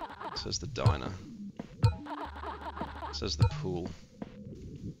 Says the diner. Says the pool.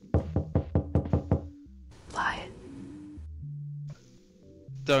 Lie.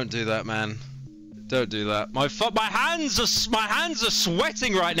 Don't do that, man. Don't do that. My hands are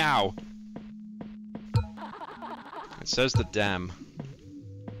sweating right now. It says the dam.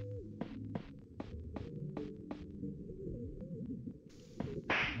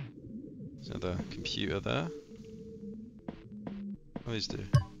 There's another computer there. What do these do?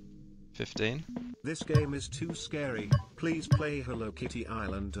 15? This game is too scary. Please play Hello Kitty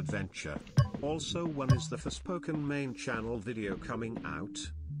Island Adventure. Also, when is the Forspoken main channel video coming out?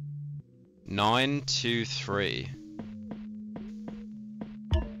 923.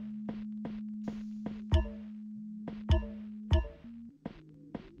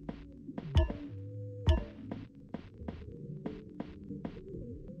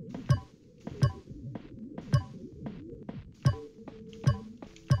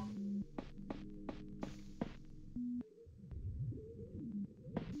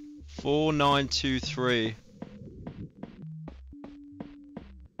 Four 923.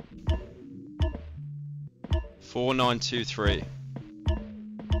 Four 923.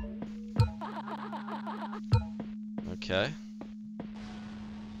 Okay.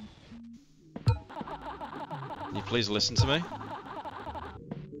 Can you please listen to me?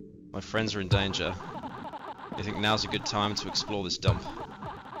 My friends are in danger. You think now's a good time to explore this dump?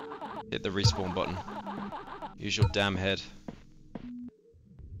 Hit the respawn button. Use your damn head.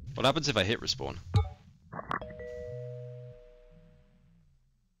 What happens if I hit respawn?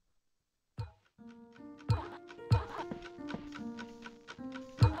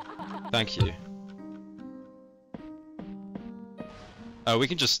 Thank you. Oh, we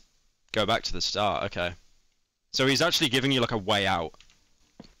can just go back to the start, okay. So he's actually giving you like a way out.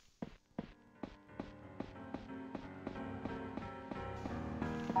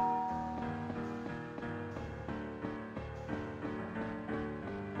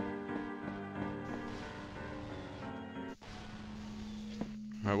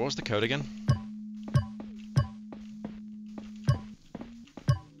 Alright, what was the code again?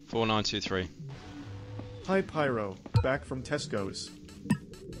 4923. Hi Pyro, back from Tesco's.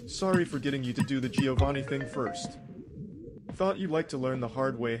 Sorry for getting you to do the Giovanni thing first. Thought you'd like to learn the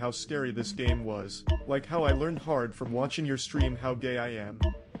hard way how scary this game was, like how I learned hard from watching your stream how gay I am.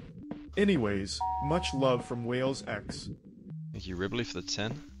 Anyways, much love from Wales X. Thank you, Ribley, for the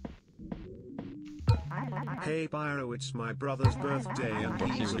 10. Hey Pyro, it's my brother's birthday and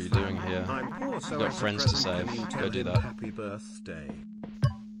Bucky, he's what are you a fan. doing here? I'm poor, so Got as a friends to present, save. can you Go tell do him that. Happy birthday.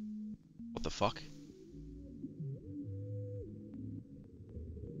 What the fuck?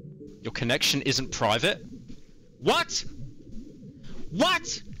 Your connection isn't private? What?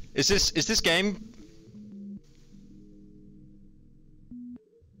 What? Is this game?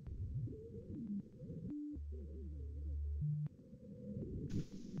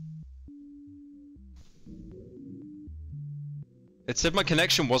 It said my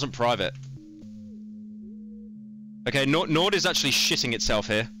connection wasn't private. Okay, Nord is actually shitting itself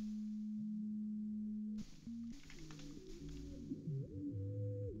here.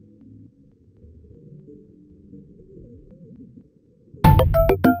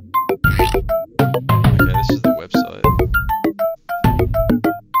 Okay, this is the website.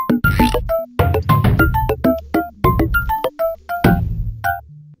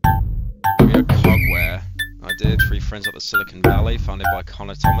 We got Cogware. I did 3 friends at the Silicon Valley, founded by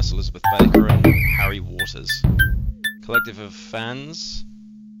Connor Thomas, Elizabeth Baker, and Harry Waters. Collective of fans,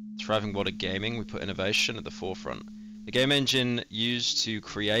 thriving world of gaming. We put innovation at the forefront. The game engine used to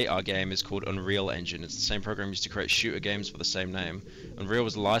create our game is called Unreal Engine. It's the same program used to create shooter games with the same name. Unreal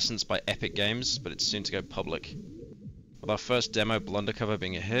was licensed by Epic Games, but it's soon to go public. With our first demo, Blundercover,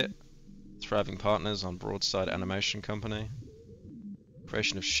 being a hit, thriving partners on Broadside Animation Company.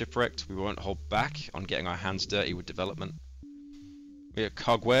 Creation of Shipwrecked, we won't hold back on getting our hands dirty with development. We at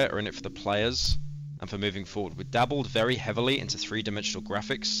Cogware are in it for the players and for moving forward. We dabbled very heavily into 3-dimensional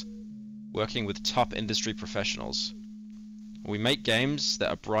graphics, working with top industry professionals. When we make games that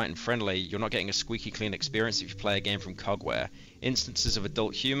are bright and friendly, you're not getting a squeaky clean experience if you play a game from Cogware. Instances of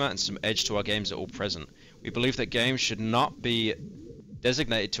adult humor and some edge to our games are all present. We believe that games should not be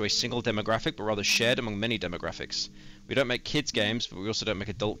designated to a single demographic, but rather shared among many demographics. We don't make kids games, but we also don't make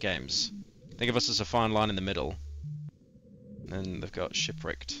adult games. Think of us as a fine line in the middle. And they've got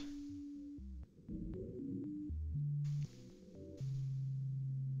Shipwrecked.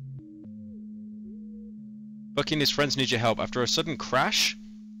 Bucky and his friends need your help. After a sudden crash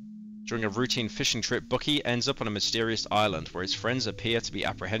during a routine fishing trip, Bucky ends up on a mysterious island where his friends appear to be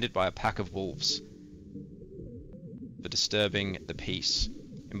apprehended by a pack of wolves for disturbing the peace.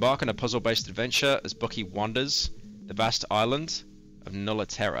 Embark on a puzzle-based adventure as Bucky wanders the vast island of Nulla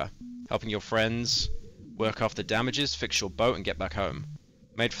Terra, helping your friends work off the damages, fix your boat, and get back home.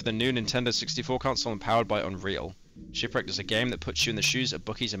 Made for the new Nintendo 64 console and powered by Unreal, Shipwrecked is a game that puts you in the shoes of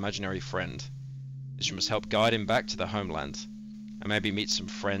Bucky's imaginary friend, as you must help guide him back to the homeland, and maybe meet some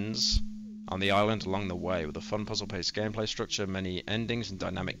friends on the island along the way. With a fun puzzle-based gameplay structure, many endings, and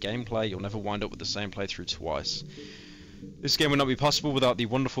dynamic gameplay, you'll never wind up with the same playthrough twice. This game would not be possible without the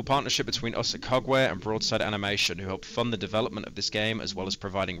wonderful partnership between us at Cogware and Broadside Animation, who helped fund the development of this game, as well as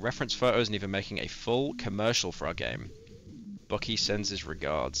providing reference photos and even making a full commercial for our game. Bucky sends his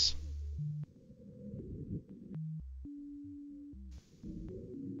regards.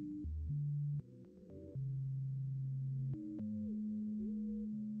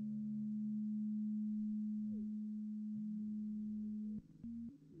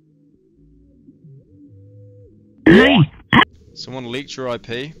 Hey! Someone leaked your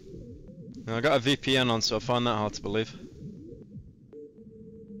IP. Now, I got a VPN on, so I find that hard to believe.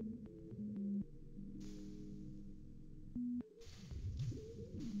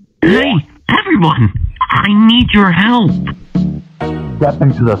 Hey, everyone! I need your help! Step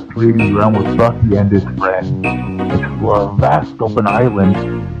into the 3D realm with Bucky and his friends. Explore a vast open island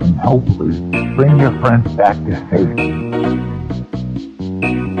and hopefully bring your friends back to safety.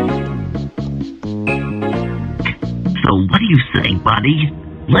 So what do you say, buddy?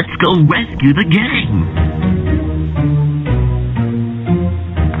 Let's go rescue the gang!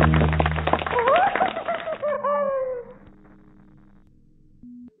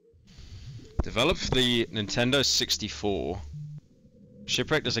 Developed for the Nintendo 64,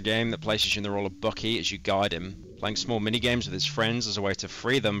 Shipwrecked is a game that places you in the role of Bucky as you guide him, playing small mini-games with his friends as a way to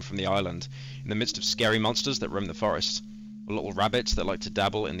free them from the island, in the midst of scary monsters that roam the forest, or little rabbits that like to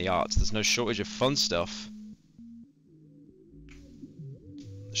dabble in the arts. There's no shortage of fun stuff.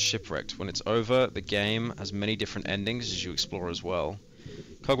 Shipwrecked. When it's over, the game has many different endings as you explore as well.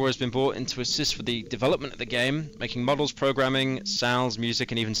 Cogware has been brought in to assist with the development of the game, making models, programming, sounds,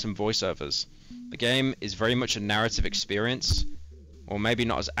 music, and even some voiceovers. The game is very much a narrative experience, or maybe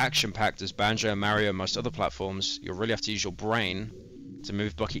not as action-packed as Banjo, Mario, and most other platforms. You'll really have to use your brain to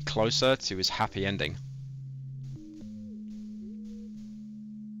move Bucky closer to his happy ending.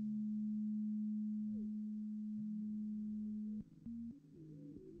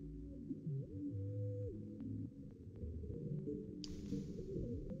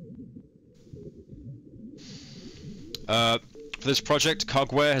 For this project,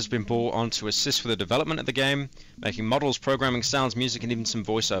 Cogware has been brought on to assist with the development of the game, making models, programming, sounds, music, and even some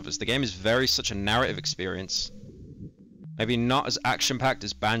voiceovers. The game is very such a narrative experience. Maybe not as action-packed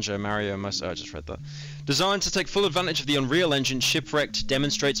as Banjo, Mario, and most... Oh, I just read that. Designed to take full advantage of the Unreal Engine, Shipwrecked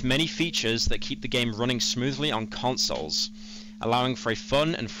demonstrates many features that keep the game running smoothly on consoles, allowing for a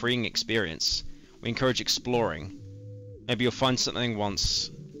fun and freeing experience. We encourage exploring. Maybe you'll find something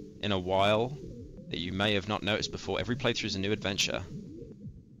once in a while that you may have not noticed before. Every playthrough is a new adventure.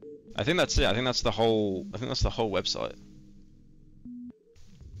 I think that's it. I think that's the whole website.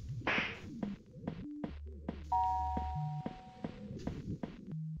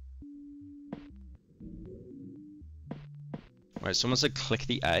 Right, someone said click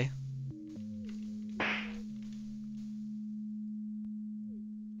the A.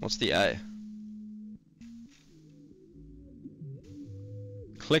 What's the A?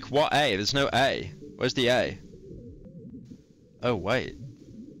 Click what A? There's no A. Where's the A? Oh, wait.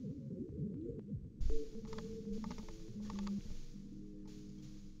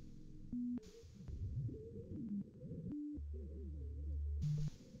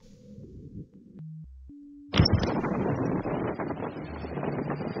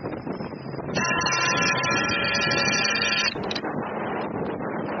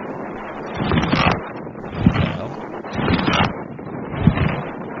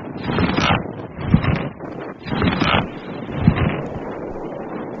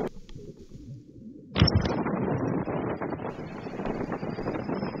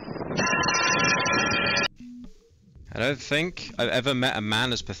 I don't think I've ever met a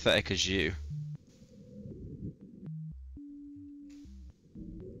man as pathetic as you.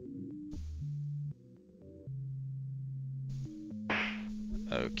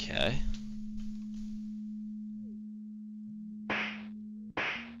 Okay.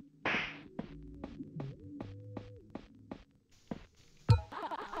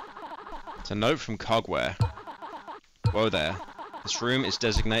 It's a note from Cogware. Whoa there. This room is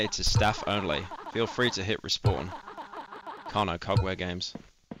designated to staff only. Feel free to hit respawn. Kano, Cogware Games.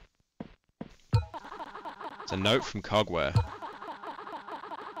 It's a note from Cogware.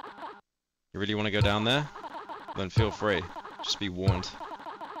 You really want to go down there? Then feel free. Just be warned.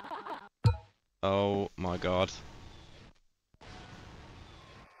 Oh my god.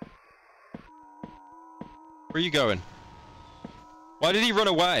 Where are you going? Why did he run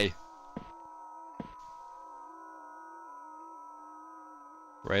away?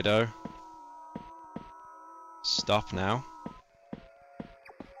 Rado. Stop now.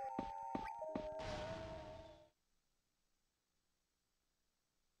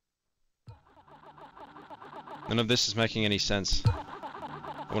 None of this is making any sense.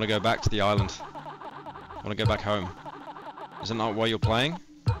 I want to go back to the island. I want to go back home. Is that not why you're playing?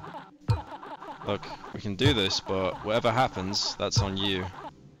 Look, we can do this, but whatever happens, that's on you.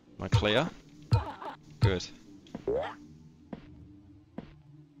 Am I clear? Good.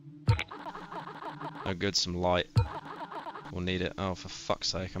 Oh good, some light. We'll need it. Oh, for fuck's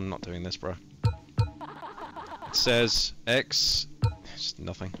sake, I'm not doing this, bro. It says X... It's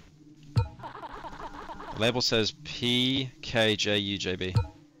nothing. The label says PKJUJB.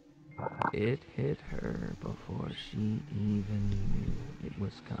 It hit her before she even knew it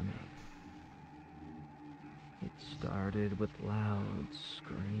was coming. It started with loud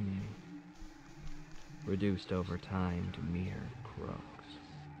screaming, reduced over time to mere croaks.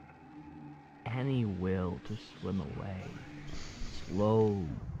 Any will to swim away. Slow.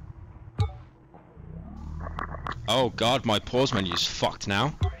 Oh god, my pause menu's fucked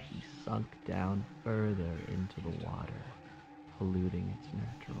now. She sunk down further into the water, polluting its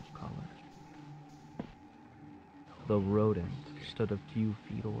natural color. The rodent stood a few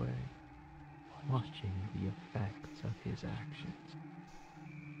feet away, watching the effects of his actions,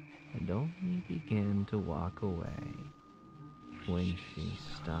 and only began to walk away when she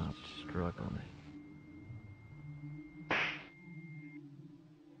stopped struggling.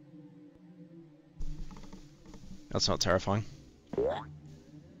 That's not terrifying.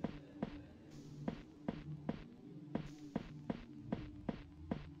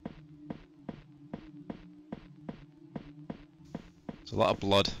 There's a lot of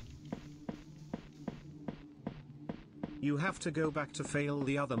blood. You have to go back to fail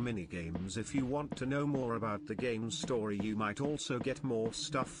the other minigames if you want to know more about the game's story. You might also get more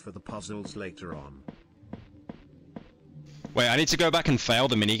stuff for the puzzles later on. Wait, I need to go back and fail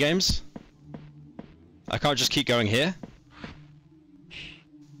the minigames? I can't just keep going here?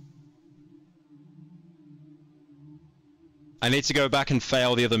 I need to go back and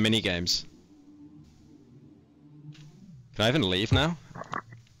fail the other minigames. Can I even leave now?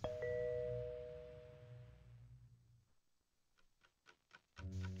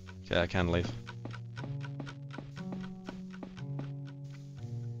 Okay, I can leave.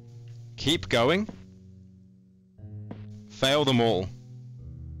 Keep going? Fail them all.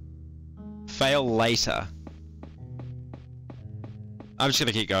 Fail later. I'm just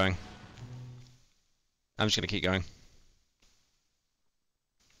gonna keep going. I'm just gonna keep going.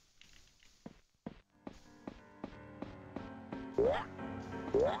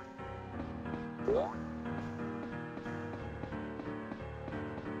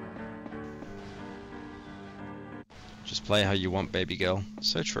 Just play how you want, baby girl.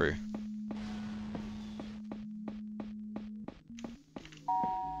 So true.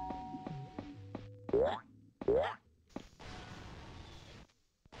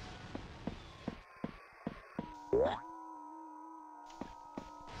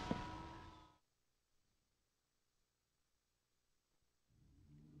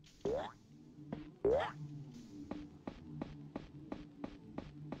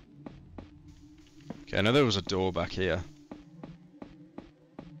 Okay, I know there was a door back here.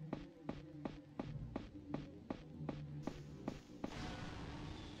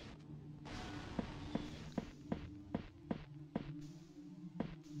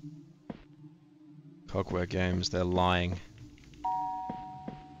 Cogware Games, they're lying.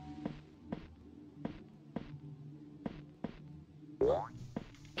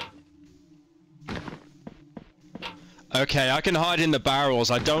 Okay, I can hide in the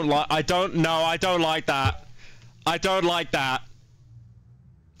barrels. I don't like that. I don't like that. I don't like that.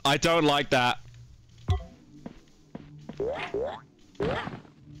 I don't like that.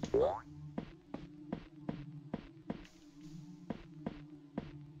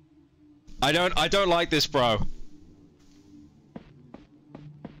 I don't like this, bro.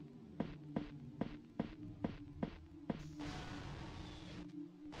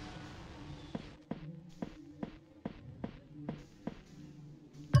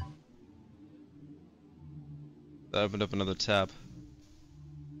 That opened up another tab.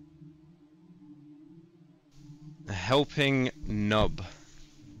 A Helping Nub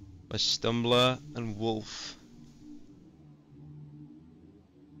by Stumbler and Wolf.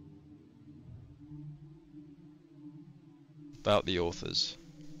 About the authors.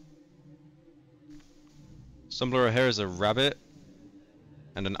 Stumbler here is a rabbit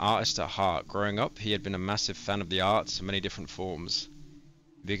and an artist at heart. Growing up, he had been a massive fan of the arts in many different forms.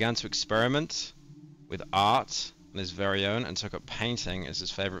 He began to experiment with art on his very own and took up painting as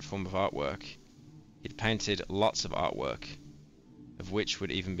his favorite form of artwork. He'd painted lots of artwork, of which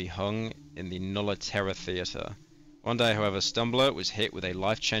would even be hung in the Nulla Terra Theatre. One day, however, Stumbler was hit with a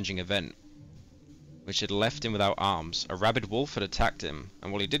life-changing event, which had left him without arms. A rabid wolf had attacked him,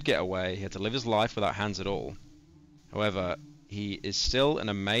 and while he did get away, he had to live his life without hands at all. However, he is still an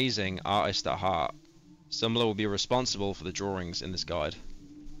amazing artist at heart. Stumbler will be responsible for the drawings in this guide.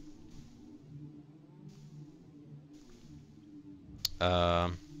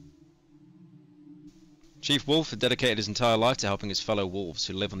 Chief Wolf had dedicated his entire life to helping his fellow wolves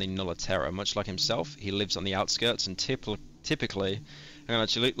who live on the Nulla Terra. Much like himself, he lives on the outskirts and typically... Hang on,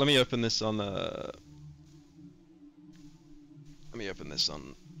 actually, let me open this on... Let me open this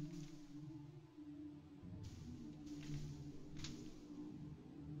on...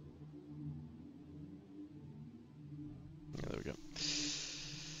 Yeah, there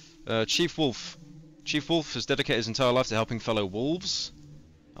we go. Chief Wolf has dedicated his entire life to helping fellow wolves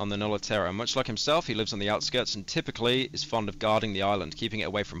on the Nulla Terra. Much like himself, he lives on the outskirts and typically is fond of guarding the island, keeping it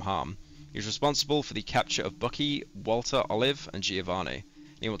away from harm. He is responsible for the capture of Bucky, Walter, Olive, and Giovanni.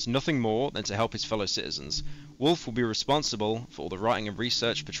 He wants nothing more than to help his fellow citizens. Wolf will be responsible for all the writing and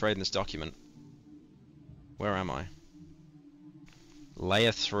research portrayed in this document. Where am I?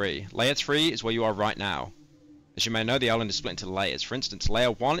 Layer 3. Layer 3 is where you are right now. As you may know, the island is split into layers. For instance,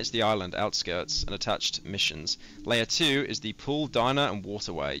 Layer 1 is the island, outskirts, and attached missions. Layer 2 is the pool, diner, and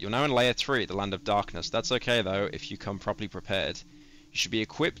waterway. You're now in Layer 3, the land of darkness. That's okay, though, if you come properly prepared. You should be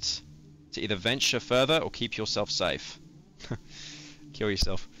equipped to either venture further or keep yourself safe. Kill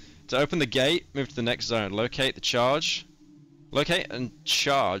yourself. To open the gate, move to the next zone. Locate and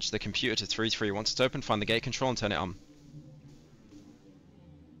charge the computer to 3.3. Once it's open, find the gate control and turn it on.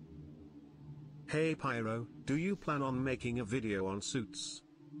 Hey Pyro, do you plan on making a video on Suits?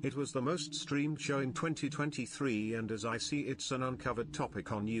 It was the most streamed show in 2023 and as I see it's an uncovered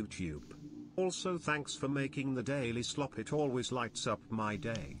topic on YouTube. Also thanks for making the daily slop, it always lights up my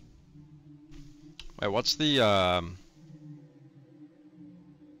day. Wait, what's the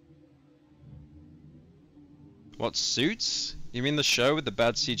what Suits? You mean the show with the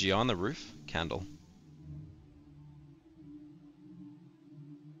bad CGI on the roof? Candle.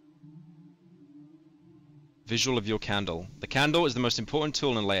 Visual of your candle. The candle is the most important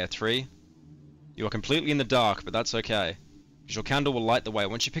tool in layer 3. You are completely in the dark, but that's okay, because your candle will light the way.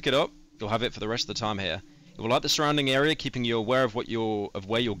 Once you pick it up, you'll have it for the rest of the time here. It will light the surrounding area, keeping you aware of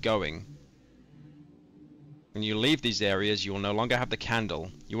where you're going. When you leave these areas, you will no longer have the candle.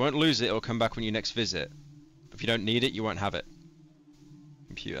 You won't lose it, it will come back when you next visit. If you don't need it, you won't have it.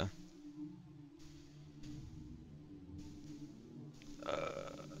 Computer.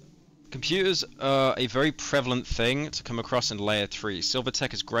 Computers are a very prevalent thing to come across in Layer 3.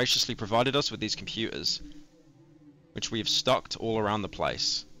 Silvertech has graciously provided us with these computers, which we have stocked all around the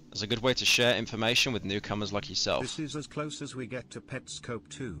place, as a good way to share information with newcomers like yourself. This is as close as we get to Petscope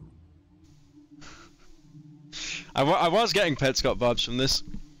 2. I was getting Petscope vibes from this.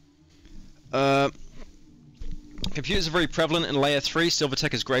 Computers are very prevalent in Layer 3.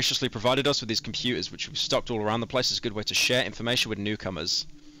 Silvertech has graciously provided us with these computers, which we've stocked all around the place as a good way to share information with newcomers.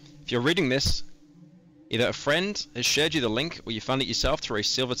 If you're reading this, either a friend has shared you the link or you found it yourself through a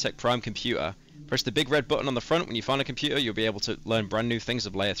Silvertech Prime computer. Press the big red button on the front when you find a computer, you'll be able to learn brand new things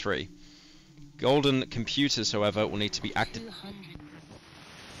of Layer 3. Golden computers, however, will need to be active.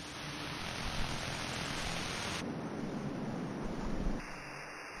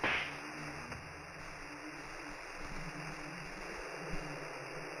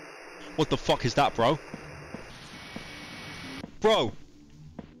 What the fuck is that, bro? Bro!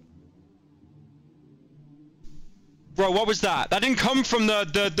 Bro, what was that? That didn't come from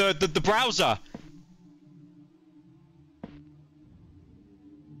the browser!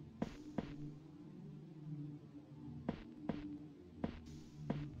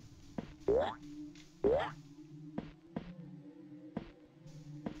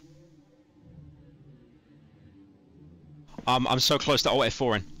 I'm so close to Alt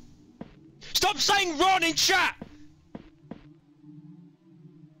F4 in. Stop saying run in chat!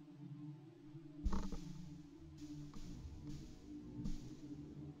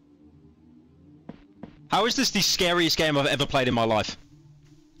 How is this the scariest game I've ever played in my life?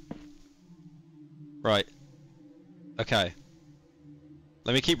 Right. Okay.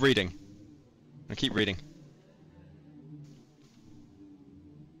 Let me keep reading. I keep reading.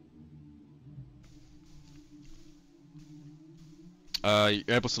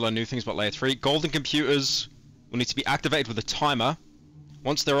 You're able to learn new things about Layer 3. Golden computers will need to be activated with a timer.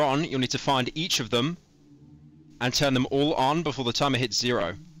 Once they're on, you'll need to find each of them and turn them all on before the timer hits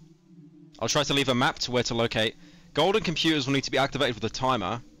 0. I'll try to leave a map to where to locate. Golden computers will need to be activated with a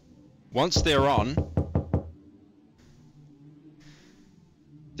timer. Once they're on...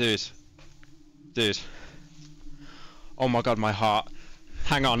 Dude. Oh my god, my heart.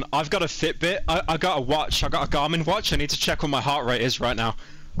 Hang on, I've got a Fitbit, I got a watch, I got a Garmin watch, I need to check what my heart rate is right now.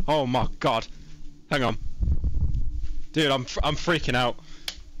 Oh my god. Hang on. Dude, I'm freaking out.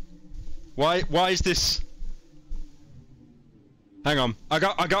 Why is this... Hang on, I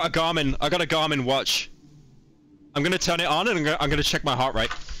got a Garmin watch. I'm gonna turn it on and I'm gonna check my heart rate.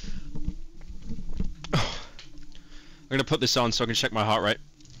 I'm gonna put this on so I can check my heart rate.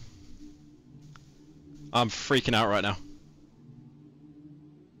 I'm freaking out right now.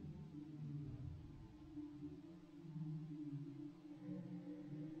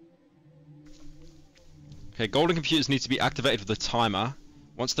 Okay, golden computers need to be activated with a timer.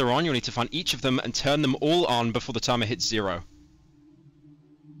 Once they're on, you'll need to find each of them and turn them all on before the timer hits 0.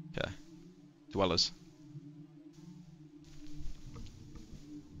 Okay. Dwellers.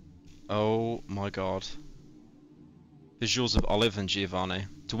 Oh my god. Visuals of Olive and Giovanni.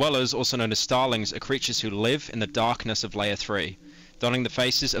 Dwellers, also known as starlings, are creatures who live in the darkness of Layer 3, donning the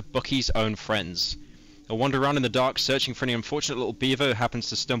faces of Bucky's own friends. They'll wander around in the dark searching for any unfortunate little beaver who happens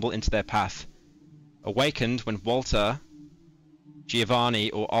to stumble into their path. Awakened when Walter,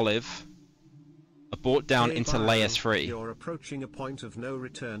 Giovanni, or Olive are brought down into Layer 3. You're approaching a point of no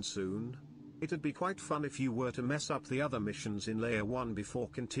return soon. It'd be quite fun if you were to mess up the other missions in Layer 1 before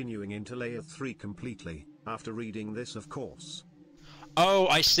continuing into Layer 3 completely, after reading this of course. Oh,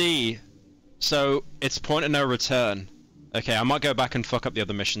 I see. So, it's point of no return. Okay, I might go back and fuck up the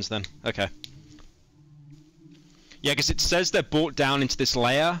other missions then. Okay. Yeah, because it says they're brought down into this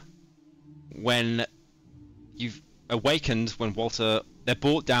layer when you've... awakened when Walter... They're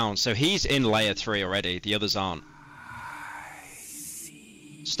brought down, so he's in layer 3 already. The others aren't.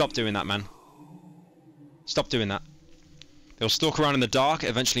 Stop doing that, man. Stop doing that. They'll stalk around in the dark,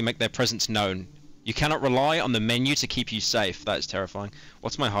 eventually make their presence known. You cannot rely on the menu to keep you safe. That is terrifying.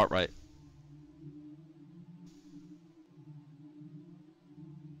 What's my heart rate?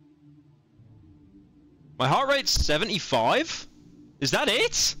 My heart rate's 75? Is that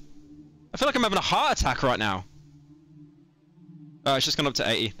it? I feel like I'm having a heart attack right now. It's just gone up to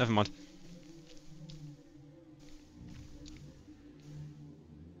 80. Never mind.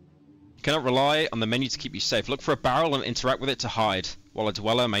 You cannot rely on the menu to keep you safe. Look for a barrel and interact with it to hide. While a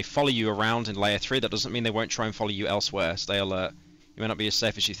dweller may follow you around in layer 3, that doesn't mean they won't try and follow you elsewhere. Stay alert. You may not be as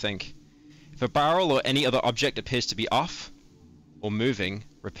safe as you think. If a barrel or any other object appears to be off or moving,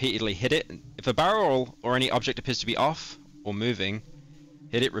 repeatedly hit it. If a barrel or any object appears to be off or moving,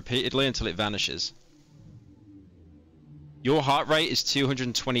 hit it repeatedly until it vanishes. Your heart rate is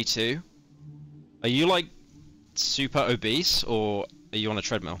 222. Are you like super obese or are you on a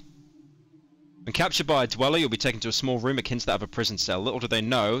treadmill? When captured by a dweller, you'll be taken to a small room akin to that of a prison cell. Little do they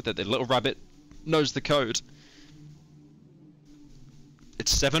know that the little rabbit knows the code.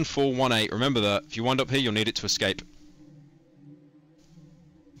 It's 7418. Remember that. If you wind up here, you'll need it to escape.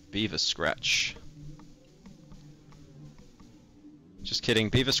 Beaver Scratch. Just kidding.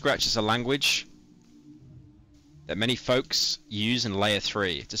 Beaver Scratch is a language that many folks use in layer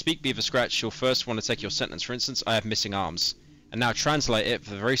 3. To speak Beaver Scratch, you'll first want to take your sentence. For instance, I have missing arms. And now translate it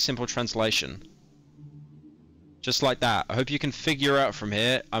for a very simple translation. Just like that. I hope you can figure out from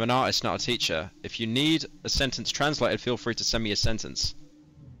here. I'm an artist, not a teacher. If you need a sentence translated, feel free to send me a sentence.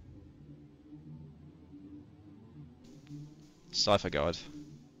 Cipher guide.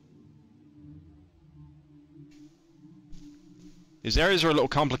 These areas are a little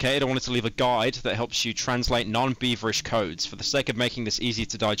complicated. I wanted to leave a guide that helps you translate non-beaverish codes. For the sake of making this easy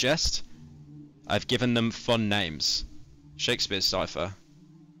to digest, I've given them fun names. Shakespeare's cipher.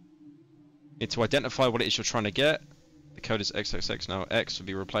 You need to identify what it is you're trying to get. The code is XXX. Now X will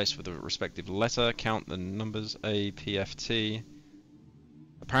be replaced with the respective letter. Count the numbers A, P, F, T.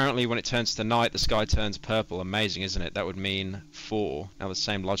 Apparently when it turns to night, the sky turns purple. Amazing, isn't it? That would mean 4. Now the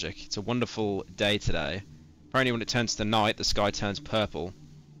same logic. It's a wonderful day today. Apparently when it turns to night, the sky turns purple.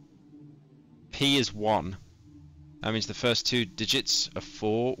 P is 1. That means the first 2 digits are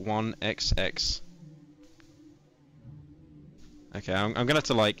 4, 1, XX. Okay, I'm gonna have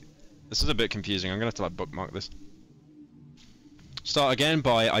to like... This is a bit confusing. I'm gonna have to like bookmark this. Start again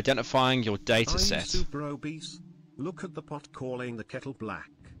by identifying your data set. Are you super obese? Look at the pot calling the kettle black.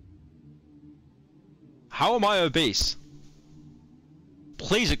 How am I obese?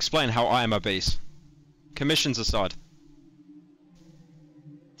 Please explain how I am obese. Commissions aside.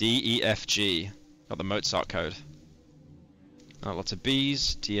 D, E, F, G. Got the Mozart code. Lots of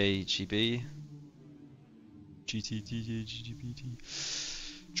B's. T, A, G, B. G, T, T, G, G, B, T.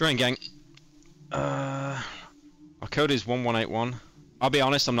 Drain gang. Our code is 1181. I'll be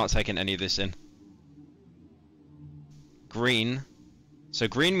honest, I'm not taking any of this in. Green. So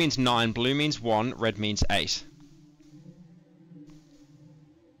green means 9, blue means 1, red means 8.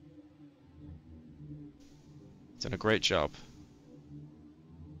 Done a great job.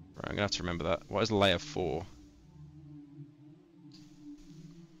 Right, I'm gonna have to remember that. What is layer 4?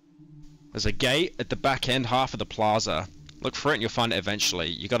 There's a gate at the back end half of the plaza. Look for it and you'll find it eventually.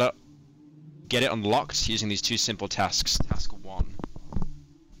 You gotta get it unlocked using these 2 simple tasks. Task 1.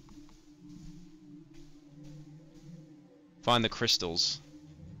 Find the crystals.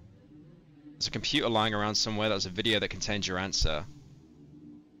 There's a computer lying around somewhere that has a video that contains your answer.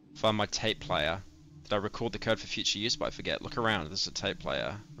 Find my tape player. Did I record the code for future use? But I forget. Look around. This is a tape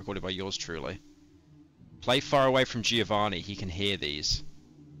player. Recorded by yours truly. Play far away from Giovanni. He can hear these.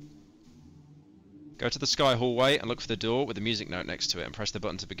 Go to the sky hallway and look for the door with the music note next to it and press the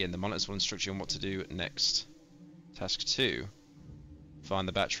button to begin. The monitors will instruct you on what to do next. Task 2. Find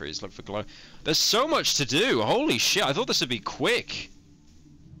the batteries. Look for glow. There's so much to do. Holy shit. I thought this would be quick.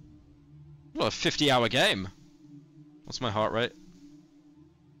 What a 50-hour game. What's my heart rate?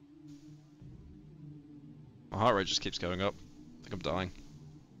 My heart rate just keeps going up. I think I'm dying.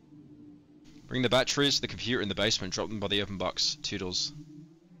 Bring the batteries to the computer in the basement. Drop them by the open box. Toodles.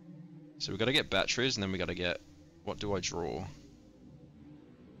 So we got to get batteries, and then we got to get... What do I draw?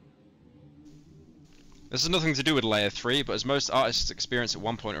 This has nothing to do with layer 3, but as most artists experience at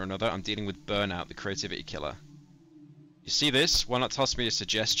one point or another, I'm dealing with burnout, the creativity killer. You see this? Why not toss me a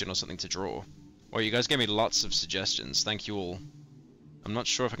suggestion or something to draw? Well, you guys gave me lots of suggestions. Thank you all. I'm not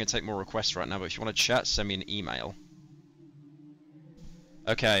sure if I can take more requests right now, but if you want to chat, send me an email.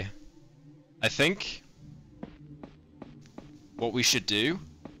 Okay. I think... what we should do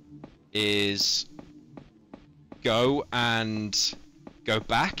is go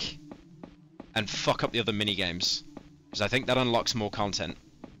back and fuck up the other mini games, because I think that unlocks more content.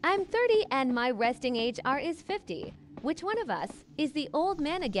 I'm 30 and my resting age R is 50. Which one of us is the old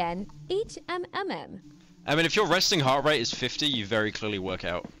man again? HMMM. I mean, if your resting heart rate is 50, you very clearly work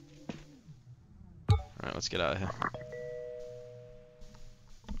out. Alright, let's get out of here.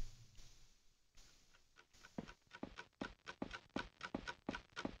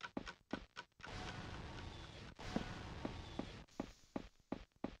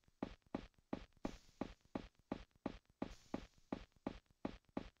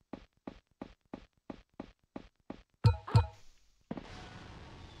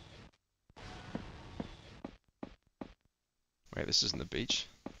 Wait, this isn't the beach.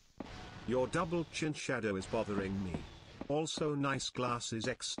 Your double chin shadow is bothering me. Also nice glasses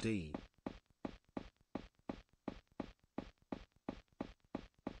XD.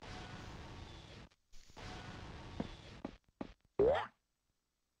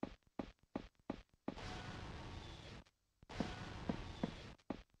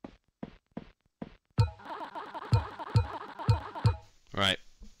 Right.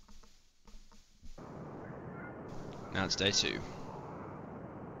 Now it's day 2.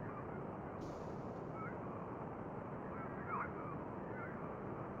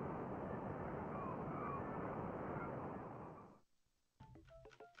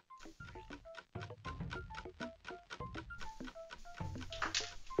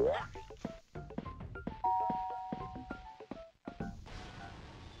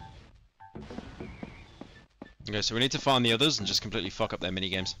 Okay, so we need to find the others and just completely fuck up their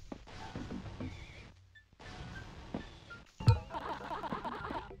minigames.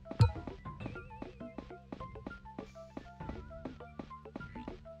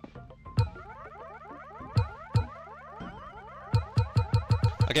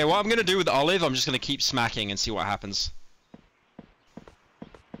 Okay, what I'm gonna do with Olive, I'm just gonna keep smacking and see what happens.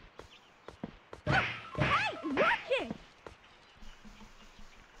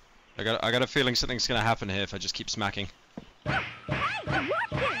 I got a feeling something's gonna happen here if I just keep smacking. Oh,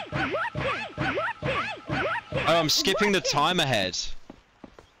 I'm skipping the time ahead.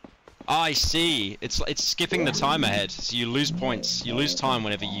 I see. It's skipping the time ahead, so you lose points. You lose time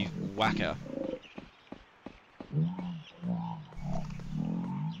whenever you whack her.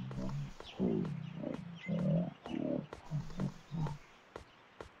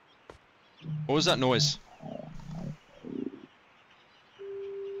 What was that noise?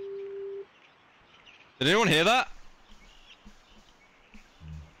 Did anyone hear that?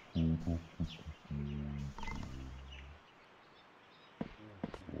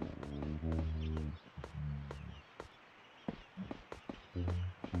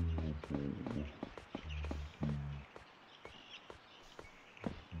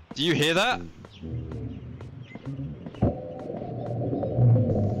 Do you hear that?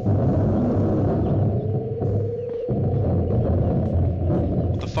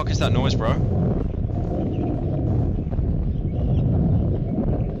 What the fuck is that noise, bro?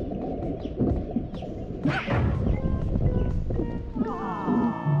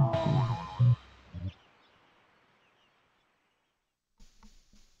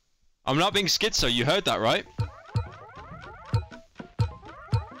 I'm not being schizo, you heard that, right?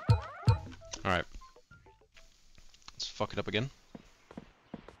 Alright. Let's fuck it up again.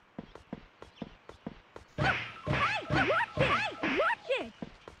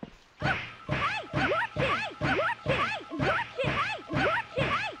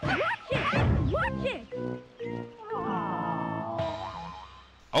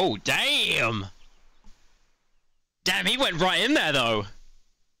 Oh, damn! Damn, he went right in there, though!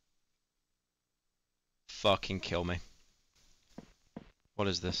 Fucking kill me. What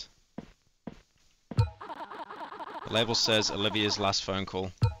is this? The label says Olivia's last phone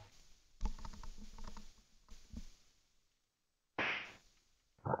call.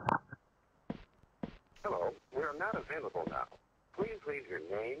 Hello, we are not available now. Please leave your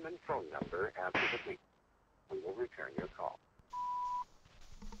name and phone number after the beep. We will return your call.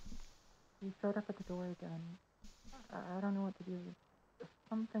 You showed up at the door again. I don't know what to do. There's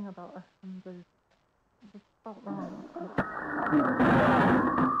something about us and there's just felt wrong.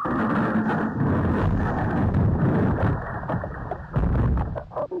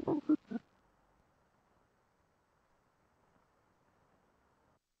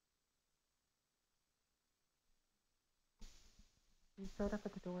 You showed up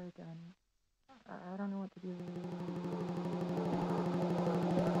at the door again. I don't know what to do.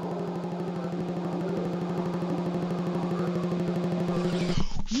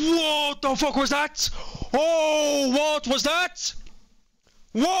 What the fuck was that? Oh, what was that?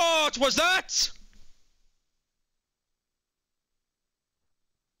 What was that?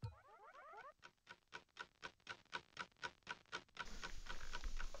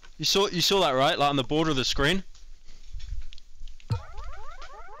 You saw that, right? Like on the border of the screen?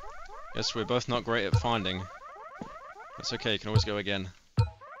 Guess we're both not great at finding. That's okay, you can always go again.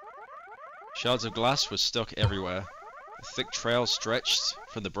 Shards of glass were stuck everywhere. A thick trail stretched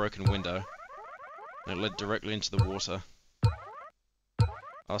from the broken window, and it led directly into the water.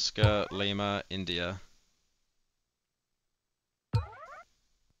 Oscar, Lima, India.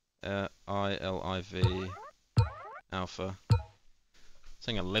 ILIV, Alpha.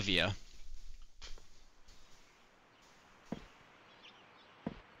 Saying Olivia.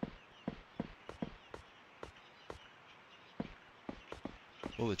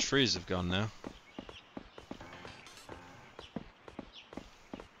 All the trees have gone now.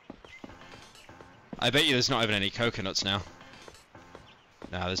 I bet you there's not even any coconuts now.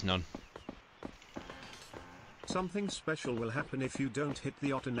 Nah, there's none. Something special will happen if you don't hit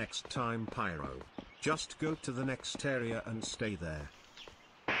the otter next time, Pyro. Just go to the next area and stay there.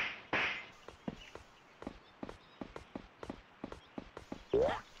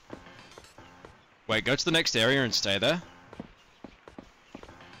 Wait, go to the next area and stay there?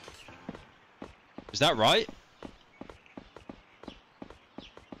 Is that right?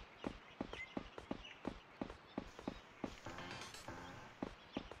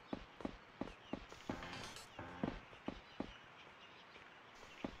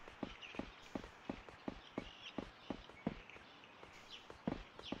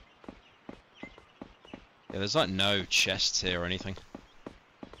 Yeah, there's like no chests here or anything.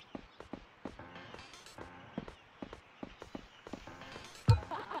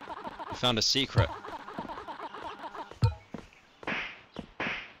 We found a secret.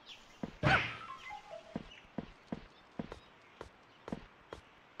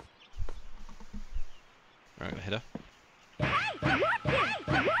 Alright, gonna hit her.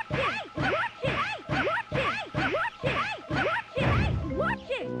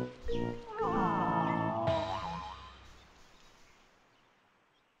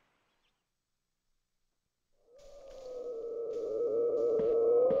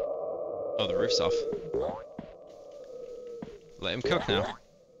 Oh, the roof's off. Let him cook now.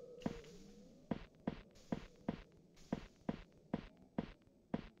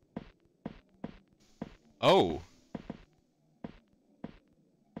 Oh.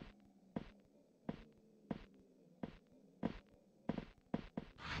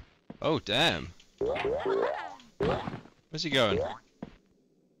 Oh, damn. Where's he going?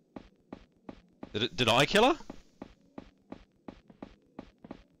 Did I kill her?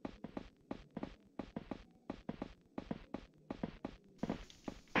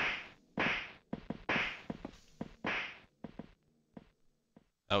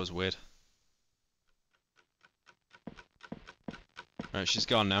 That was weird. Alright, she's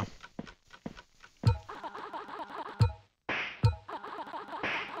gone now.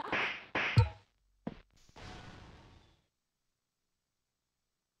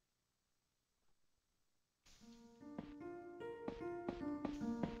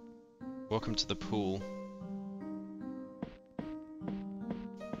 Welcome to the pool.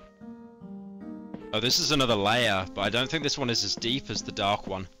 Oh, this is another layer, but I don't think this one is as deep as the dark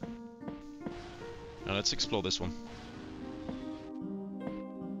one. Now let's explore this one.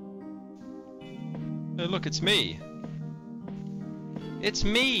 Hey, look, it's me! It's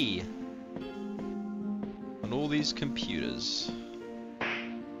me! On all these computers.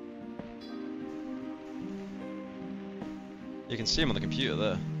 You can see him on the computer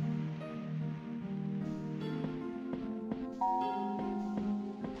there.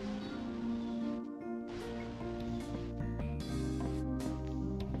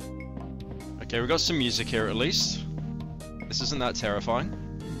 Okay, we got some music here at least. This isn't that terrifying.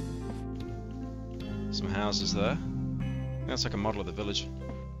 Some houses there. I think that's like a model of the village.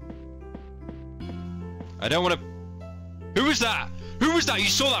 I don't want to... Who was that? Who was that? You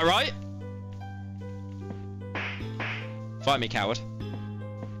saw that, right? Fight me, coward.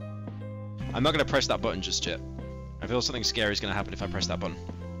 I'm not going to press that button just yet. I feel something scary is going to happen if I press that button.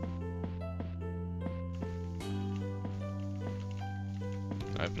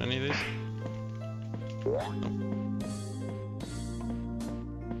 Can I open any of these? Nope.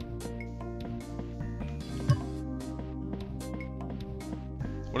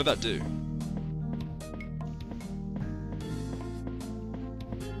 What did that do?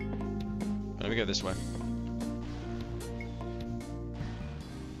 Let me go this way.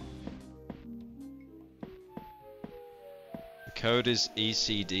 The code is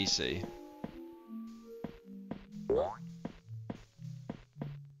ECDC.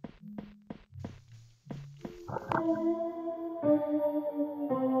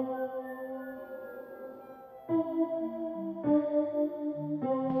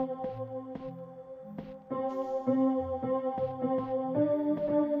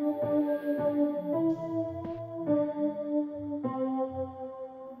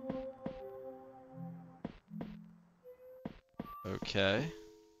 Okay.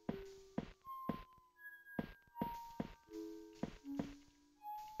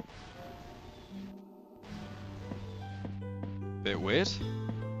 Bit weird.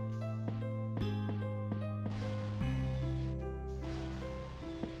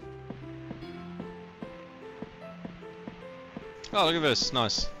 Oh, look at this.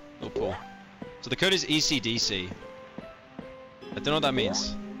 Nice. Little pool. So the code is ECDC. I don't know what that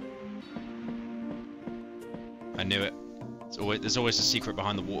means. I knew it. There's always a secret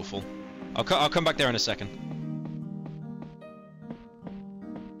behind the waterfall. I'll come back there in a second.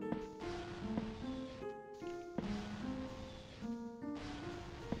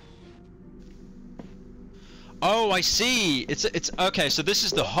 Oh, I see. It's okay. So this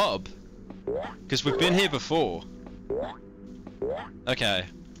is the hub, because we've been here before. Okay.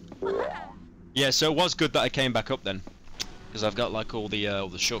 Yeah. So it was good that I came back up then, because I've got like all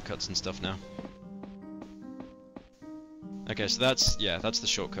the shortcuts and stuff now. Okay, so that's the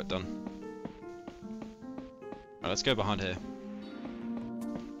shortcut done. Alright, let's go behind here.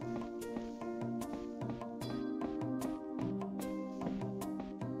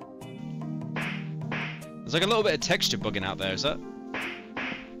 There's like a little bit of texture bugging out there, is that?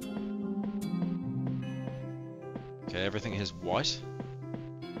 Okay, everything is white.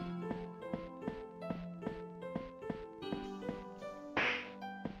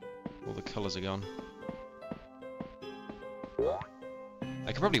 All the colours are gone.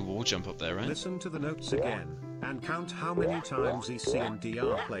 I could probably wall jump up there, right? Listen to the notes again, and count how many times EC and D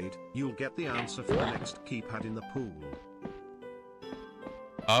are played. You'll get the answer for the next keypad in the pool.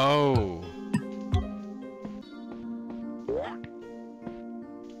 Oh.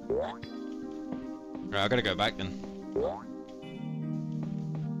 Right, I gotta go back then.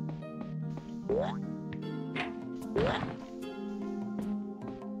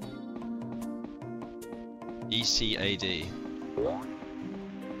 ECAD.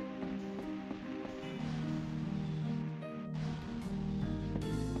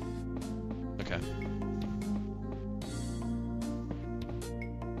 Okay.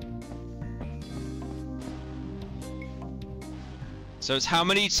 So it's how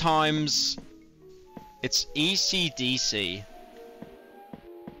many times? It's ECDC.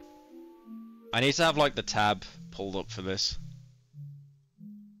 I need to have like the tab pulled up for this.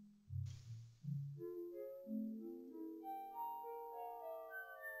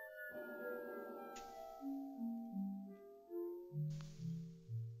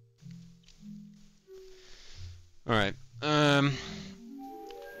 Alright,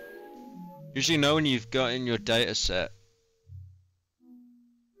 usually know when you've got in your data set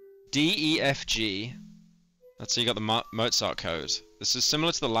D, E, F, G. That's so you got the Mozart code. This is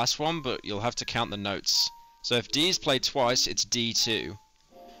similar to the last one, but you'll have to count the notes. So if D is played twice, it's D2.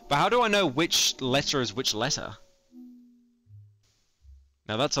 But how do I know which letter is which letter?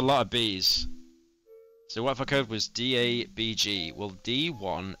 Now that's a lot of B's. So what if our code was D, A, B, G? Well,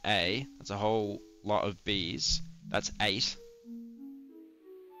 D1, A, that's a whole lot of B's. That's 8.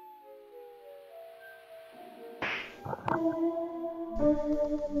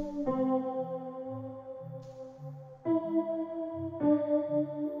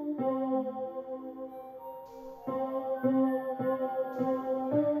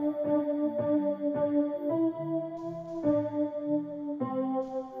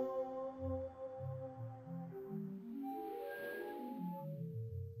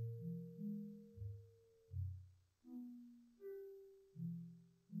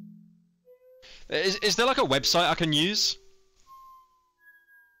 Is there like a website I can use?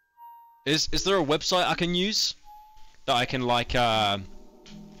 Is there a website I can use that I can like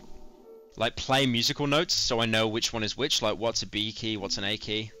play musical notes so I know which one is which? Like what's a B key, what's an A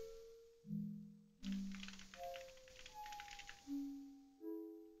key?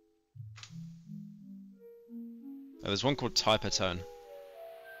 Oh, there's one called Typotone.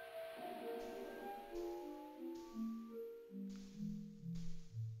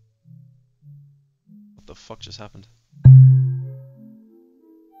 What the fuck just happened?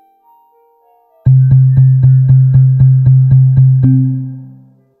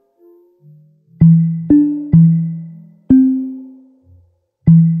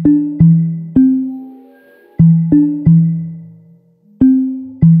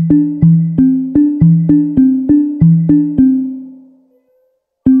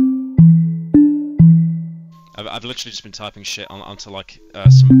 I've literally just been typing shit onto like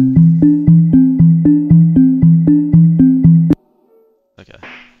some. Okay.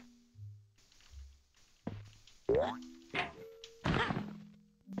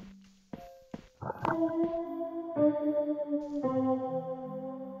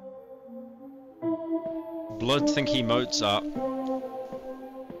 Blood think he Mozart.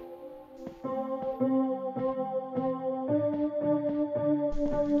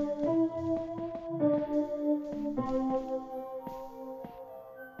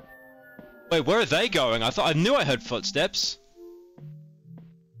 Wait, where are they going? I knew I heard footsteps.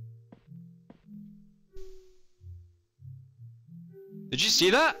 Did you see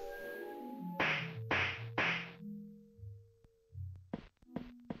that?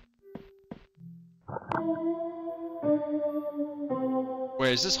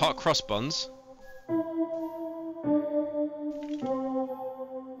 Wait, is this hot cross buns?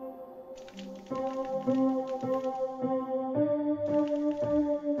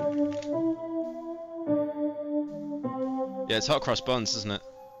 Yeah, it's hot cross buns, isn't it?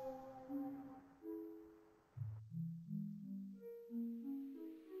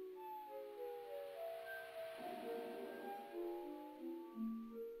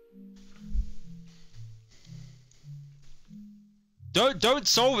 Don't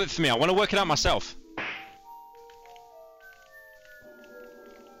solve it for me. I want to work it out myself.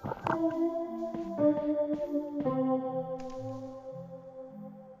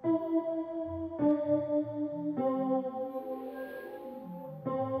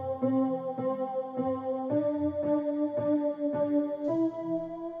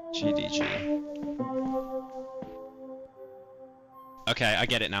 GDG. Okay, I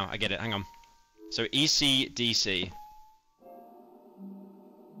get it now. I get it. Hang on. So ECDC.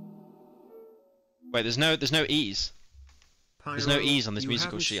 Wait, there's no E's. There's no E's on this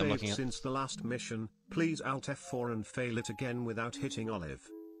musical sheet I'm looking at. Since the last mission, please Alt F4 and fail it again without hitting Olive.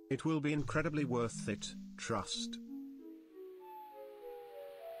 It will be incredibly worth it, trust.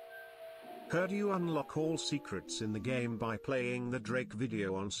 Heard you unlock all secrets in the game by playing the Drake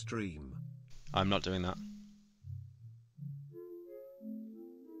video on stream. I'm not doing that.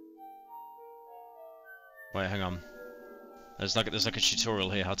 Wait, hang on. There's like a tutorial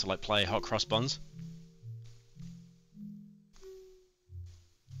here how to like play hot cross buns.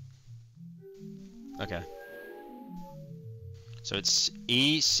 Okay. So it's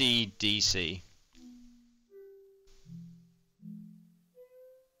ECDC.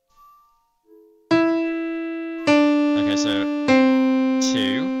 Okay, so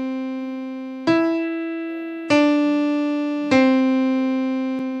 2.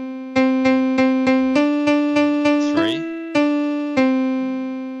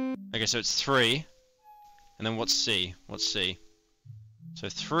 Okay, so it's 3. And then what's C? What's C? So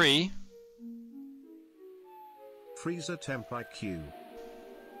 3. Freezer temp IQ.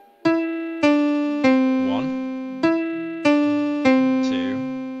 1,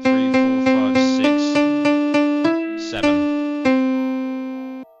 2, 3, 4, 5, 6,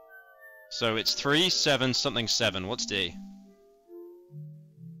 7. So it's 3, 7, something 7. What's D?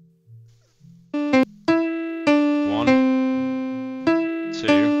 1,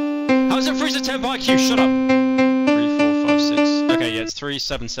 2. How's it freezer temp IQ? Shut up. 3, 4, 5, 6. Okay, yeah, it's 3,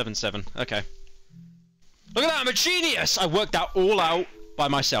 7, 7, 7. Okay. Look at that, I'm a genius! I worked that all out by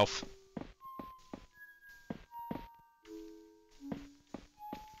myself.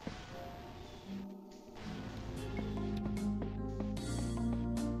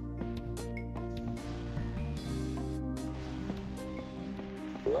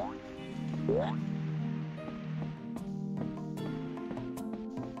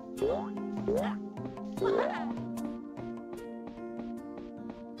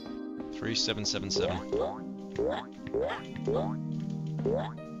 Three, 7, 7, 7.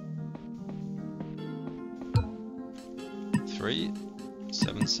 3,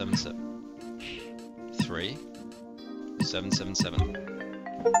 7, 7, 7. 3, 7, 7, 7.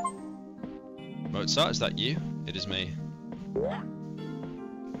 Mozart, is that you? It is me. Will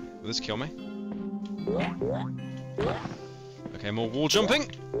this kill me? Okay, more wall jumping.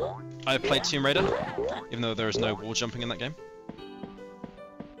 I played Tomb Raider, even though there is no wall jumping in that game.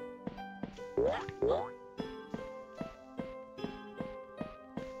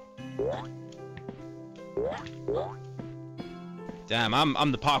 Damn,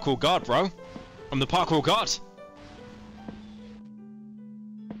 I'm the parkour god, bro. I'm the parkour god.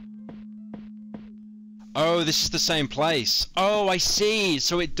 Oh, this is the same place. Oh, I see.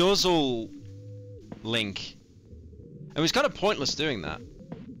 So it does all link. It was kind of pointless doing that.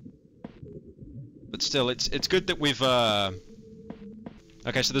 But still, it's good that we've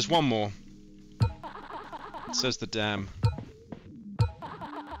Okay, so there's one more. It says the dam.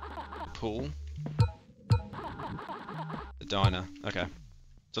 Pool. The diner. Okay.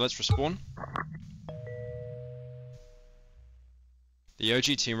 So let's respawn. The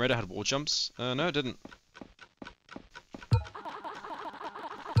OG Tomb Raider had wall jumps. No, it didn't.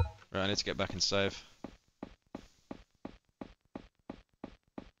 Right, I need to get back and save.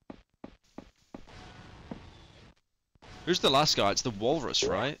 Who's the last guy? It's the walrus,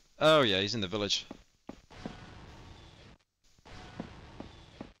 right? Oh yeah, he's in the village.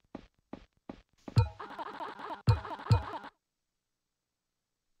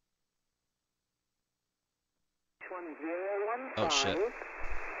 Oh shit.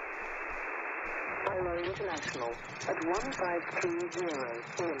 Pyro International at 1530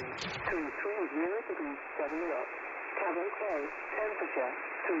 wind 230 degrees 7 knots. Cabin close. Temperature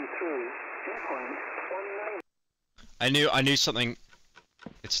 23. Dew point 19. I knew something.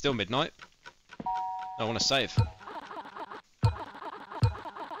 It's still midnight. I want to save.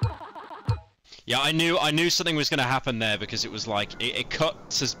 Yeah, I knew something was gonna happen there because it was like it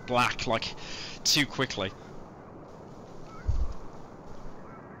cuts as black like too quickly.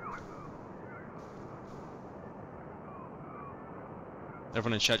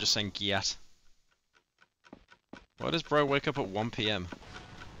 Everyone in chat just saying Giat. Why does bro wake up at 1 PM?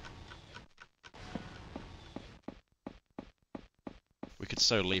 We could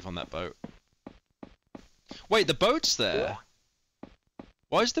so leave on that boat. Wait, the boat's there?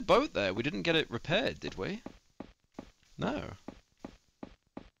 Why is the boat there? We didn't get it repaired, did we? No.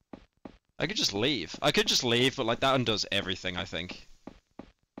 I could just leave. I could just leave, but like that undoes everything, I think.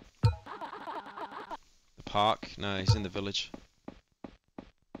 The park? No, he's in the village.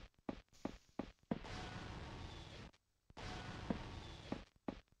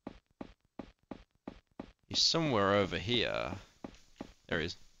 He's somewhere over here. There he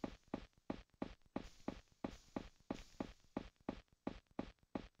is.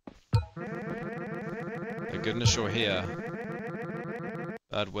 Thank goodness you're here.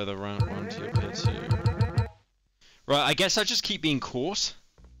 Bad weather around you appear to. Right, I guess I just keep being caught.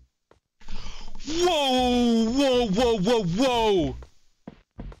 Whoa! Whoa! Whoa! Whoa! Whoa!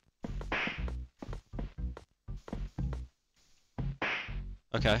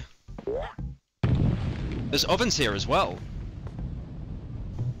 Okay. There's ovens here as well.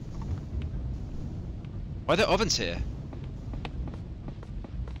 Why are there ovens here?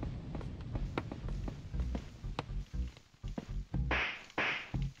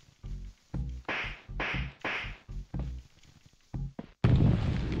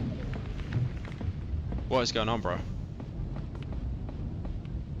 What is going on, bro?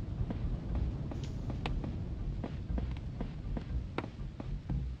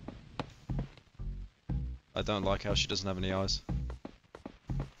 I don't like how she doesn't have any eyes.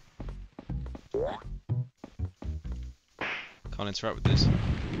 Can't interact with this.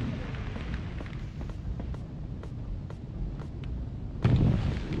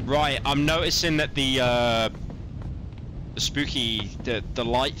 Right, I'm noticing that the spooky, the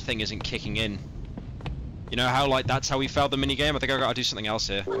light thing isn't kicking in. You know how like that's how we failed the minigame? I think I gotta do something else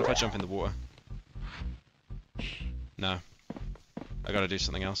here. What if I jump in the water? No. I gotta do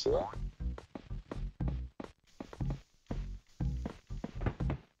something else.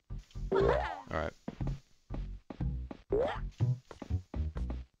 Alright.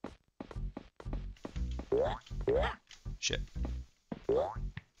 Shit.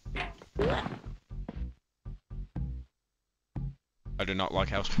 I do not like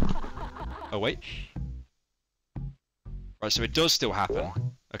how... Oh wait. Right, so it does still happen.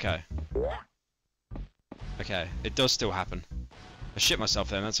 Okay. Okay, it does still happen. I shit myself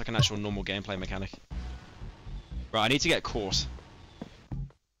then, that's like an actual normal gameplay mechanic. Right, I need to get caught.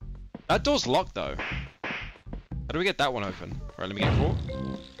 That door's locked though. How do we get that one open? Right, let me get caught.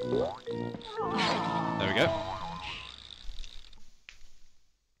 There we go.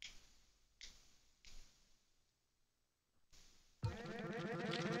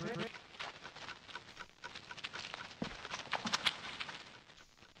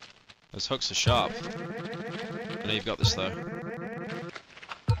 Those hooks are sharp. I know you've got this though.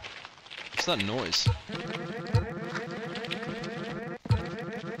 What's that noise?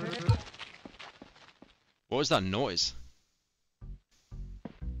 What was that noise?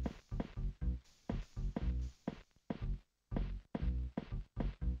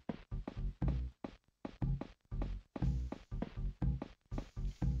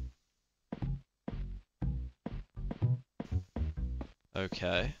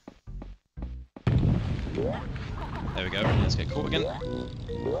 Okay. There we go. Let's get caught again.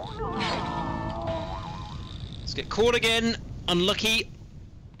 Let's get caught again. Unlucky.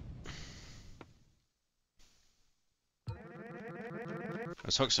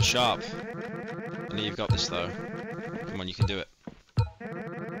 Those hooks are sharp. I know you've got this though. Come on, you can do it.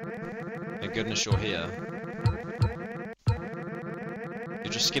 Thank goodness you're here.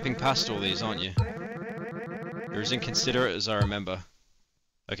 You're just skipping past all these, aren't you? You're as inconsiderate as I remember.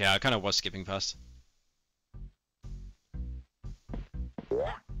 Okay, I kind of was skipping past.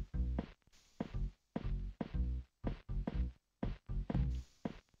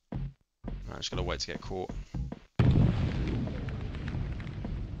 I just gotta wait to get caught.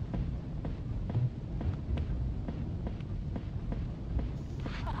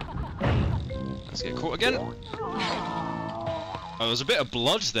 Let's get caught again. Oh, there was a bit of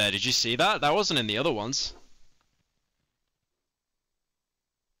blood there. Did you see that? That wasn't in the other ones.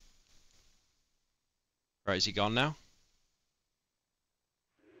 Right, is he gone now?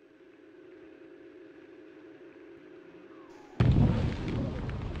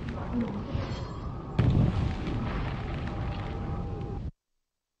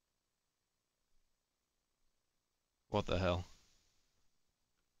 What the hell?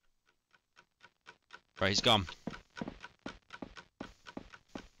 Right, he's gone.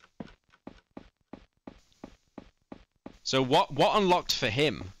 So what unlocked for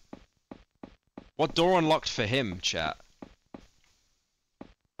him? What door unlocked for him, chat?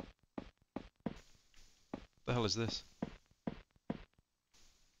 What the hell is this?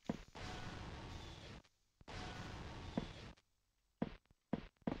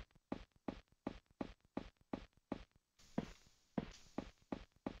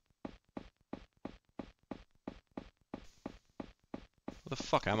 Where the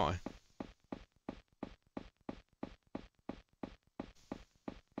fuck am I?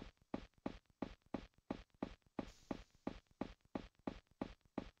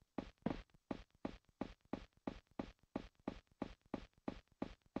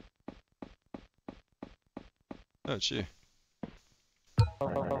 Oh, it's you.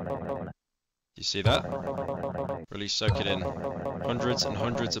 You see that? Really soak it in. Hundreds and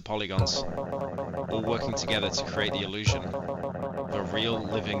hundreds of polygons, all working together to create the illusion of a real,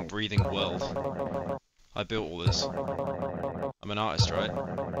 living, breathing world. I built all this. I'm an artist, right?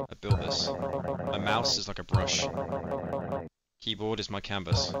 I built this. My mouse is like a brush. Keyboard is my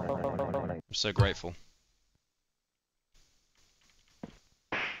canvas. I'm so grateful.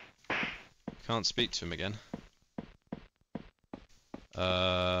 Can't speak to him again.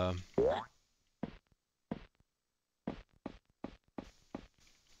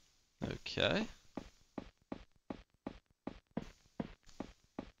 Okay.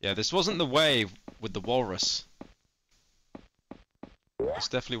 Yeah, this wasn't the way with the walrus. This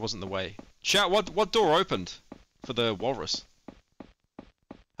definitely wasn't the way. Chat, what door opened for the walrus?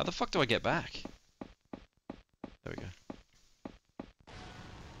 How the fuck do I get back? There we go.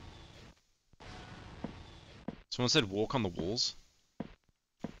 Someone said walk on the walls.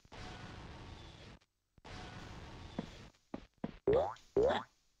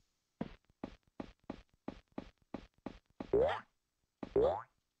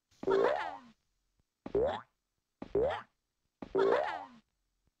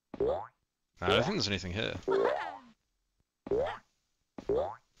 I don't think there's anything here.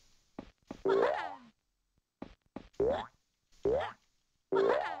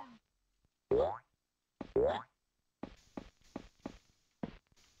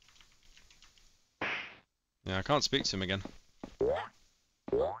 Yeah, I can't speak to him again.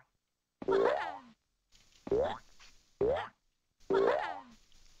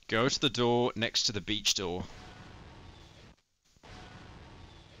 Go to the door next to the beach door.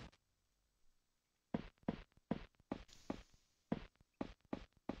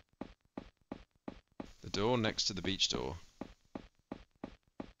 The door next to the beach door.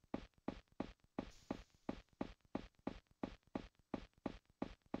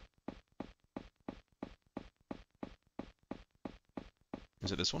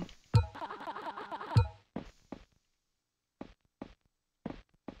 Is it this one?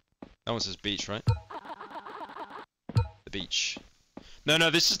 That one says beach, right? The beach. No,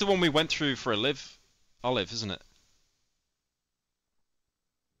 this is the one we went through for Olive, isn't it?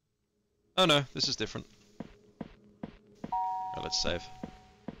 Oh no, this is different. Right, let's save.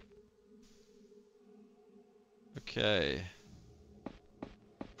 Okay.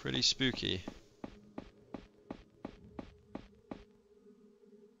 Pretty spooky.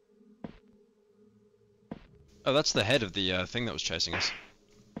 Oh, that's the head of the thing that was chasing us.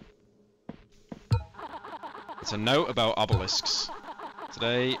 It's a note about obelisks.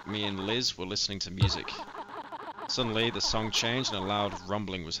 Today, me and Liz were listening to music. Suddenly, the song changed and a loud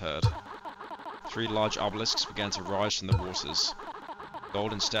rumbling was heard. 3 large obelisks began to rise from the waters.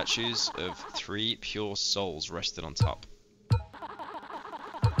 Golden statues of 3 pure souls rested on top.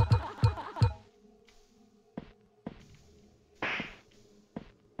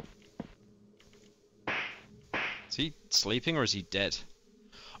 Is he sleeping or is he dead?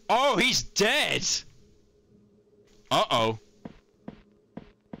 Oh, he's dead! Uh-oh.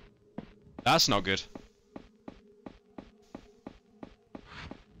 That's not good.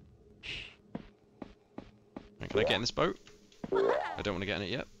 Can I get in this boat? I don't want to get in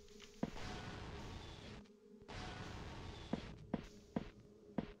it yet.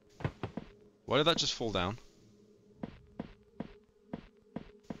 Why did that just fall down?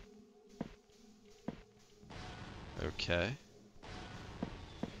 Okay.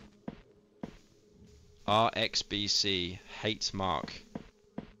 RXBC hate mark.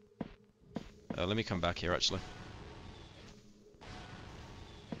 Let me come back here actually.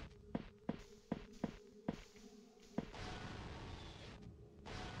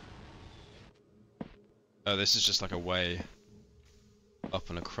 Oh, this is just like a way up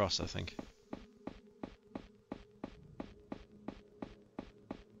and across, I think.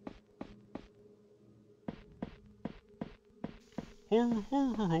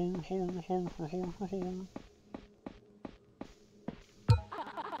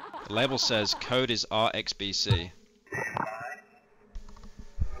 The label says code is RXBC.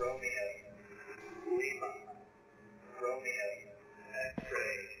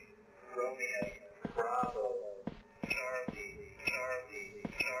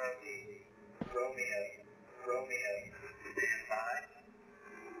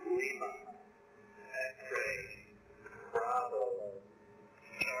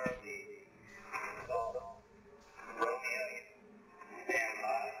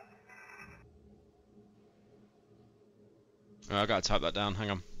 Oh, I gotta type that down. Hang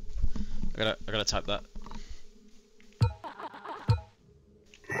on. I gotta type that.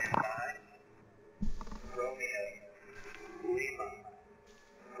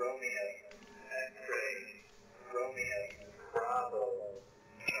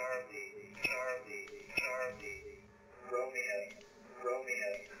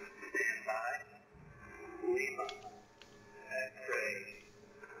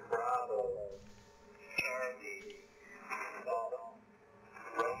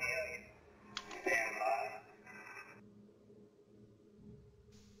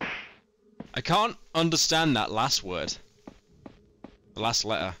 I can't understand that last word. The last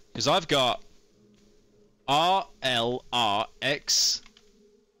letter. Because I've got RLRX.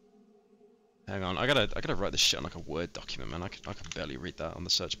 Hang on, I gotta write this shit on like a Word document, man. I can barely read that on the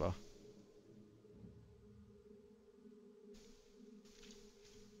search bar.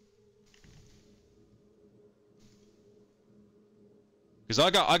 Because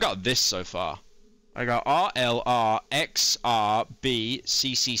I got this so far. I got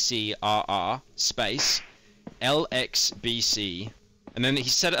RLRXRBCCCRR space LXBC, and then he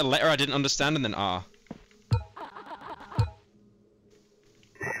said a letter I didn't understand, and then R.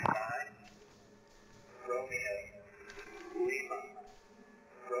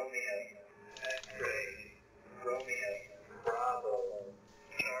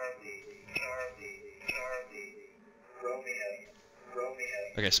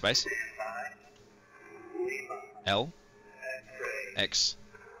 Okay, space. L X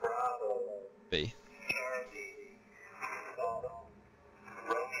B.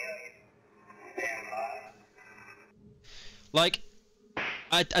 Like,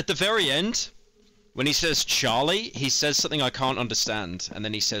 at the very end, when he says Charlie, he says something I can't understand, and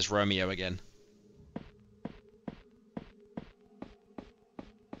then he says Romeo again.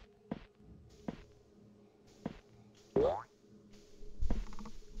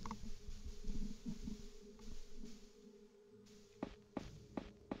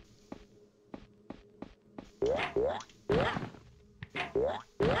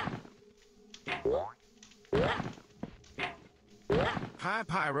 Hi,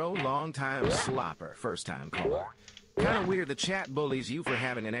 Pyro, long-time slopper, first-time caller. Kinda weird the chat bullies you for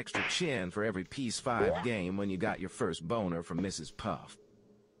having an extra chin for every Peace 5 game when you got your first boner from Mrs. Puff.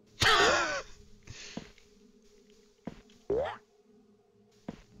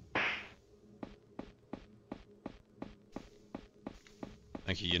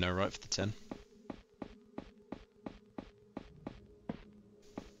 Thank you, right, for the 10.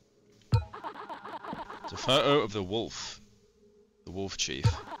 It's a photo of the wolf. The wolf chief.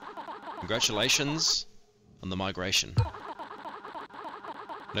 Congratulations on the migration.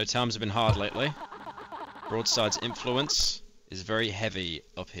 No times have been hard lately. Broadside's influence is very heavy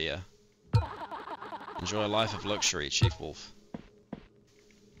up here. Enjoy a life of luxury, Chief Wolf.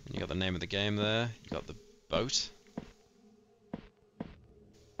 And you got the name of the game there. You got the boat.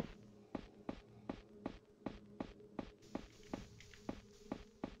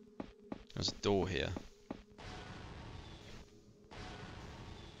 There's a door here.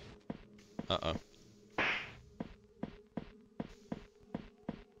 Uh-oh.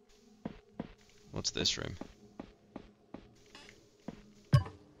 What's this room?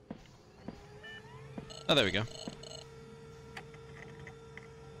 Oh, there we go.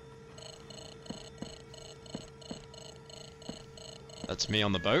 That's me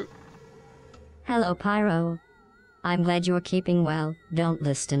on the boat. Hello, Pyro. I'm glad you're keeping well. Don't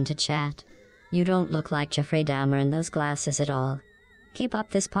listen to chat. You don't look like Jeffrey Dahmer in those glasses at all. Keep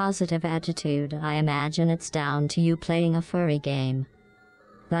up this positive attitude. I imagine it's down to you playing a furry game.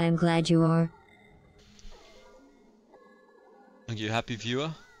 I am glad you are. Are you happy,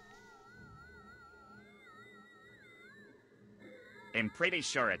 viewer? I'm pretty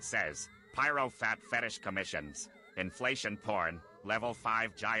sure it says Pyro Fat Fetish Commissions, Inflation Porn, Level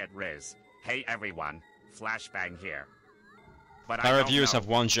 5 Giant Riz. Hey everyone, flashbang here. But Pyro viewers have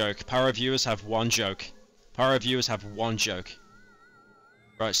one joke. Pyro viewers have one joke. Pyro viewers have one joke.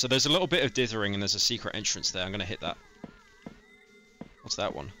 Right, so there's a little bit of dithering and there's a secret entrance there. I'm gonna hit that. What's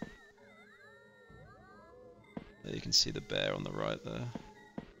that one? There you can see the bear on the right there.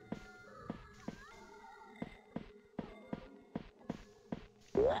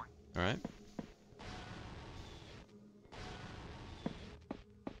 Alright.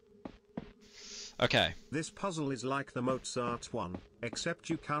 Okay. This puzzle is like the Mozart one, except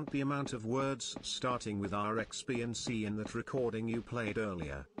you count the amount of words starting with R, X, B and C in that recording you played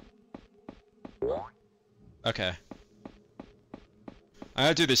earlier. Okay. I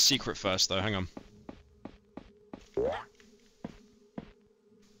gotta do this secret first though, hang on.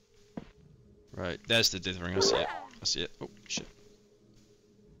 Right, there's the dithering, I see it. I see it. Oh, shit.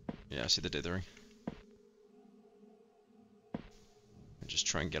 Yeah, I see the dithering. I'll just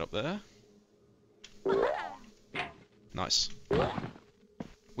try and get up there. Nice.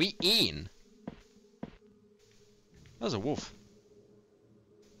 We in. That was a wolf.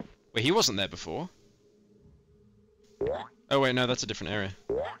 Wait, he wasn't there before. Oh wait, no, that's a different area.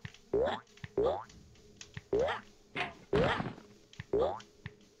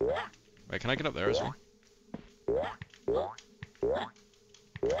 Wait, can I get up there as well?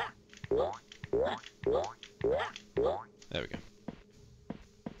 There we go.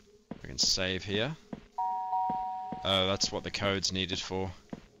 We can save here. Oh, that's what the code's needed for.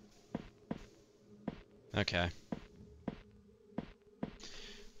 Okay.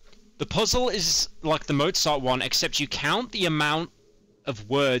 The puzzle is like the Mozart one, except you count the amount of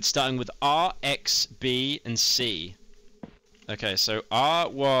words starting with R, X, B, and C. Okay, so R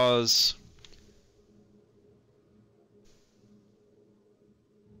was...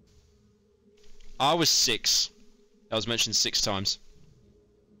 R was 6. That was mentioned 6 times.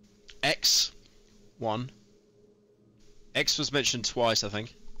 X, 1. X was mentioned twice, I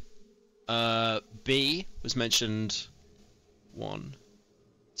think. B was mentioned 1,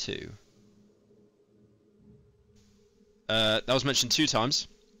 2. That was mentioned 2 times.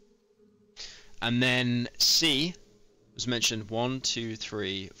 And then C was mentioned 1, 2,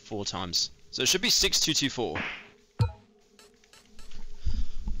 3, 4 times. So it should be 6224.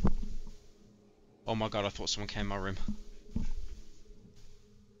 Oh my god, I thought someone came in my room.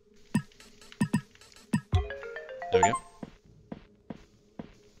 There we go.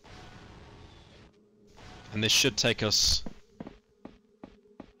 And this should take us...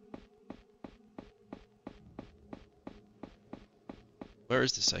 Where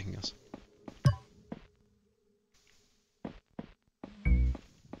is this taking us?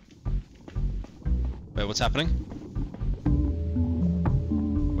 Wait, what's happening?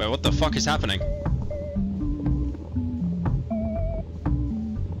 Wait, what the fuck is happening?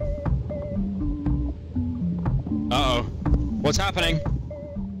 Uh-oh. What's happening?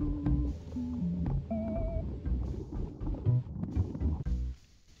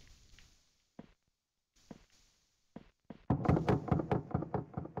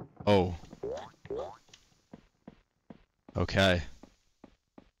 Oh. Okay.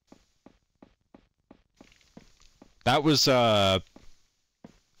 That was, yeah,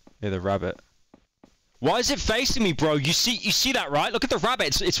 the rabbit. Why is it facing me, bro? You see that, right? Look at the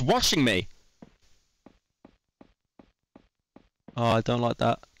rabbit. It's watching me. Oh, I don't like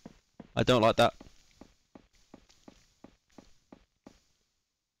that. I don't like that.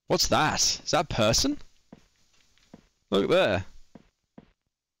 What's that? Is that a person? Look there.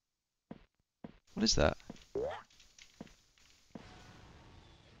 What is that?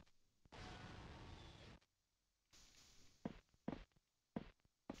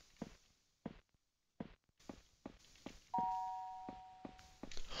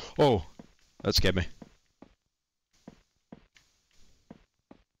 Oh, that scared me.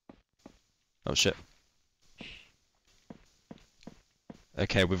 Oh shit.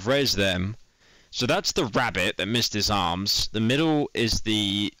 Okay, we've raised them. So that's the rabbit that missed his arms. The middle is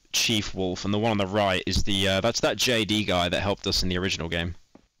the chief wolf, and the one on the right is the, that's that JD guy that helped us in the original game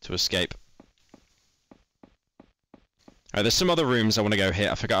to escape. Alright, there's some other rooms I want to go hit.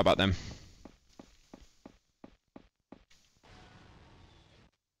 I forgot about them.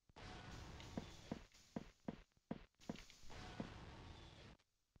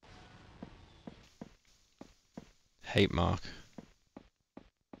 Hate mark.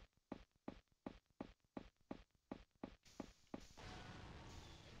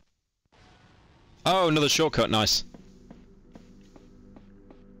 Oh, another shortcut. Nice.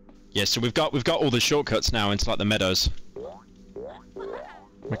 Yeah, so we've got all the shortcuts now into like the meadows.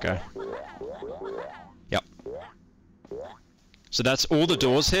 Okay. Yep. So that's all the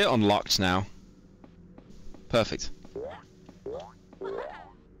doors here unlocked now. Perfect.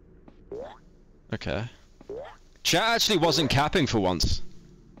 Okay. Chat actually wasn't capping for once.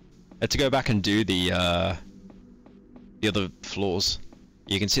 Had to go back and do the other floors.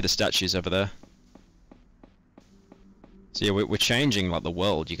 You can see the statues over there. So yeah, we're changing like the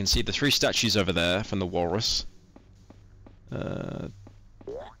world. You can see the 3 statues over there from the walrus.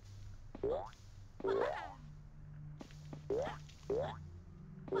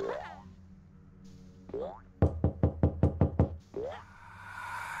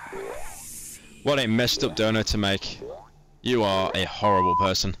 What a messed up donut to make. You are a horrible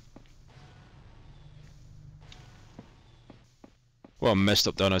person. What a messed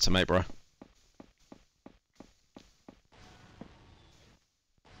up donut to make, bro.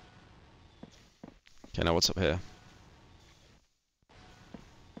 Okay, now what's up here?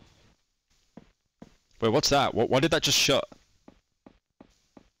 Wait, what's that? Why did that just shut?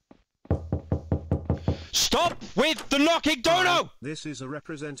 Stop with the knocking, Dono! This is a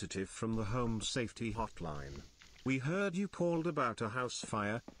representative from the Home Safety Hotline. We heard you called about a house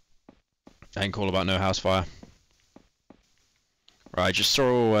fire. I ain't call about no house fire. Right, I just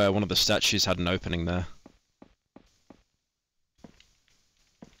saw one of the statues had an opening there.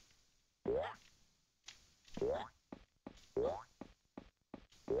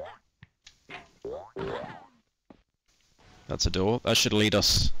 That's a door. That should lead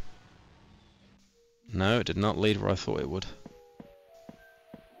us. No, it did not lead where I thought it would.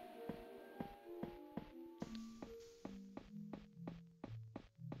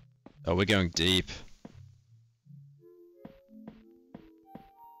 Oh, we're going deep.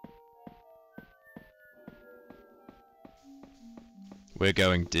 We're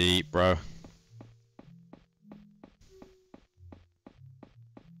going deep, bro.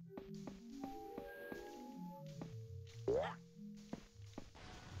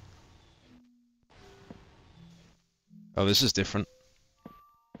 Oh, this is different.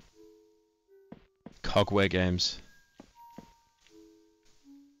 Cogware games.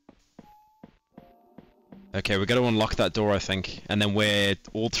 Okay, we gotta unlock that door, I think. And then where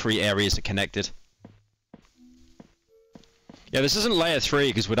all 3 areas are connected. Yeah, this isn't layer 3,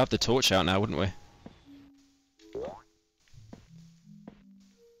 because we'd have the torch out now, wouldn't we?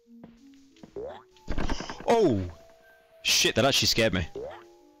 Oh! Shit, that actually scared me.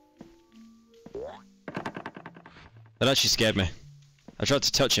 That actually scared me. I tried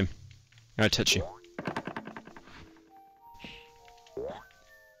to touch him. I touch you.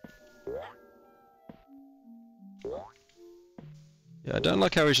 Yeah, I don't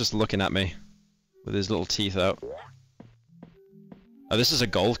like how he's just looking at me with his little teeth out. Oh, this is a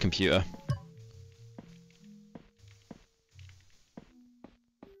gold computer.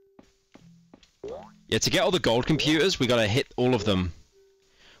 Yeah, to get all the gold computers, we gotta hit all of them.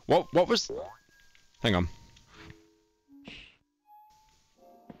 What was... Hang on.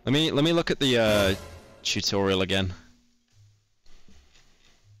 Let me look at the tutorial again.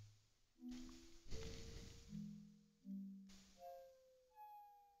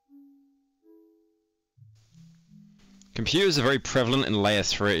 Computers are very prevalent in layer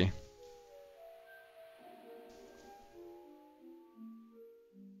 3.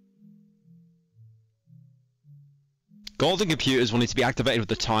 Golden computers will need to be activated with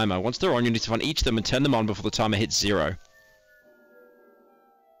the timer. Once they're on, you need to find each of them and turn them on before the timer hits 0.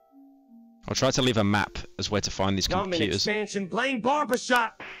 I'll try to leave a map as where to find these computers. Expansion playing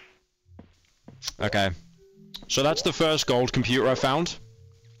barbershop. Okay. So that's the first gold computer I found.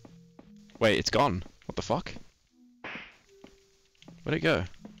 Wait, it's gone. What the fuck? Where'd it go?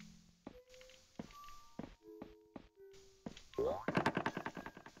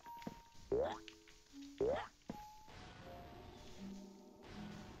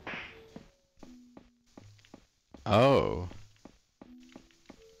 Oh.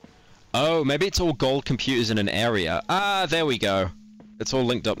 Oh, maybe it's all gold computers in an area. Ah, there we go. It's all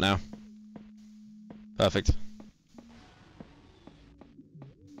linked up now. Perfect.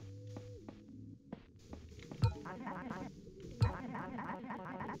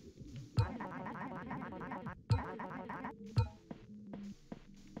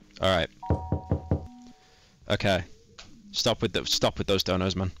 Alright. Okay. Stop with those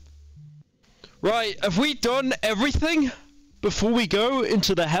donos, man. Right, have we done everything before we go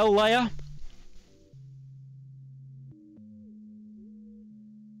into the hell layer?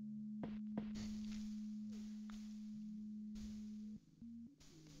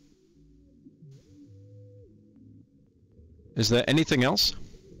 Is there anything else?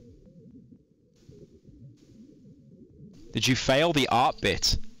 Did you fail the art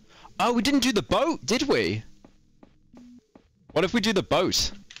bit? Oh, we didn't do the boat, did we? What if we do the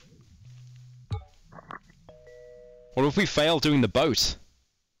boat? What if we fail doing the boat?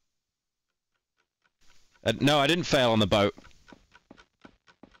 No, I didn't fail on the boat.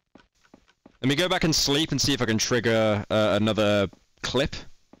 Let me go back and sleep and see if I can trigger another clip.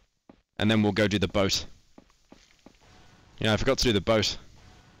 And then we'll go do the boat. Yeah, I forgot to do the boat.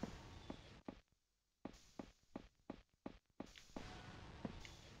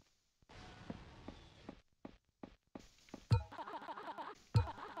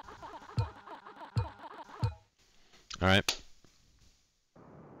 Alright.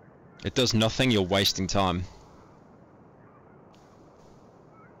 It does nothing, you're wasting time.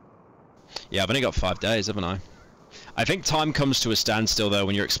 Yeah, I've only got 5 days, haven't I? I think time comes to a standstill though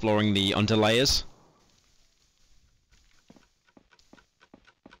when you're exploring the underlayers.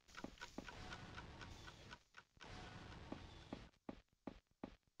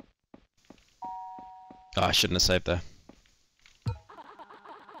 Oh, I shouldn't have saved there.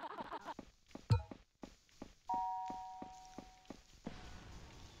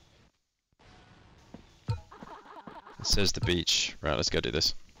 It says the beach. Right, let's go do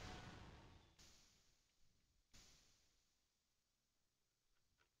this.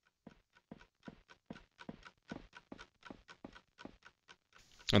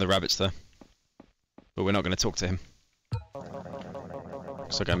 Oh, the rabbit's there. But we're not going to talk to him.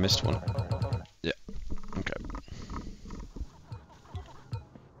 Looks like I missed one. Yeah. Okay.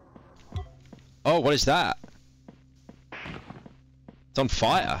 Oh, what is that? It's on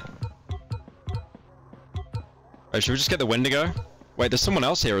fire. Oh, should we just get the Wendigo? Wait, there's someone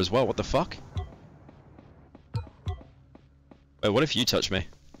else here as well. What the fuck? Wait, what if you touch me?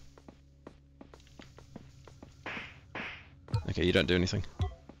 Okay, you don't do anything.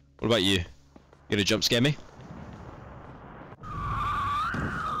 What about you? You gonna jump scare me?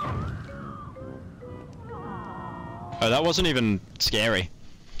 Oh, that wasn't even scary.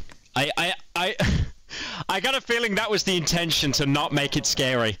 I got a feeling that was the intention, to not make it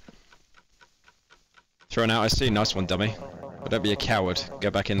scary. Thrown out, I see. Nice one, dummy. But don't be a coward.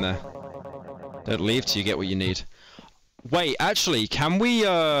 Go back in there. Don't leave till you get what you need. Wait, actually, can we,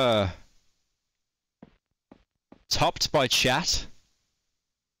 topped by chat?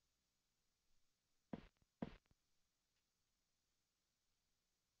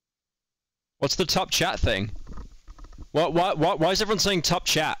 What's the top chat thing? Why is everyone saying top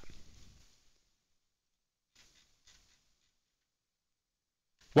chat?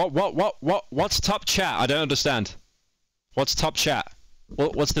 What's top chat? I don't understand. What's top chat?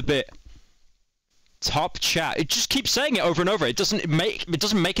 What's the bit? Top chat. It just keeps saying it over and over. It doesn't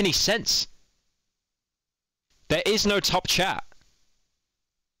make any sense. There is no top chat.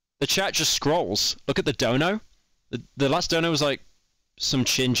 The chat just scrolls. Look at the dono. The last dono was like some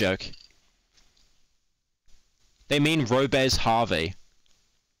chin joke. They mean Robez Harvey.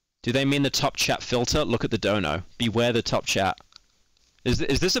 Do they mean the top chat filter? Look at the dono. Beware the top chat. Is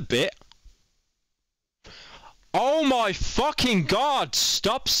this a bit? Oh my fucking god!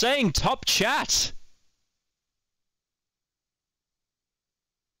 Stop saying top chat!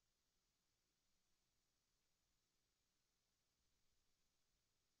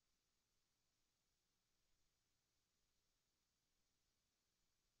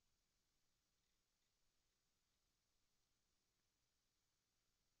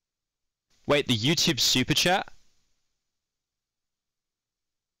 Wait, the YouTube super chat?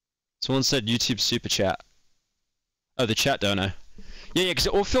 Someone said YouTube super chat. Oh, the chat dono. Yeah, because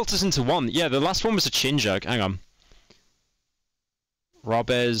it all filters into one. Yeah, the last one was a chin joke. Hang on.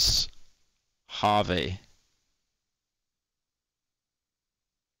 Robez Harvey.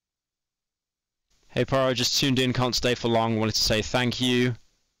 Hey Pyro, just tuned in, can't stay for long. Wanted to say thank you.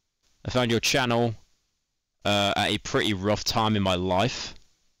 I found your channel at a pretty rough time in my life.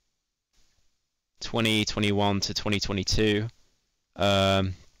 2021 to 2022.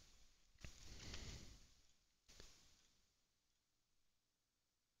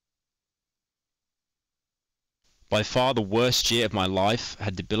 By far the worst year of my life.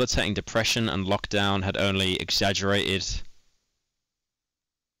 Had debilitating depression, and lockdown had only exaggerated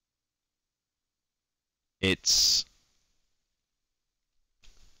its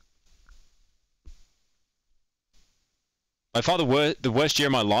by far the worst year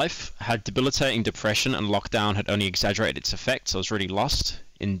of my life. Had debilitating depression, and lockdown had only exaggerated its effects. I was really lost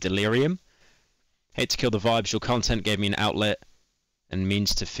in delirium. Hate to kill the vibes. Your content gave me an outlet and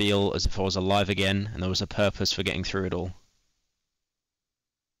means to feel as if I was alive again, and there was a purpose for getting through it all.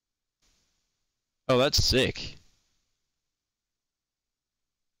 Oh, that's sick.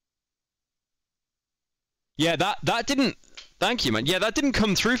 Yeah, that didn't... Thank you, man. Yeah, that didn't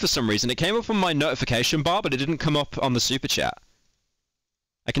come through for some reason. It came up on my notification bar, but it didn't come up on the super chat.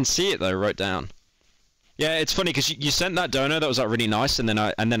 I can see it though, right down. Yeah, it's funny because you sent that dono that was like really nice, and then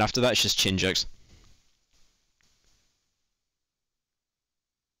after that it's just chin jokes.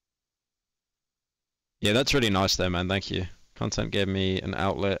 Yeah, that's really nice though, man. Thank you. Content gave me an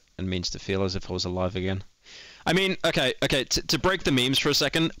outlet and means to feel as if I was alive again. I mean, okay. To break the memes for a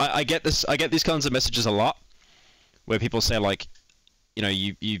second, I get this. I get these kinds of messages a lot, where people say like, you know,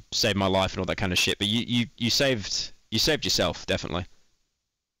 you saved my life and all that kind of shit. But you saved yourself, definitely.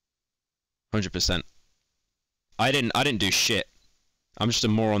 100%. I didn't do shit. I'm just a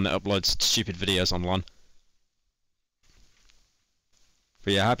moron that uploads stupid videos online.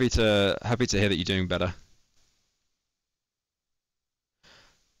 But yeah, happy to hear that you're doing better.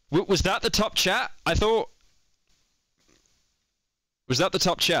 Was that the top chat? I thought... Was that the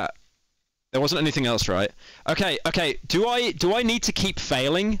top chat? There wasn't anything else, right? Okay. Do I need to keep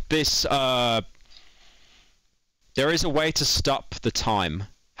failing this? There is a way to stop the time.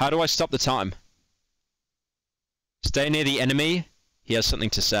 How do I stop the time? Stay near the enemy. He has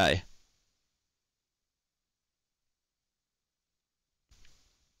something to say.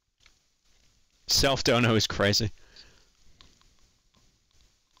 Self-dono is crazy.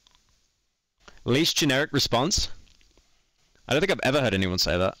 Least generic response? I don't think I've ever heard anyone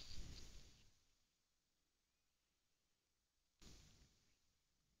say that.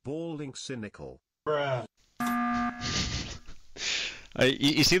 Balding cynical. Bruh.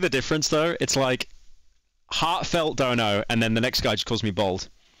 You see the difference though? It's like heartfelt dono, and then the next guy just calls me bald.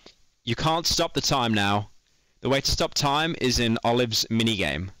 You can't stop the time now. The way to stop time is in Olive's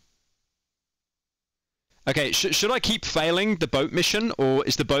minigame. Okay, should I keep failing the boat mission, or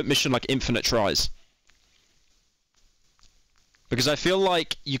is the boat mission like infinite tries? Because I feel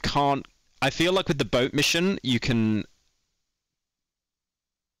like you can't... I feel like with the boat mission, you can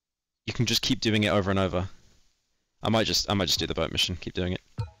just keep doing it over and over. I might just do the boat mission, keep doing it.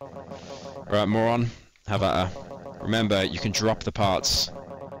 Right, moron. How about remember, you can drop the parts.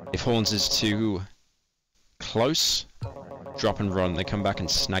 If Horns is too close, drop and run, then come back and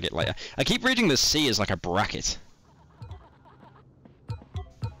snag it later. I keep reading the C as like a bracket.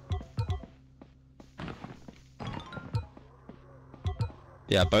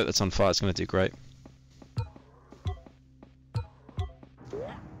 Yeah, a boat that's on fire is going to do great.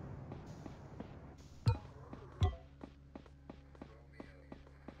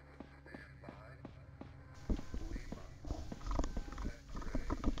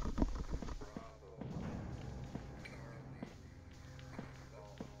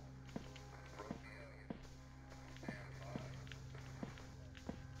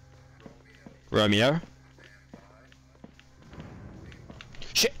 Romeo?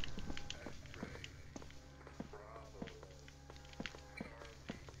 Shit!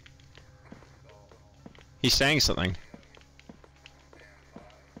 He's saying something.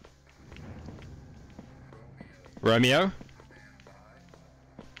 Romeo?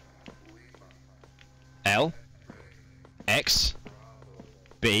 L? X?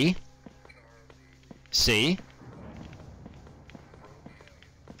 B? C?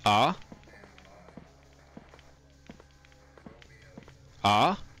 R?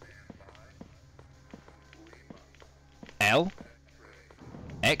 R? L?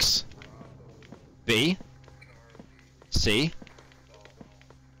 X? B? C?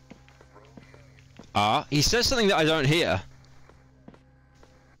 R? He says something that I don't hear.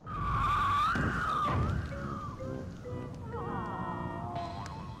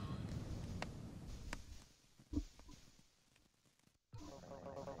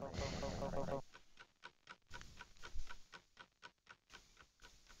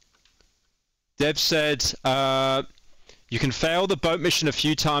 Dev said, you can fail the boat mission a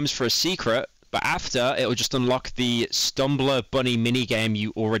few times for a secret, but after, it'll just unlock the Stumbler Bunny minigame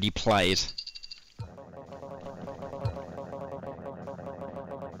you already played.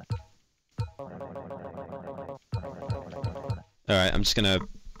 Alright, I'm just gonna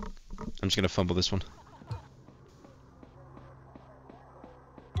fumble this one.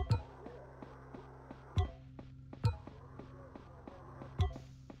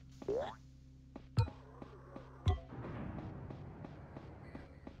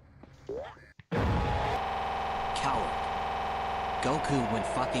 Goku would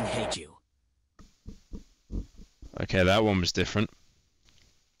fucking hate you. Okay, that one was different.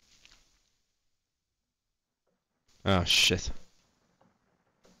 Oh, shit.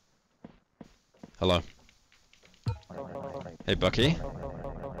 Hello. Hey, Bucky.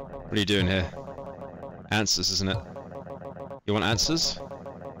 What are you doing here? Answers, isn't it? You want answers?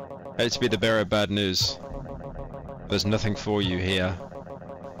 I hate to be the bearer of bad news. There's nothing for you here.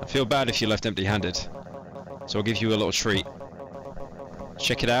 I feel bad if you left empty-handed, so I'll give you a little treat.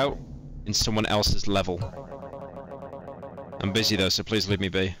 Check it out in someone else's level. I'm busy though, so please leave me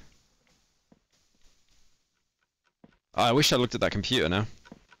be. Oh, I wish I looked at that computer now.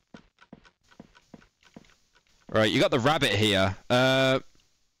 Right, you got the rabbit here.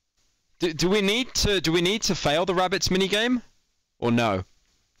 Do we need to fail the rabbit's minigame? Or no?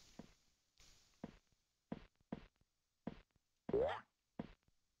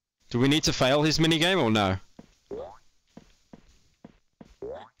 Do we need to fail his minigame or no?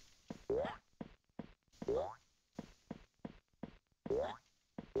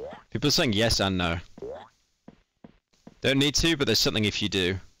 People are saying yes and no. Don't need to, but there's something if you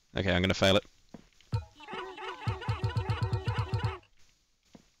do. Okay, I'm gonna fail it.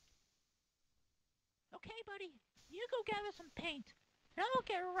 Okay, buddy. You go gather some paint, and I'll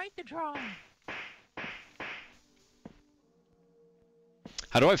get right to drawing.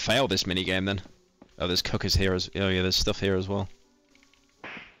 How do I fail this minigame then? Oh, there's cookers here as oh yeah, there's stuff here as well.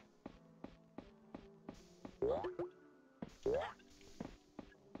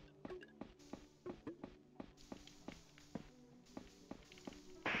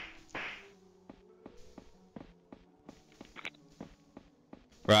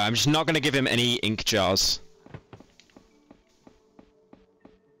 Right, I'm just not going to give him any ink jars.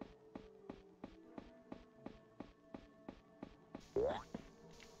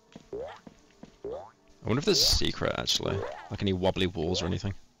 I wonder if there's a secret, actually. Like any wobbly walls or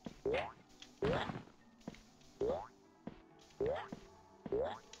anything. What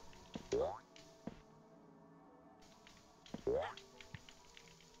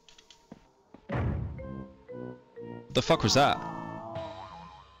the fuck was that?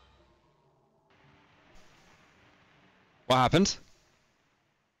 What happened?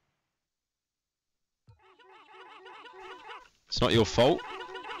 It's not your fault.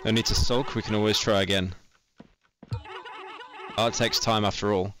 No need to sulk, we can always try again. Art takes time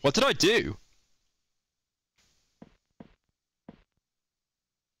after all. What did I do?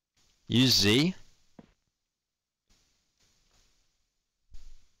 Use Z?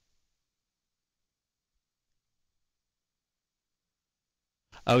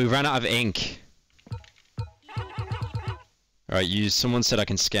 Oh, we ran out of ink. Alright, use. Someone said I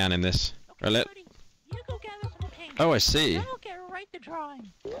can scan in this. Right, let. Oh, I see.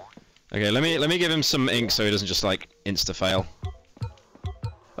 Okay, let me give him some ink so he doesn't just like insta fail.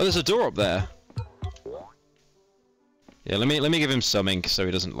 Oh, there's a door up there. Yeah, let me give him some ink so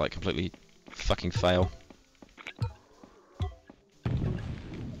he doesn't like completely fucking fail. I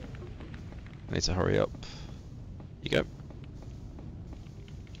need to hurry up. You go.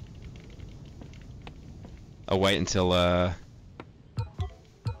 I'll wait until I'll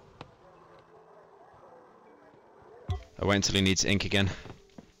wait until he needs ink again.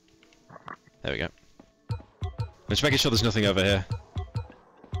 There we go. I'm just making sure there's nothing over here.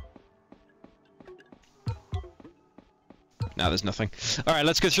 No, there's nothing. Alright,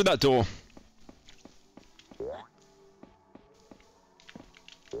 let's go through that door.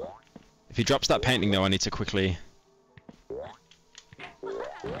 If he drops that painting though, I need to quickly...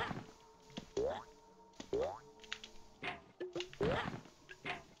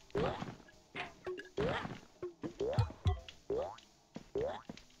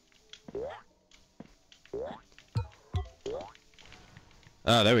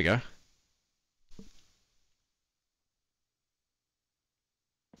 Oh, there we go.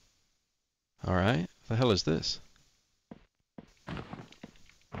 Alright, what the hell is this?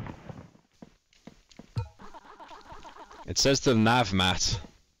 It says the nav mat.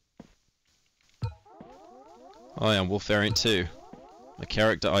 Oh yeah, Wolf Variant 2. The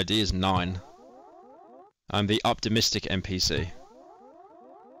character ID is 9. I'm the optimistic NPC.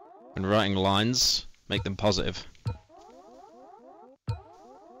 When writing lines, make them positive.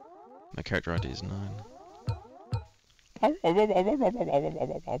 My character ID is 9.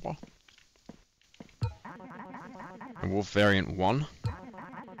 And Wolf Variant 1.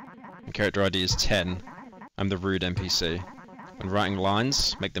 My character ID is 10. I'm the rude NPC. When writing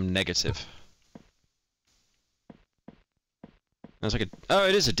lines, make them negative. That's like a... Oh,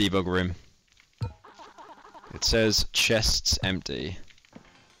 it is a debug room. It says chests empty.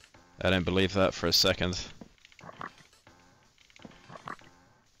 I don't believe that for a second.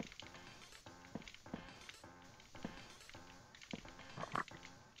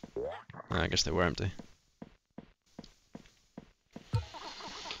 I guess they were empty.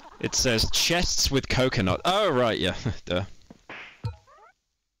 It says chests with coconut. Oh, right, yeah. Duh.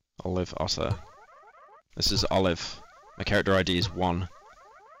 Olive Otter. This is Olive. My character ID is 1.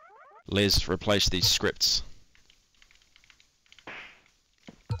 Liz, replace these scripts.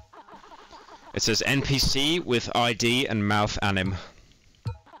 It says NPC with ID and mouth anim.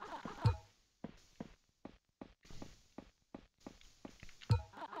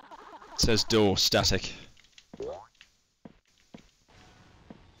 It says door static.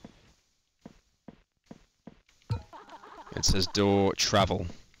 It says door travel.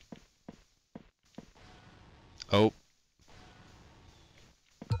 Oh.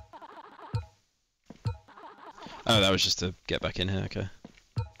 Oh, that was just to get back in here, okay.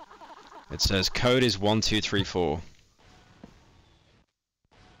 It says code is 1234.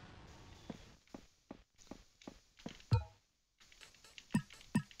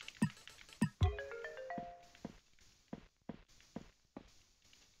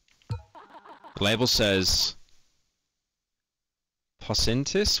 The label says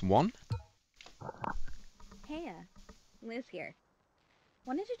Posintis 1? Hey, Liz here.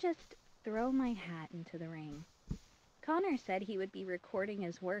 Wanted to just throw my hat into the ring. Connor said he would be recording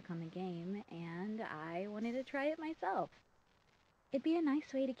his work on the game, and I wanted to try it myself. It'd be a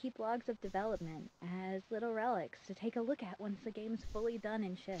nice way to keep logs of development as little relics to take a look at once the game's fully done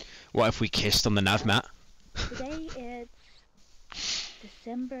and shipped. What if we kissed on the nav mat? Today it's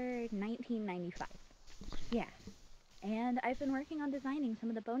December 1995. Yeah. And I've been working on designing some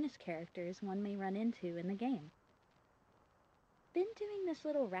of the bonus characters one may run into in the game. Been doing this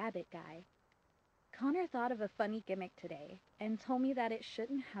little rabbit guy. Connor thought of a funny gimmick today and told me that it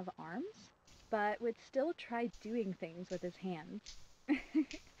shouldn't have arms, but would still try doing things with his hands.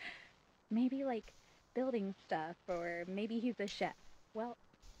 Maybe like building stuff, or maybe he's a chef. Well,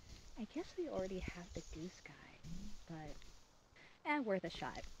 I guess we already have the goose guy, but worth a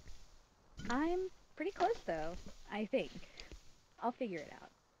shot. I'm pretty close though, I think. I'll figure it out.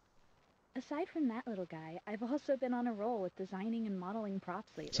 Aside from that little guy, I've also been on a roll with designing and modeling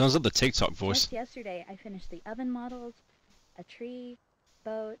props lately. Sounds like the TikTok voice. Just yesterday, I finished the oven models, a tree,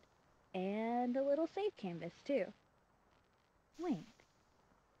 boat, and a little save canvas, too. Wait.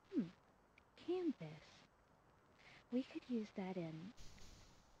 Canvas. We could use that in...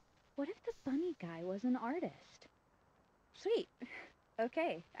 What if the bunny guy was an artist? Sweet.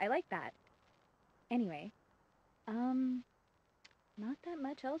 Okay, I like that. Anyway, not that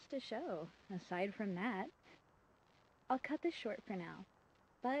much else to show, aside from that. I'll cut this short for now,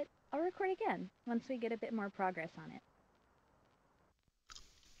 but I'll record again once we get a bit more progress on it.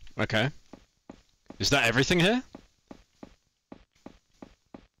 Okay. Is that everything here?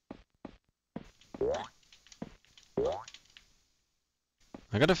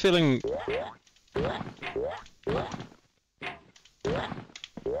 I got a feeling...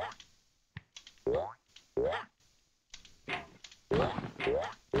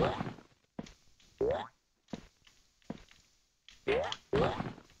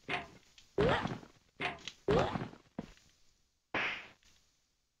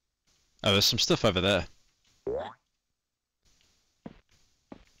 Oh, there's some stuff over there.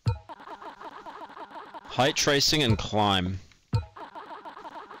 Height tracing and climb.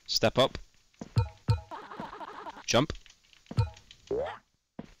 Step up. Jump.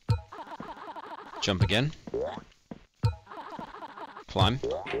 Jump again. Climb.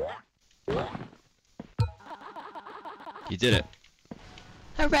 You did it.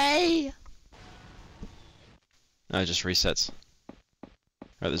 Hooray! No, it just resets.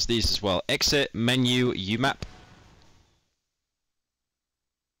 Right, there's these as well. Exit, menu, UMAP.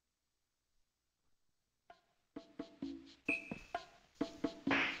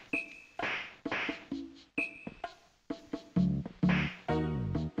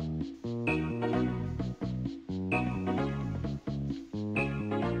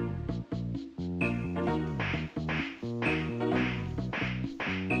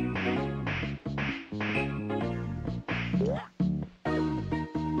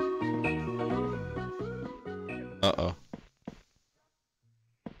 Uh-oh.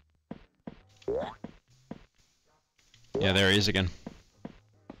 Yeah, there he is again.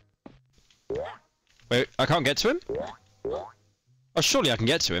 Wait, I can't get to him? Oh, surely I can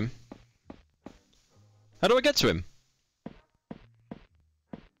get to him. How do I get to him?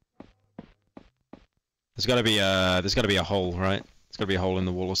 There's gotta be a hole, right? There's gotta be a hole in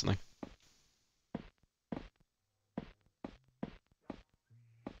the wall or something.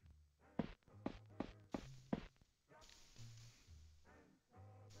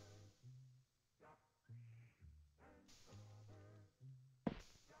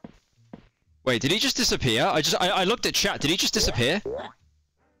 Wait, did he just disappear? I looked at chat. Did he just disappear?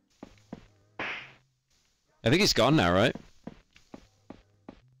 I think he's gone now, right?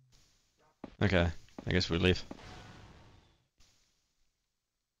 Okay, I guess we'll leave.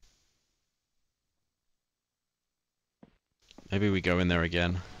 Maybe we go in there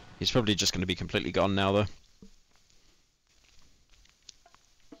again. He's probably just going to be completely gone now, though.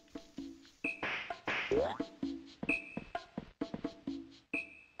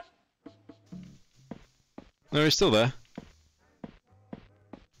 No, he's still there.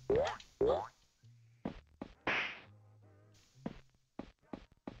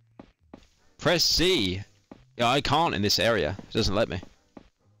 Press C. Yeah, I can't in this area. It doesn't let me.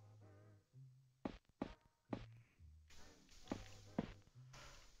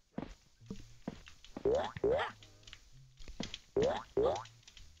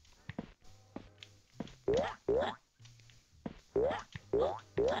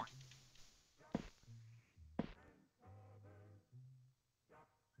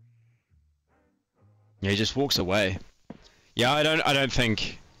 Yeah, he just walks away. Yeah, I don't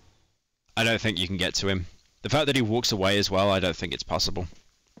think you can get to him. The fact that he walks away as well, I don't think it's possible.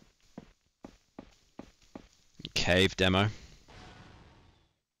 Cave demo.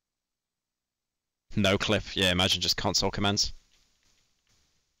 No clip. Yeah, imagine just console commands.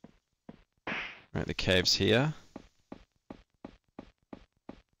 Right, the cave's here.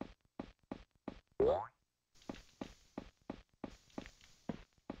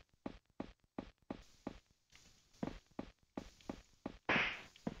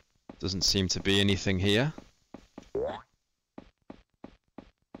 Doesn't seem to be anything here.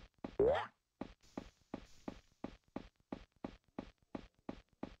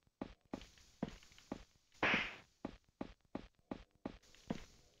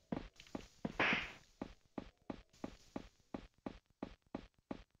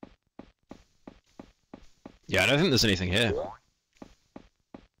 Yeah, I don't think there's anything here.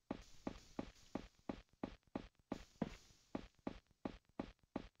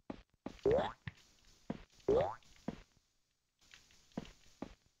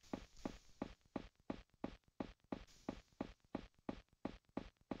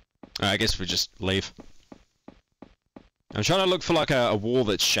 I guess we just leave. I'm trying to look for like a wall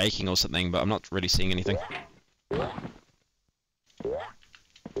that's shaking or something, but I'm not really seeing anything.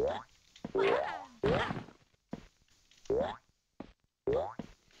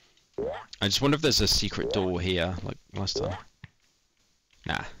 I just wonder if there's a secret door here, like last time.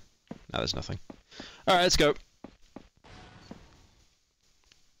 Nah. No, there's nothing. Alright, let's go.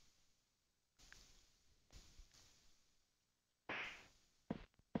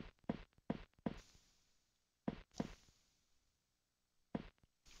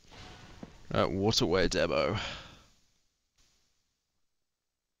 Waterway demo.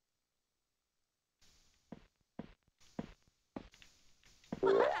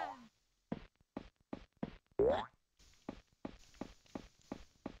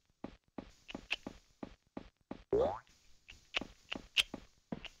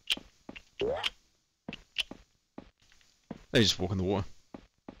 They just walk in the water.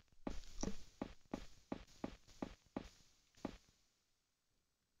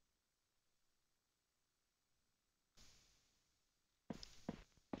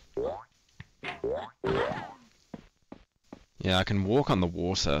 Yeah, I can walk on the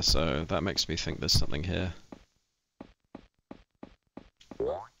water, so that makes me think there's something here.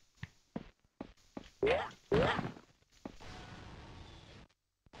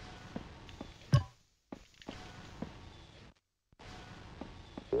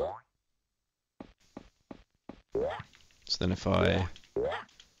 So then if I...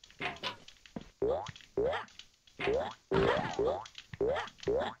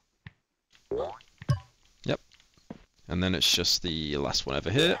 Yep. And then it's just the last one over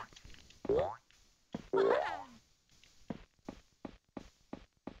here.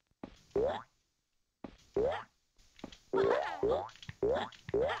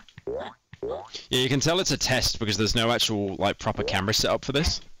 Yeah, you can tell it's a test because there's no actual, like, proper camera set up for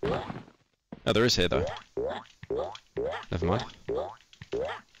this. Oh, there is here, though. Never mind.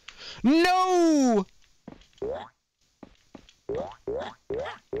 No!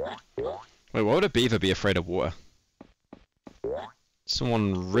 Wait, why would a beaver be afraid of water?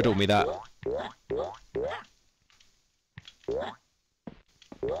 Someone riddle me that.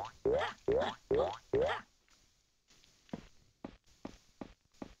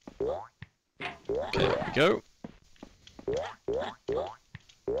 Okay, there we go.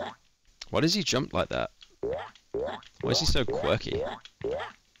 Why does he jump like that? Why is he so quirky?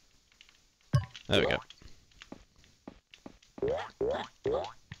 There we go.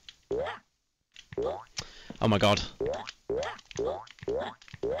 Oh my god.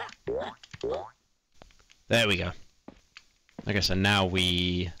 There we go. Okay, so now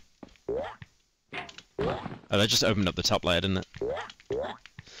we... Oh, that just opened up the top layer, didn't it?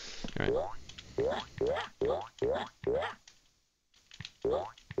 Alright.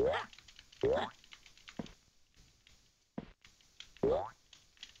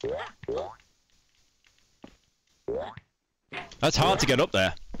 That's hard to get up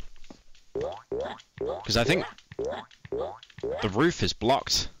there. Because I think the roof is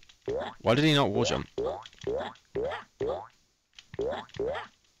blocked. Why did he not wall jump?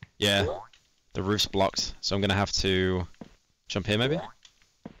 Yeah, the roof's blocked, so I'm gonna have to jump here maybe?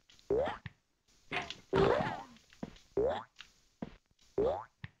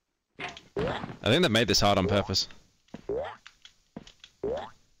 I think they made this hard on purpose.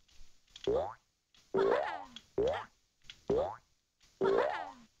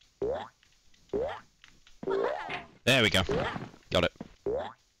 There we go. Got it. Where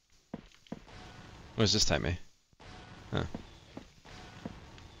does this take me? Huh.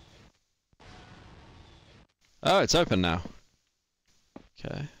 Oh, it's open now.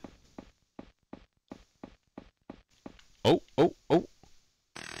 Okay. Oh, oh, oh.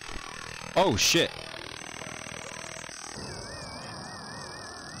 Oh, shit.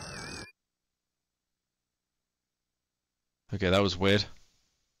 Okay, that was weird.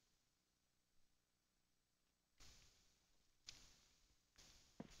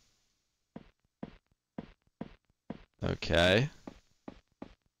 Okay.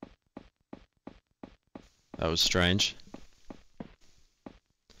 That was strange.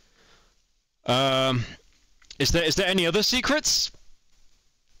 Is there any other secrets?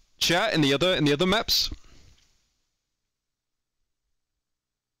 Chat in the other maps?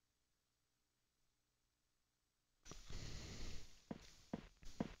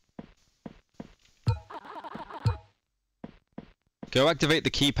 Go activate the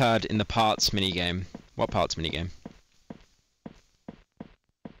keypad in the parts minigame. What parts minigame?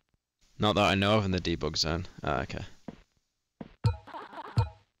 Not that I know of in the debug zone. Ah, okay.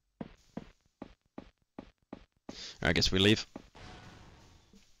 I guess we leave.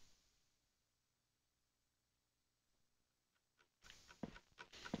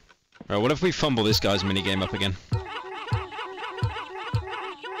 Alright, what if we fumble this guy's minigame up again?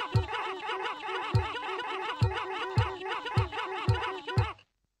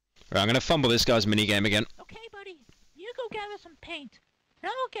 Alright, I'm gonna fumble this guy's minigame again. Okay, buddy. You go gather some paint, and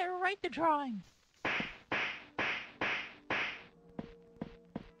I'll get right to drawing.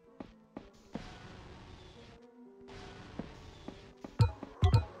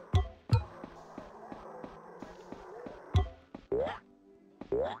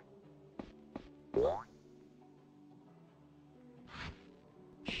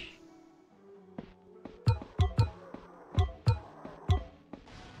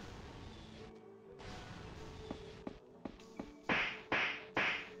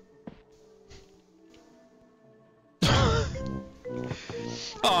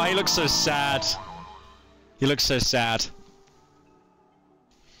 Oh, he looks so sad. He looks so sad.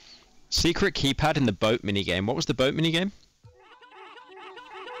 Secret keypad in the boat minigame. What was the boat minigame?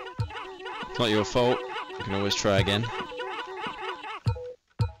 It's not your fault. You can always try again.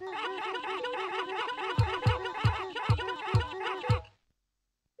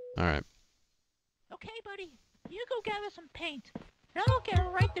 Alright. Okay, buddy. You go gather some paint, and I'll get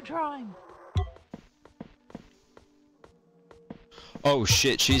right to drawing. Oh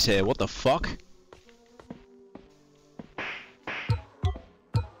shit, she's here. What the fuck?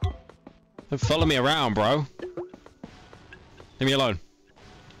 Don't follow me around, bro. Leave me alone.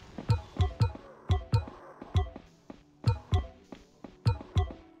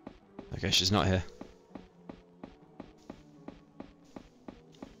 Okay, she's not here.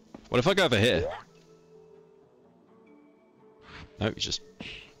 What if I go over here? Nope, you just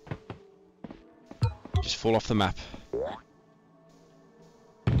fall off the map.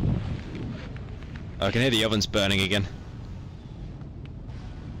 I can hear the ovens burning again.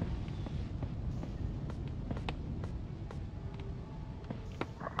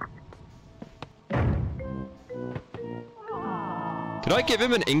 Could I give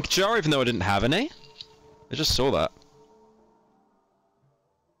him an ink jar even though I didn't have any? I just saw that.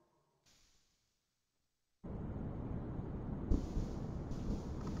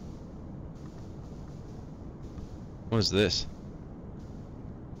 What is this?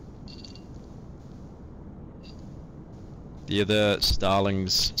 The other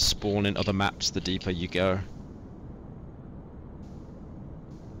starlings spawn in other maps the deeper you go.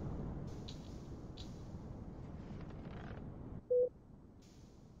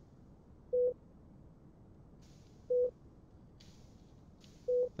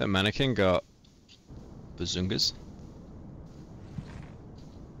 That mannequin got bazungas.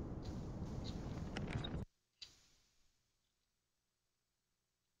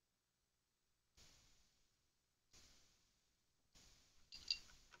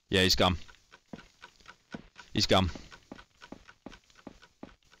 Yeah, he's gone. He's gone.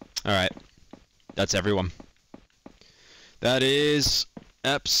 Alright. That's everyone. That is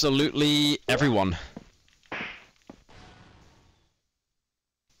absolutely everyone.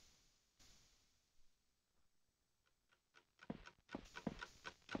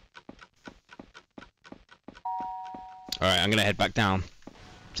 Alright, I'm gonna head back down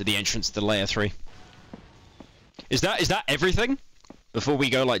to the entrance to layer 3. Is that everything? Before we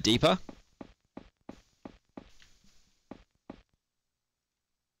go like deeper?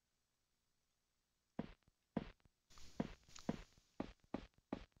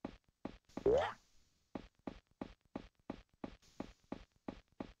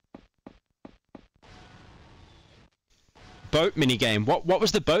 Boat minigame. What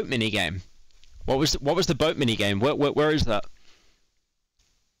was the boat minigame? What was the boat minigame? Where is that?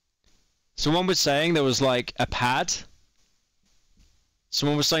 Someone was saying there was like a pad.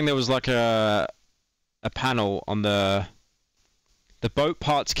 Someone was saying there was like a panel on the boat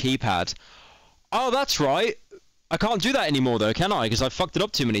parts keypad. Oh, that's right. I can't do that anymore though, can I? Because I fucked it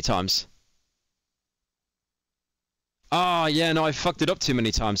up too many times. Ah, yeah, no, I fucked it up too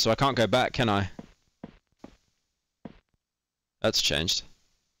many times, so I can't go back, can I? That's changed.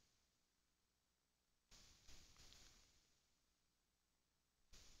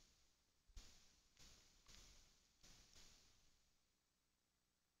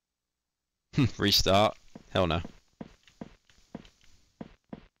 Restart? Hell no.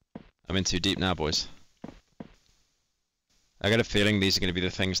 I'm in too deep now, boys. I got a feeling these are going to be the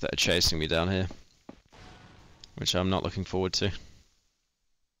things that are chasing me down here. Which I'm not looking forward to.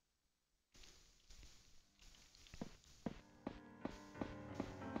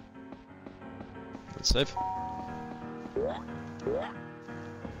 Let's save.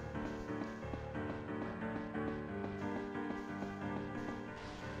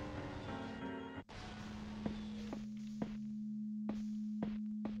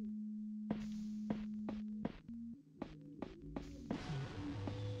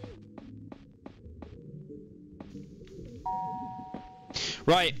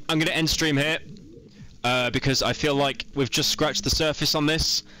 Right, I'm going to end stream here, because I feel like we've just scratched the surface on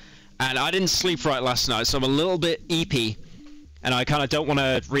this, and I didn't sleep right last night, so I'm a little bit eepy, and I kind of don't want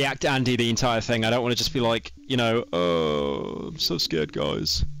to react to Andy the entire thing. I don't want to just be like, you know, oh, I'm so scared,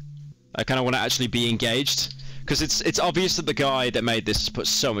 guys. I kind of want to actually be engaged, because it's obvious that the guy that made this has put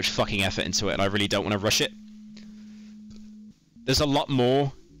so much fucking effort into it, and I really don't want to rush it. There's a lot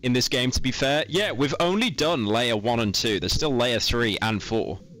more in this game, to be fair. Yeah, we've only done layer 1 and 2. There's still layer 3 and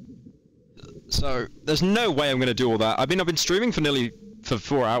 4. So, there's no way I'm going to do all that. I've been streaming for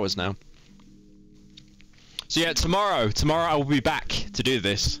 4 hours now. So yeah, tomorrow I will be back to do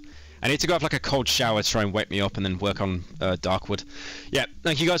this. I need to go have like a cold shower to try and wake me up and then work on Darkwood. Yeah,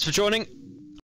 thank you guys for joining.